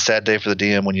 that's a sad day for the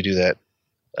DM when you do that.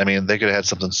 I mean, they could have had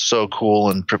something so cool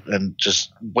and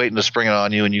just waiting to spring it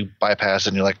on you, and you bypass it,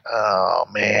 and you're like, oh,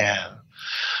 man.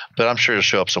 But I'm sure it'll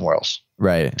show up somewhere else.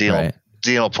 Right. DM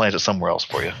will plant it somewhere else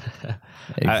for you.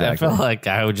 Exactly. I feel like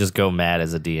I would just go mad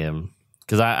as a DM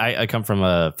because I come from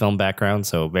a film background,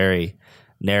 so very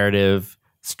narrative,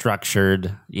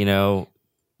 structured,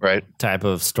 Right. type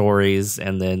of stories,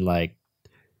 and then like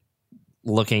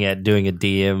looking at doing a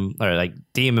DM or like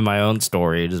DM in my own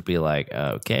story, just be like,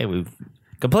 okay, we've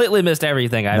completely missed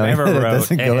everything I've ever it wrote.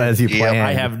 doesn't go as you Yeah, planned.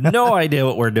 I have no idea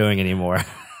what we're doing anymore.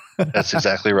 That's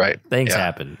exactly right. Things Yeah.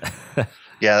 happen.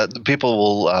 Yeah, the people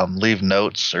will leave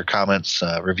notes or comments,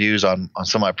 reviews on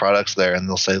some of my products there, and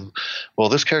they'll say, well,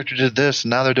 this character did this, and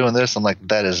now they're doing this. I'm like,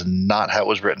 that is not how it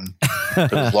was written.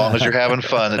 As long as you're having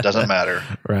fun, it doesn't matter.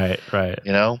 Right.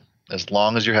 As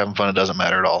long as you're having fun, it doesn't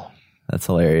matter at all. That's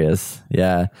hilarious.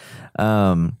 Yeah.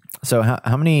 So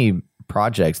how many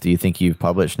projects do you think you've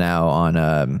published now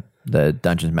on the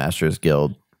Dungeons Masters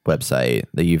Guild website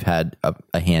that you've had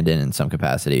a hand in some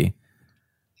capacity?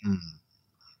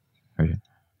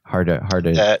 Hard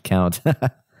to count.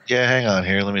 Yeah, hang on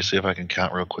here. Let me see if I can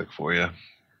count real quick for you.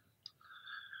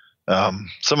 Some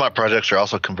of my projects are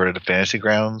also converted to Fantasy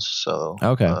Grounds, so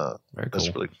Okay. Very that's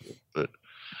cool. really cool. But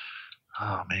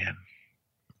oh man,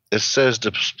 it says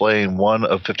displaying 1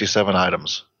 of 57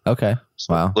 items. Okay.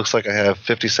 So Wow. it looks like I have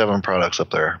 57 products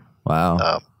up there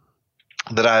Wow.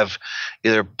 that I've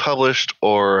either published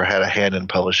or had a hand in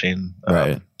publishing,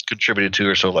 Right. contributed to,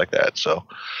 or so like that. So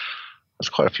that's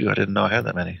quite a few. I didn't know I had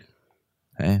that many.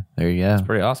 Hey, there you go.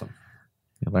 Pretty awesome.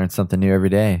 You learn something new every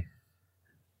day.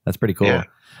 That's pretty cool. Yeah.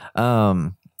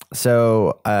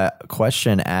 So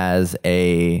question as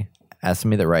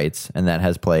somebody that writes and that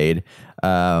has played,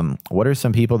 what are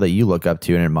some people that you look up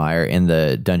to and admire in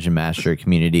the Dungeon Master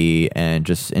community and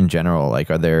just in general? Like,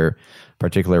 are there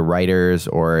particular writers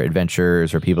or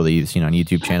adventurers or people that you've seen on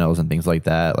YouTube channels and things like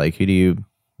that? Like, who do you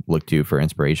look to for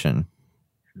inspiration?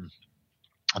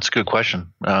 That's a good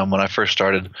question. When I first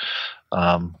started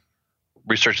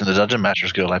researching the Dungeon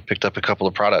Masters Guild, I picked up a couple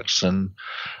of products, and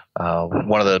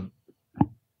one of the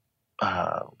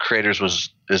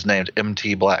creators is named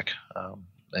MT Black,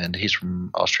 and he's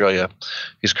from Australia.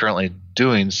 He's currently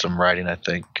doing some writing, I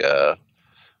think,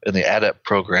 in the Adept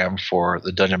program for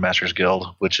the Dungeon Masters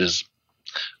Guild, which is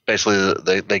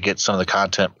basically they get some of the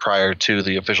content prior to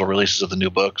the official releases of the new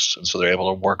books, and so they're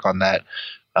able to work on that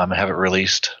and have it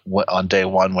released on day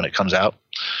one when it comes out.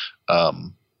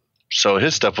 So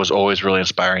his stuff was always really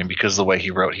inspiring because of the way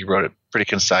he wrote it pretty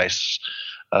concise.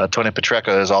 Tony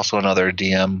Petrecca is also another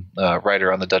DM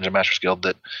writer on the Dungeon Masters Guild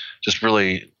that just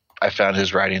really, I found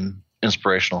his writing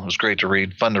inspirational. It was great to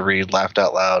read, fun to read, laughed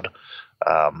out loud.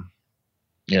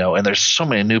 And there's so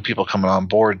many new people coming on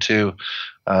board too.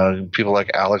 People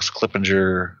like Alex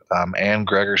Klippinger, Ann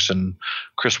Gregerson,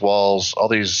 Chris Walls, all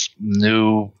these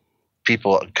new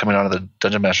people coming out of the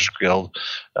Dungeon Masters Guild,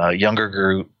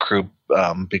 younger group,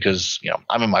 because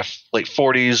I'm in my late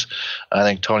 40s. I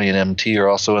think Tony and MT are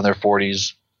also in their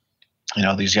 40s.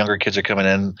 These younger kids are coming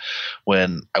in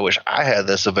when I wish I had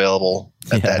this available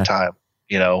at that time.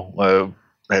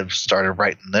 I've started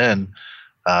writing then.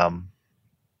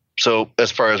 So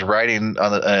as far as writing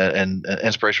on the and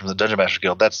inspiration from the Dungeon Masters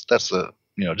Guild, that's the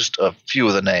just a few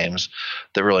of the names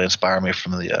that really inspire me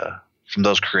from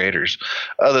those creators.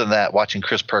 Other than that, watching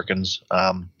Chris Perkins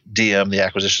DM the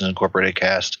Acquisitions Incorporated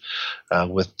cast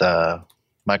with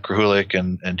Mike Krahulik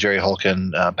and Jerry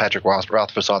Hulkin, Patrick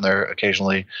Rothfuss on there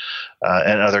occasionally,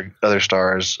 and other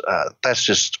stars.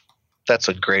 That's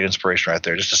a great inspiration right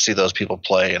there, just to see those people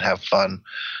play and have fun.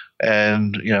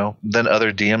 And then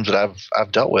other DMs that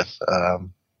I've dealt with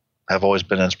have always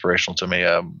been inspirational to me.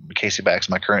 Casey Back's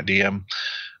my current DM.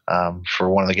 For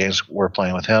one of the games we're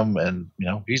playing with him, and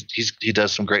he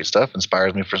does some great stuff,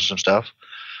 inspires me for some stuff.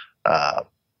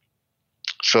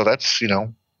 So that's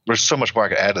there's so much more I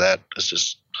could add to that. It's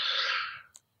just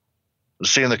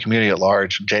seeing the community at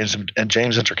large. James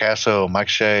Introcaso, Mike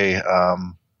Shea,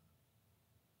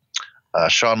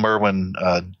 Sean Merwin,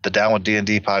 the Down with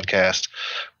D&D podcast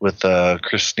with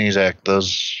Chris Sneezak,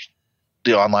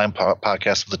 the online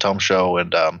podcast of the Tome Show,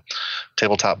 and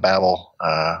Tabletop Babble.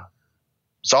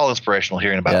 It's all inspirational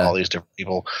hearing about all these different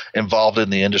people involved in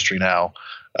the industry now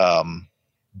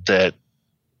that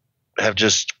have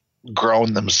just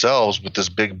grown themselves with this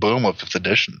big boom of 5th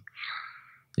edition.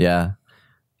 Yeah.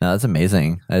 No, that's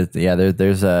amazing.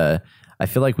 There's I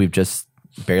feel like we've just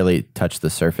barely touched the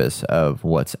surface of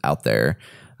what's out there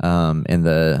in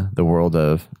the world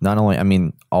of not only, I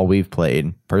mean, all we've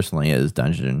played personally is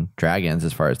Dungeons and Dragons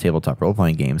as far as tabletop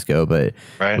role-playing games go, but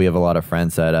we have a lot of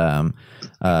friends that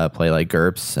play like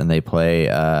GURPS, and they play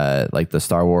like the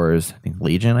Star Wars, I think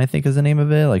Legion, I think is the name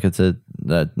of it. Like it's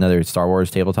another Star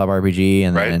Wars tabletop RPG,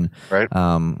 and then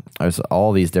there's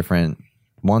all these different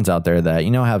ones out there that,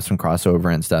 have some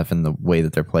crossover and stuff in the way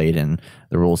that they're played and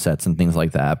the rule sets and things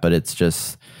like that. But it's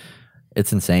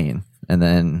insane. And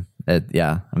then, I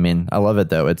mean, I love it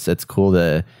though. It's cool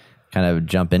to kind of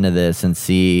jump into this and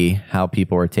see how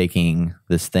people are taking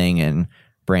this thing and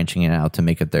branching it out to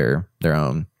make it their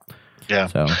own. Yeah.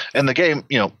 So, and the game,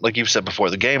 like you've said before,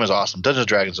 the game is awesome. Dungeons &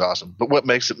 Dragons is awesome. But what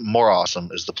makes it more awesome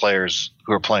is the players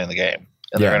who are playing the game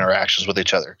and their interactions with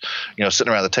each other.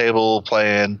 Sitting around the table,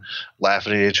 playing,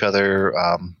 laughing at each other,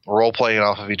 role playing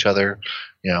off of each other.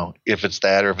 If it's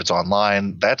that or if it's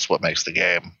online, that's what makes the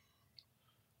game.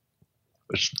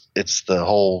 It's the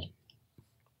whole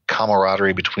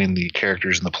camaraderie between the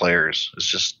characters and the players. It's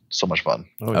just so much fun.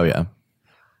 Oh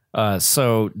yeah.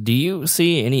 So do you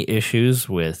see any issues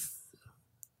with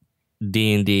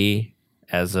D&D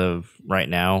as of right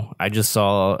now? I just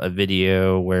saw a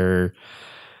video where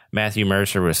Matthew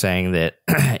Mercer was saying that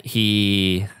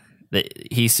he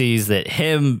sees that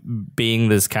him being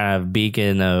this kind of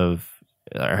beacon of,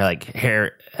 or like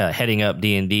heading up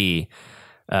D&D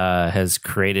has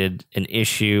created an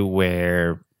issue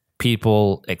where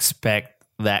people expect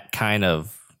that kind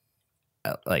of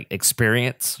like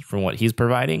experience from what he's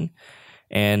providing.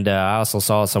 And I also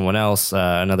saw someone else,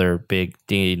 another big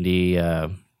D&D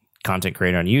content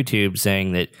creator on YouTube,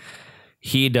 saying that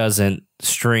he doesn't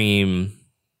stream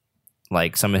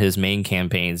like some of his main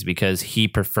campaigns because he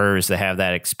prefers to have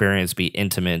that experience be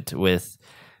intimate with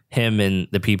him and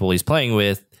the people he's playing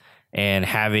with, and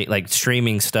having like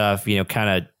streaming stuff,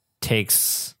 kind of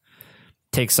takes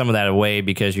some of that away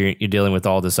because you're dealing with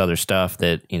all this other stuff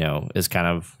that, is kind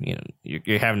of,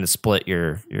 you're having to split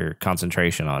your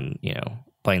concentration on,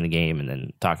 playing the game and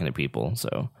then talking to people.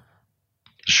 So.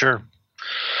 Sure.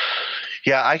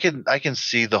 Yeah. I can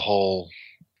see the whole,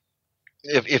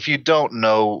 if you don't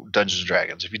know Dungeons and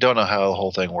Dragons, if you don't know how the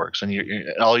whole thing works, and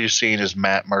all you're seeing is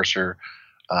Matt Mercer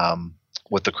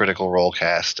with the Critical Role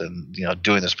cast and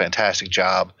doing this fantastic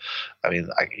job. I mean,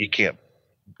 you can't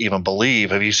even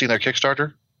believe. Have you seen their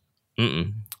Kickstarter?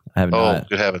 I have not. Oh,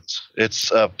 good heavens!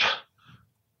 It's up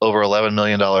over $11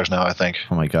 million now, I think.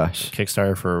 Oh my gosh!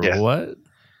 Kickstarter for what?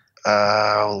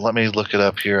 Let me look it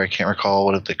up here. I can't recall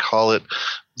what they call it.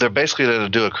 They're basically going to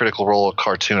do a Critical Role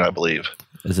cartoon, I believe.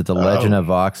 Is it the Legend of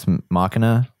Vox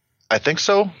Machina? I think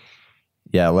so.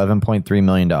 Yeah, $11.3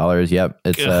 million. Yep.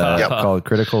 It's called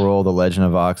Critical Role, The Legend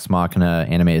of Vox Machina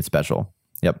Animated Special.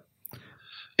 Yep.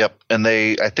 And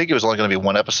I think it was only going to be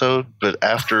one episode, but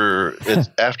after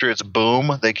its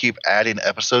boom, they keep adding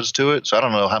episodes to it. So I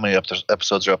don't know how many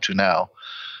episodes are up to now.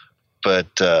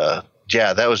 But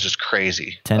that was just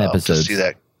crazy. 10 episodes. To see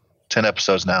that. 10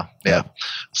 episodes now. Yeah.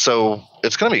 So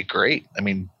it's going to be great. I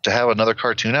mean, to have another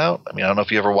cartoon out. I mean, I don't know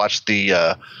if you ever watched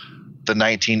the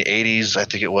 1980s, I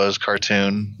think it was,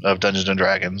 cartoon of Dungeons and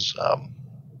Dragons.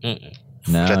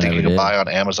 No, which I think you can did. buy on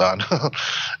Amazon.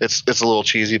 It's a little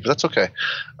cheesy, but that's okay.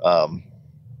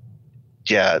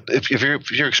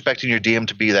 If you're expecting your DM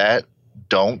to be that,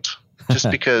 don't.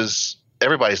 Just because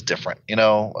everybody's different.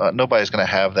 Nobody's going to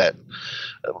have that.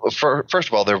 First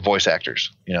of all, they're voice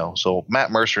actors. So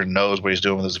Matt Mercer knows what he's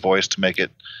doing with his voice to make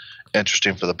it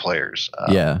interesting for the players.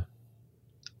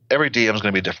 Every DM is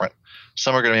going to be different.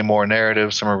 Some are going to be more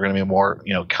narrative. Some are going to be more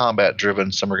combat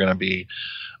driven. Some are going to be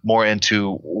more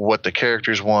into what the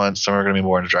characters want. Some are going to be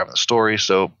more into driving the story.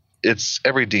 So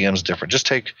every DM's different. Just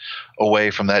take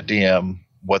away from that DM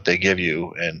what they give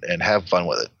you and have fun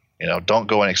with it. Don't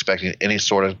go in expecting any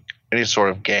sort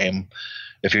of game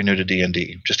if you're new to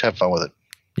D&D. Just have fun with it.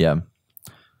 Yeah,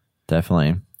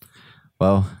 definitely.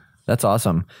 Well, that's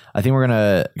awesome. I think we're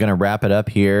gonna wrap it up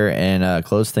here and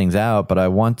close things out. But I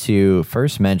want to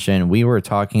first mention we were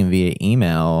talking via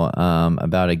email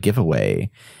about a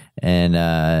giveaway,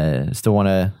 and still want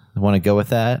to go with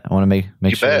that. I want to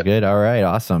make sure we're good. All right,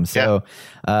 awesome. So,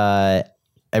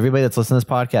 everybody that's listening to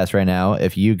this podcast right now,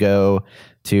 if you go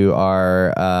to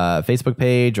our Facebook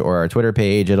page or our Twitter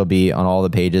page. It'll be on all the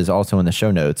pages, also in the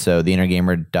show notes. So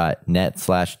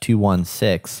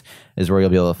theinnergamer.net/216 is where you'll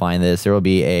be able to find this. There will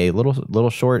be a little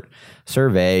short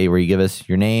survey where you give us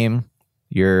your name,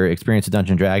 your experience with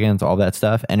Dungeons & Dragons, all that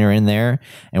stuff. Enter in there,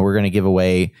 and we're going to give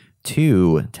away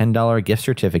 2 $10 gift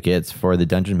certificates for the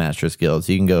Dungeon Masters Guild.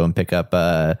 So you can go and pick up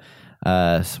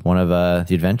one of the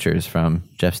adventures from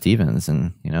Jeff Stevens,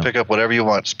 and pick up whatever you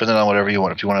want, spend it on whatever you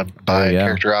want. If you want to buy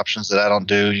character options that I don't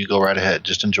do, you go right ahead.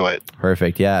 Just enjoy it.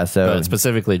 Perfect. Yeah. So but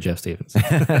specifically Jeff Stevens.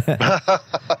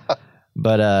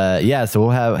 But so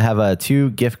we'll have 2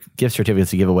 gift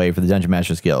certificates to give away for the Dungeon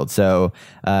Masters Guild. So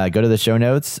go to the show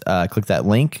notes, click that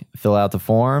link, fill out the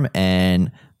form,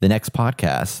 and the next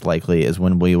podcast likely is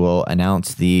when we will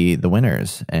announce the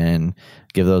winners and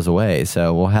give those away.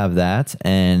 So we'll have that.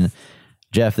 And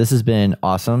Jeff, this has been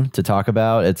awesome to talk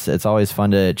about. It's always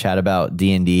fun to chat about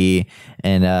D&D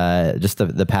and just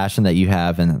the passion that you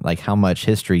have and like how much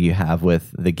history you have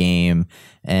with the game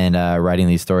and writing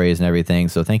these stories and everything.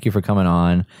 So thank you for coming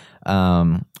on.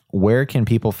 Where can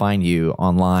people find you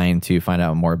online to find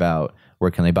out more about where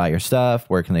can they buy your stuff?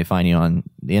 Where can they find you on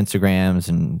the Instagrams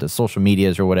and the social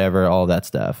medias or whatever, all that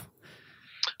stuff?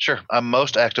 Sure. I'm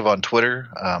most active on Twitter.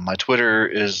 My Twitter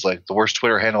is like the worst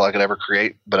Twitter handle I could ever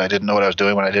create, but I didn't know what I was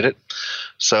doing when I did it.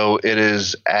 So it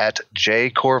is at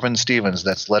J Corvin Stevens.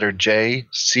 That's letter J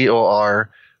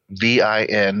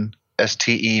CorvinStevens.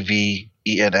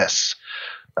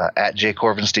 At J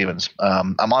Corvin Stevens.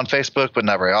 I'm on Facebook, but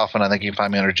not very often. I think you can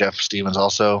find me under Jeff Stevens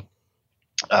also.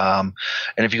 And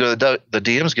if you go to the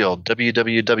DMs Guild,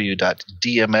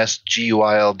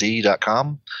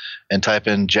 www.dmsguild.com, and type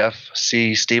in Jeff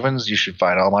C. Stevens, you should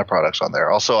find all my products on there.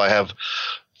 Also, I have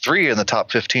 3 in the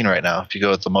top 15 right now if you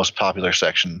go at the most popular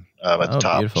section at the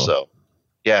top. Beautiful. So,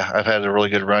 yeah, I've had a really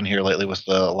good run here lately with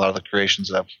a lot of the creations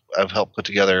that I've helped put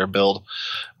together or build.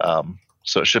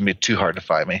 So it shouldn't be too hard to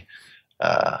find me.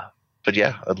 But,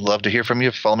 yeah, I'd love to hear from you.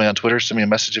 Follow me on Twitter. Send me a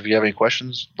message if you have any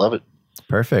questions. Love it.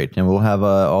 Perfect. And we'll have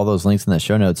all those links in the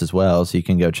show notes as well, so you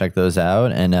can go check those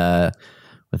out. And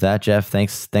with that, Jeff,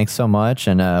 thanks so much.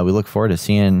 And we look forward to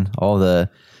seeing all the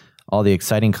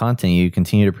exciting content you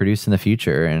continue to produce in the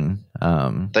future. And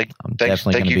I'm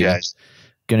definitely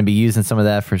going to be using some of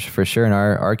that for sure in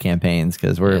our campaigns,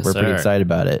 because we're pretty excited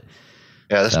about it.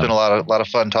 Yeah, this has been a lot of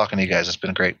fun talking to you guys. It's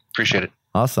been great. Appreciate it.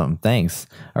 Awesome. Thanks.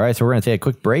 All right, so we're going to take a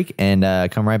quick break and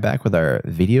come right back with our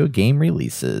video game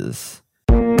releases.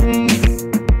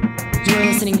 You're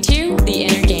listening to The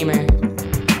Inner Gamer.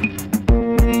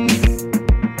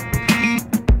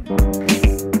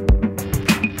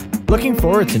 Looking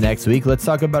forward to next week. Let's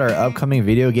talk about our upcoming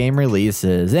video game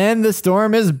releases. And the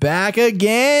storm is back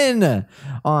again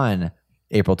on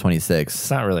April 26th.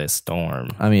 It's not really a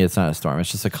storm. I mean, it's not a storm.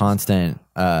 It's just a constant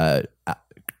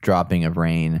dropping of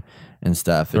rain and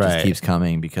stuff. It just keeps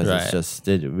coming because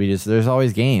there's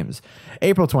always games.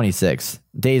 April 26th,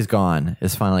 Days Gone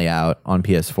is finally out on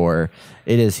PS4.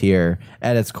 It is here.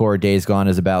 At its core, Days Gone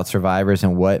is about survivors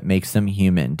and what makes them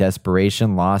human.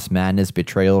 Desperation, loss, madness,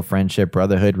 betrayal, friendship,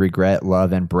 brotherhood, regret,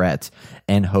 love, and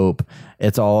hope.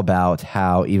 It's all about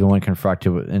how even when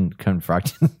confronted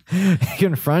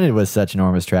with such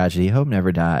enormous tragedy, hope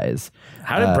never dies.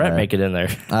 How did Brett make it in there?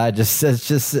 Regret.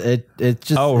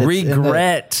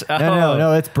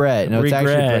 No, it's Brett. No, it's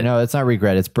actually no, it's not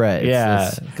regret. It's Brett.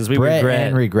 Because we Brett regret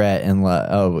and regret and love.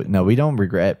 Oh no, we don't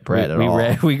regret Brett at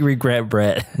all. We regret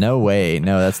Brett. No way.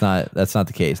 No, that's not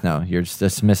the case. No, you're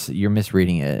you're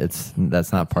misreading it.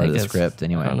 That's not part of the script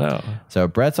anyway. I don't know. So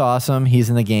Brett's awesome. He's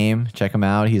in the game. Check him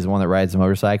out. He's the one that rides the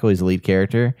motorcycle. He's the lead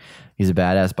character. He's a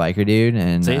badass biker dude.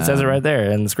 And see, it says it right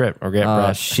there in the script. Regret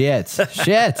Brett. Shit.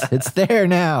 It's there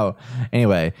now.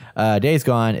 Anyway, Days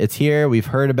Gone. It's here. We've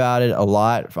heard about it a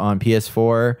lot on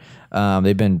PS4.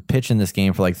 They've been pitching this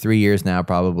game for like 3 years now,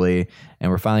 probably,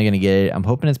 and we're finally going to get it. I'm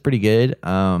hoping it's pretty good.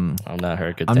 I've not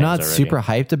heard good things. I'm not super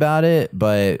hyped about it,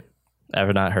 but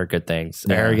I've not heard good things.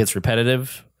 Yeah. It gets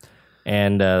repetitive,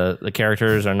 and the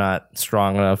characters are not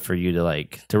strong enough for you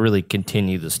to really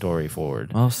continue the story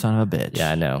forward. Oh, son of a bitch!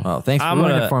 Yeah, I know. Well, thanks for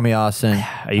ruining it for me, Austin.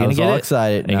 Are you gonna get all it?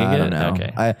 excited? No, I don't know.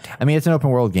 Okay. I mean, it's an open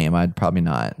world game. I'd probably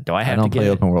not. Do I have I don't to get play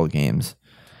it? open world games.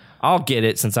 I'll get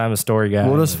it since I'm a story guy.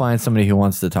 We'll just find somebody who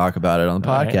wants to talk about it on the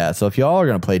podcast. Right. So if y'all are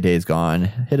going to play Days Gone,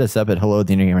 hit us up at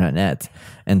hello@theinnergamer.net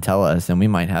and tell us, and we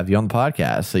might have you on the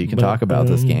podcast so you can talk about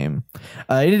this game.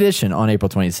 In addition, on April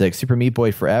 26th, Super Meat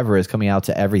Boy Forever is coming out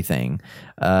to everything.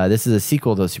 This is a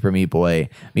sequel to Super Meat Boy.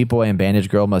 Meat Boy and Bandage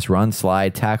Girl must run,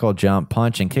 slide, tackle, jump,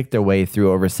 punch, and kick their way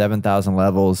through over 7,000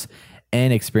 levels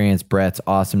and experience Brett's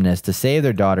awesomeness to save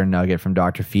their daughter Nugget from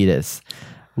Dr. Fetus.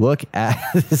 Look at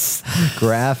this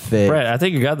graphic. Brett, I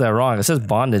think you got that wrong. It says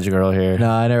bondage girl here.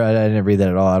 No, I didn't read that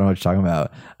at all. I don't know what you're talking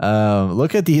about.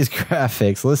 Look at these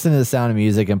graphics. Listen to the sound of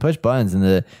music and push buttons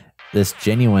in this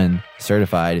genuine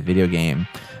certified video game.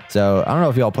 So I don't know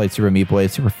if y'all played Super Meat Boy.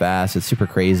 It's super fast. It's super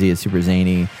crazy. It's super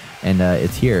zany. And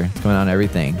it's here. It's coming on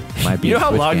everything. Might be You know how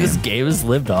Switch long game. this game has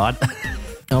lived on?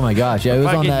 Oh my gosh. Yeah, it was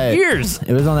on Fucking that years.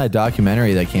 It was on that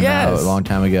documentary that came out a long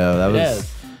time ago. That was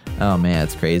Yes. Oh man,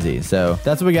 it's crazy. So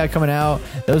that's what we got coming out.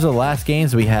 Those are the last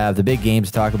games we have, the big games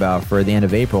to talk about for the end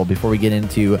of April before we get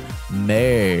into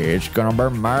May. It's gonna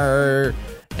be May.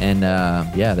 And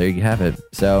yeah, there you have it.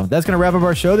 So that's going to wrap up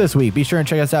our show this week. Be sure and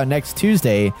check us out next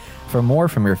Tuesday for more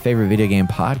from your favorite video game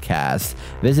podcast.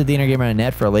 Visit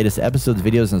theinnergamer.net for our latest episodes,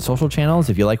 videos, and social channels.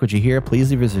 If you like what you hear,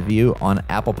 please leave us a review on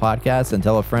Apple Podcasts and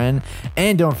tell a friend.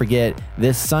 And don't forget,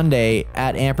 this Sunday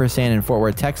at Ampersand in Fort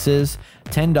Worth, Texas,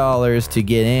 $10 to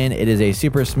get in. It is a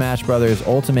Super Smash Brothers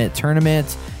Ultimate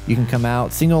Tournament. You can come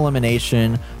out, single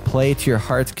elimination, play to your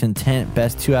heart's content,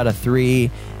 best 2 out of 3.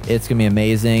 It's going to be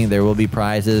amazing. There will be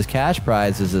prizes, cash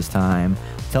prizes this time.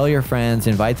 Tell your friends,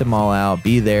 invite them all out.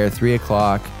 Be there, 3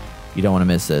 o'clock. You don't want to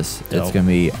miss this. It's going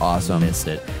to be awesome. Missed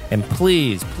it. And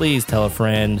please tell a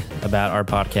friend about our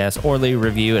podcast or leave a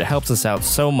review. It helps us out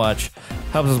so much.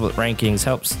 Helps us with rankings.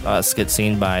 Helps us get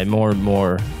seen by more and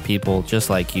more people just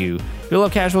like you who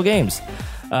love casual games.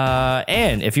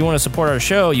 And if you want to support our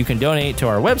show, you can donate to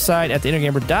our website at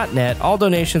theinnergamer.net. All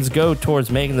donations go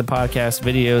towards making the podcast,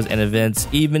 videos, and events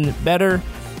even better.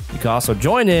 You can also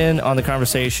join in on the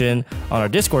conversation on our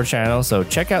Discord channel, so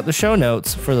check out the show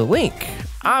notes for the link.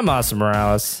 I'm Austin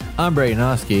Morales. I'm Brayden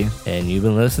Oski. And you've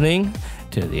been listening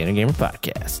to the Inner Gamer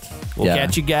Podcast. We'll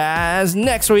catch you guys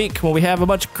next week when we have a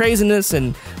bunch of craziness,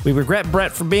 and we regret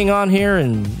Brett for being on here,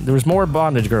 and there was more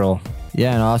Bondage Girl.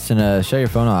 Yeah, and Austin, shut your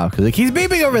phone off because it keeps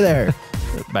beeping over there.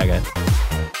 Bye, guys.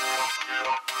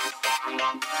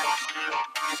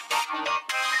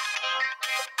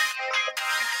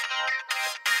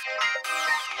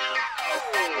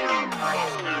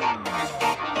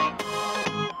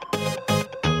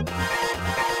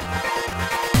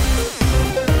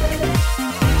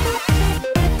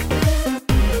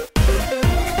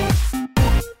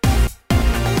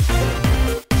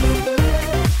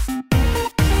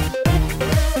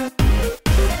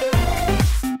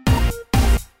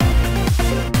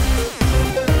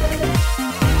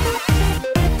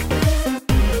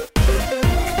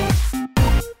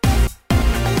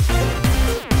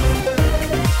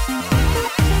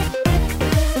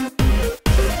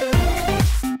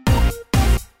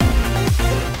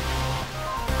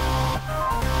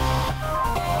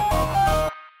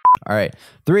 All right.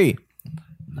 3,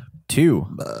 2,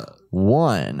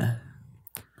 1.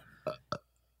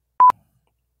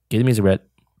 Get the music, Brett.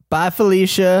 Bye,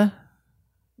 Felicia.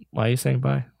 Why are you saying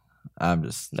bye? I'm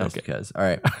just that's because. All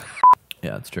right.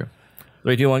 Yeah, that's true.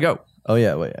 3, 2, 1, go. Oh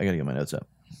yeah, wait. I gotta get my notes up.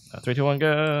 3, 2, 1,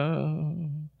 go.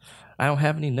 I don't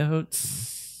have any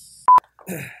notes.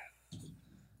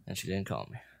 And she didn't call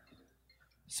me.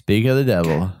 Speak of the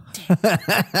devil.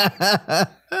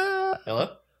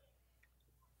 Hello?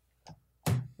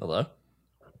 Hello?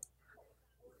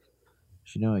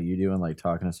 She know what you doing, like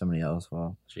talking to somebody else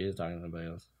while She is talking to somebody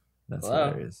else. that's Hello?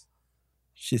 hilarious.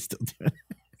 She's still doing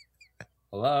it.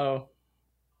 Hello?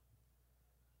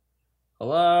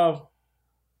 Hello?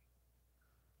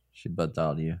 She butt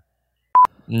dialed you.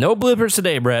 No bloopers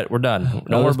today, Brett. We're done.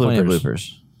 No more there's plenty of bloopers.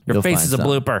 bloopers. Your You'll face find is a some.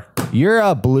 blooper. You're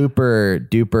a blooper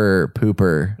duper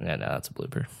pooper Yeah, no, that's a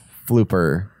blooper.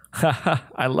 flooper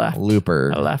I laughed.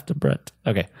 looper. I laughed at Brett.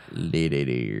 Okay.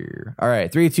 All right,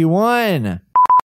 3, 2, 1.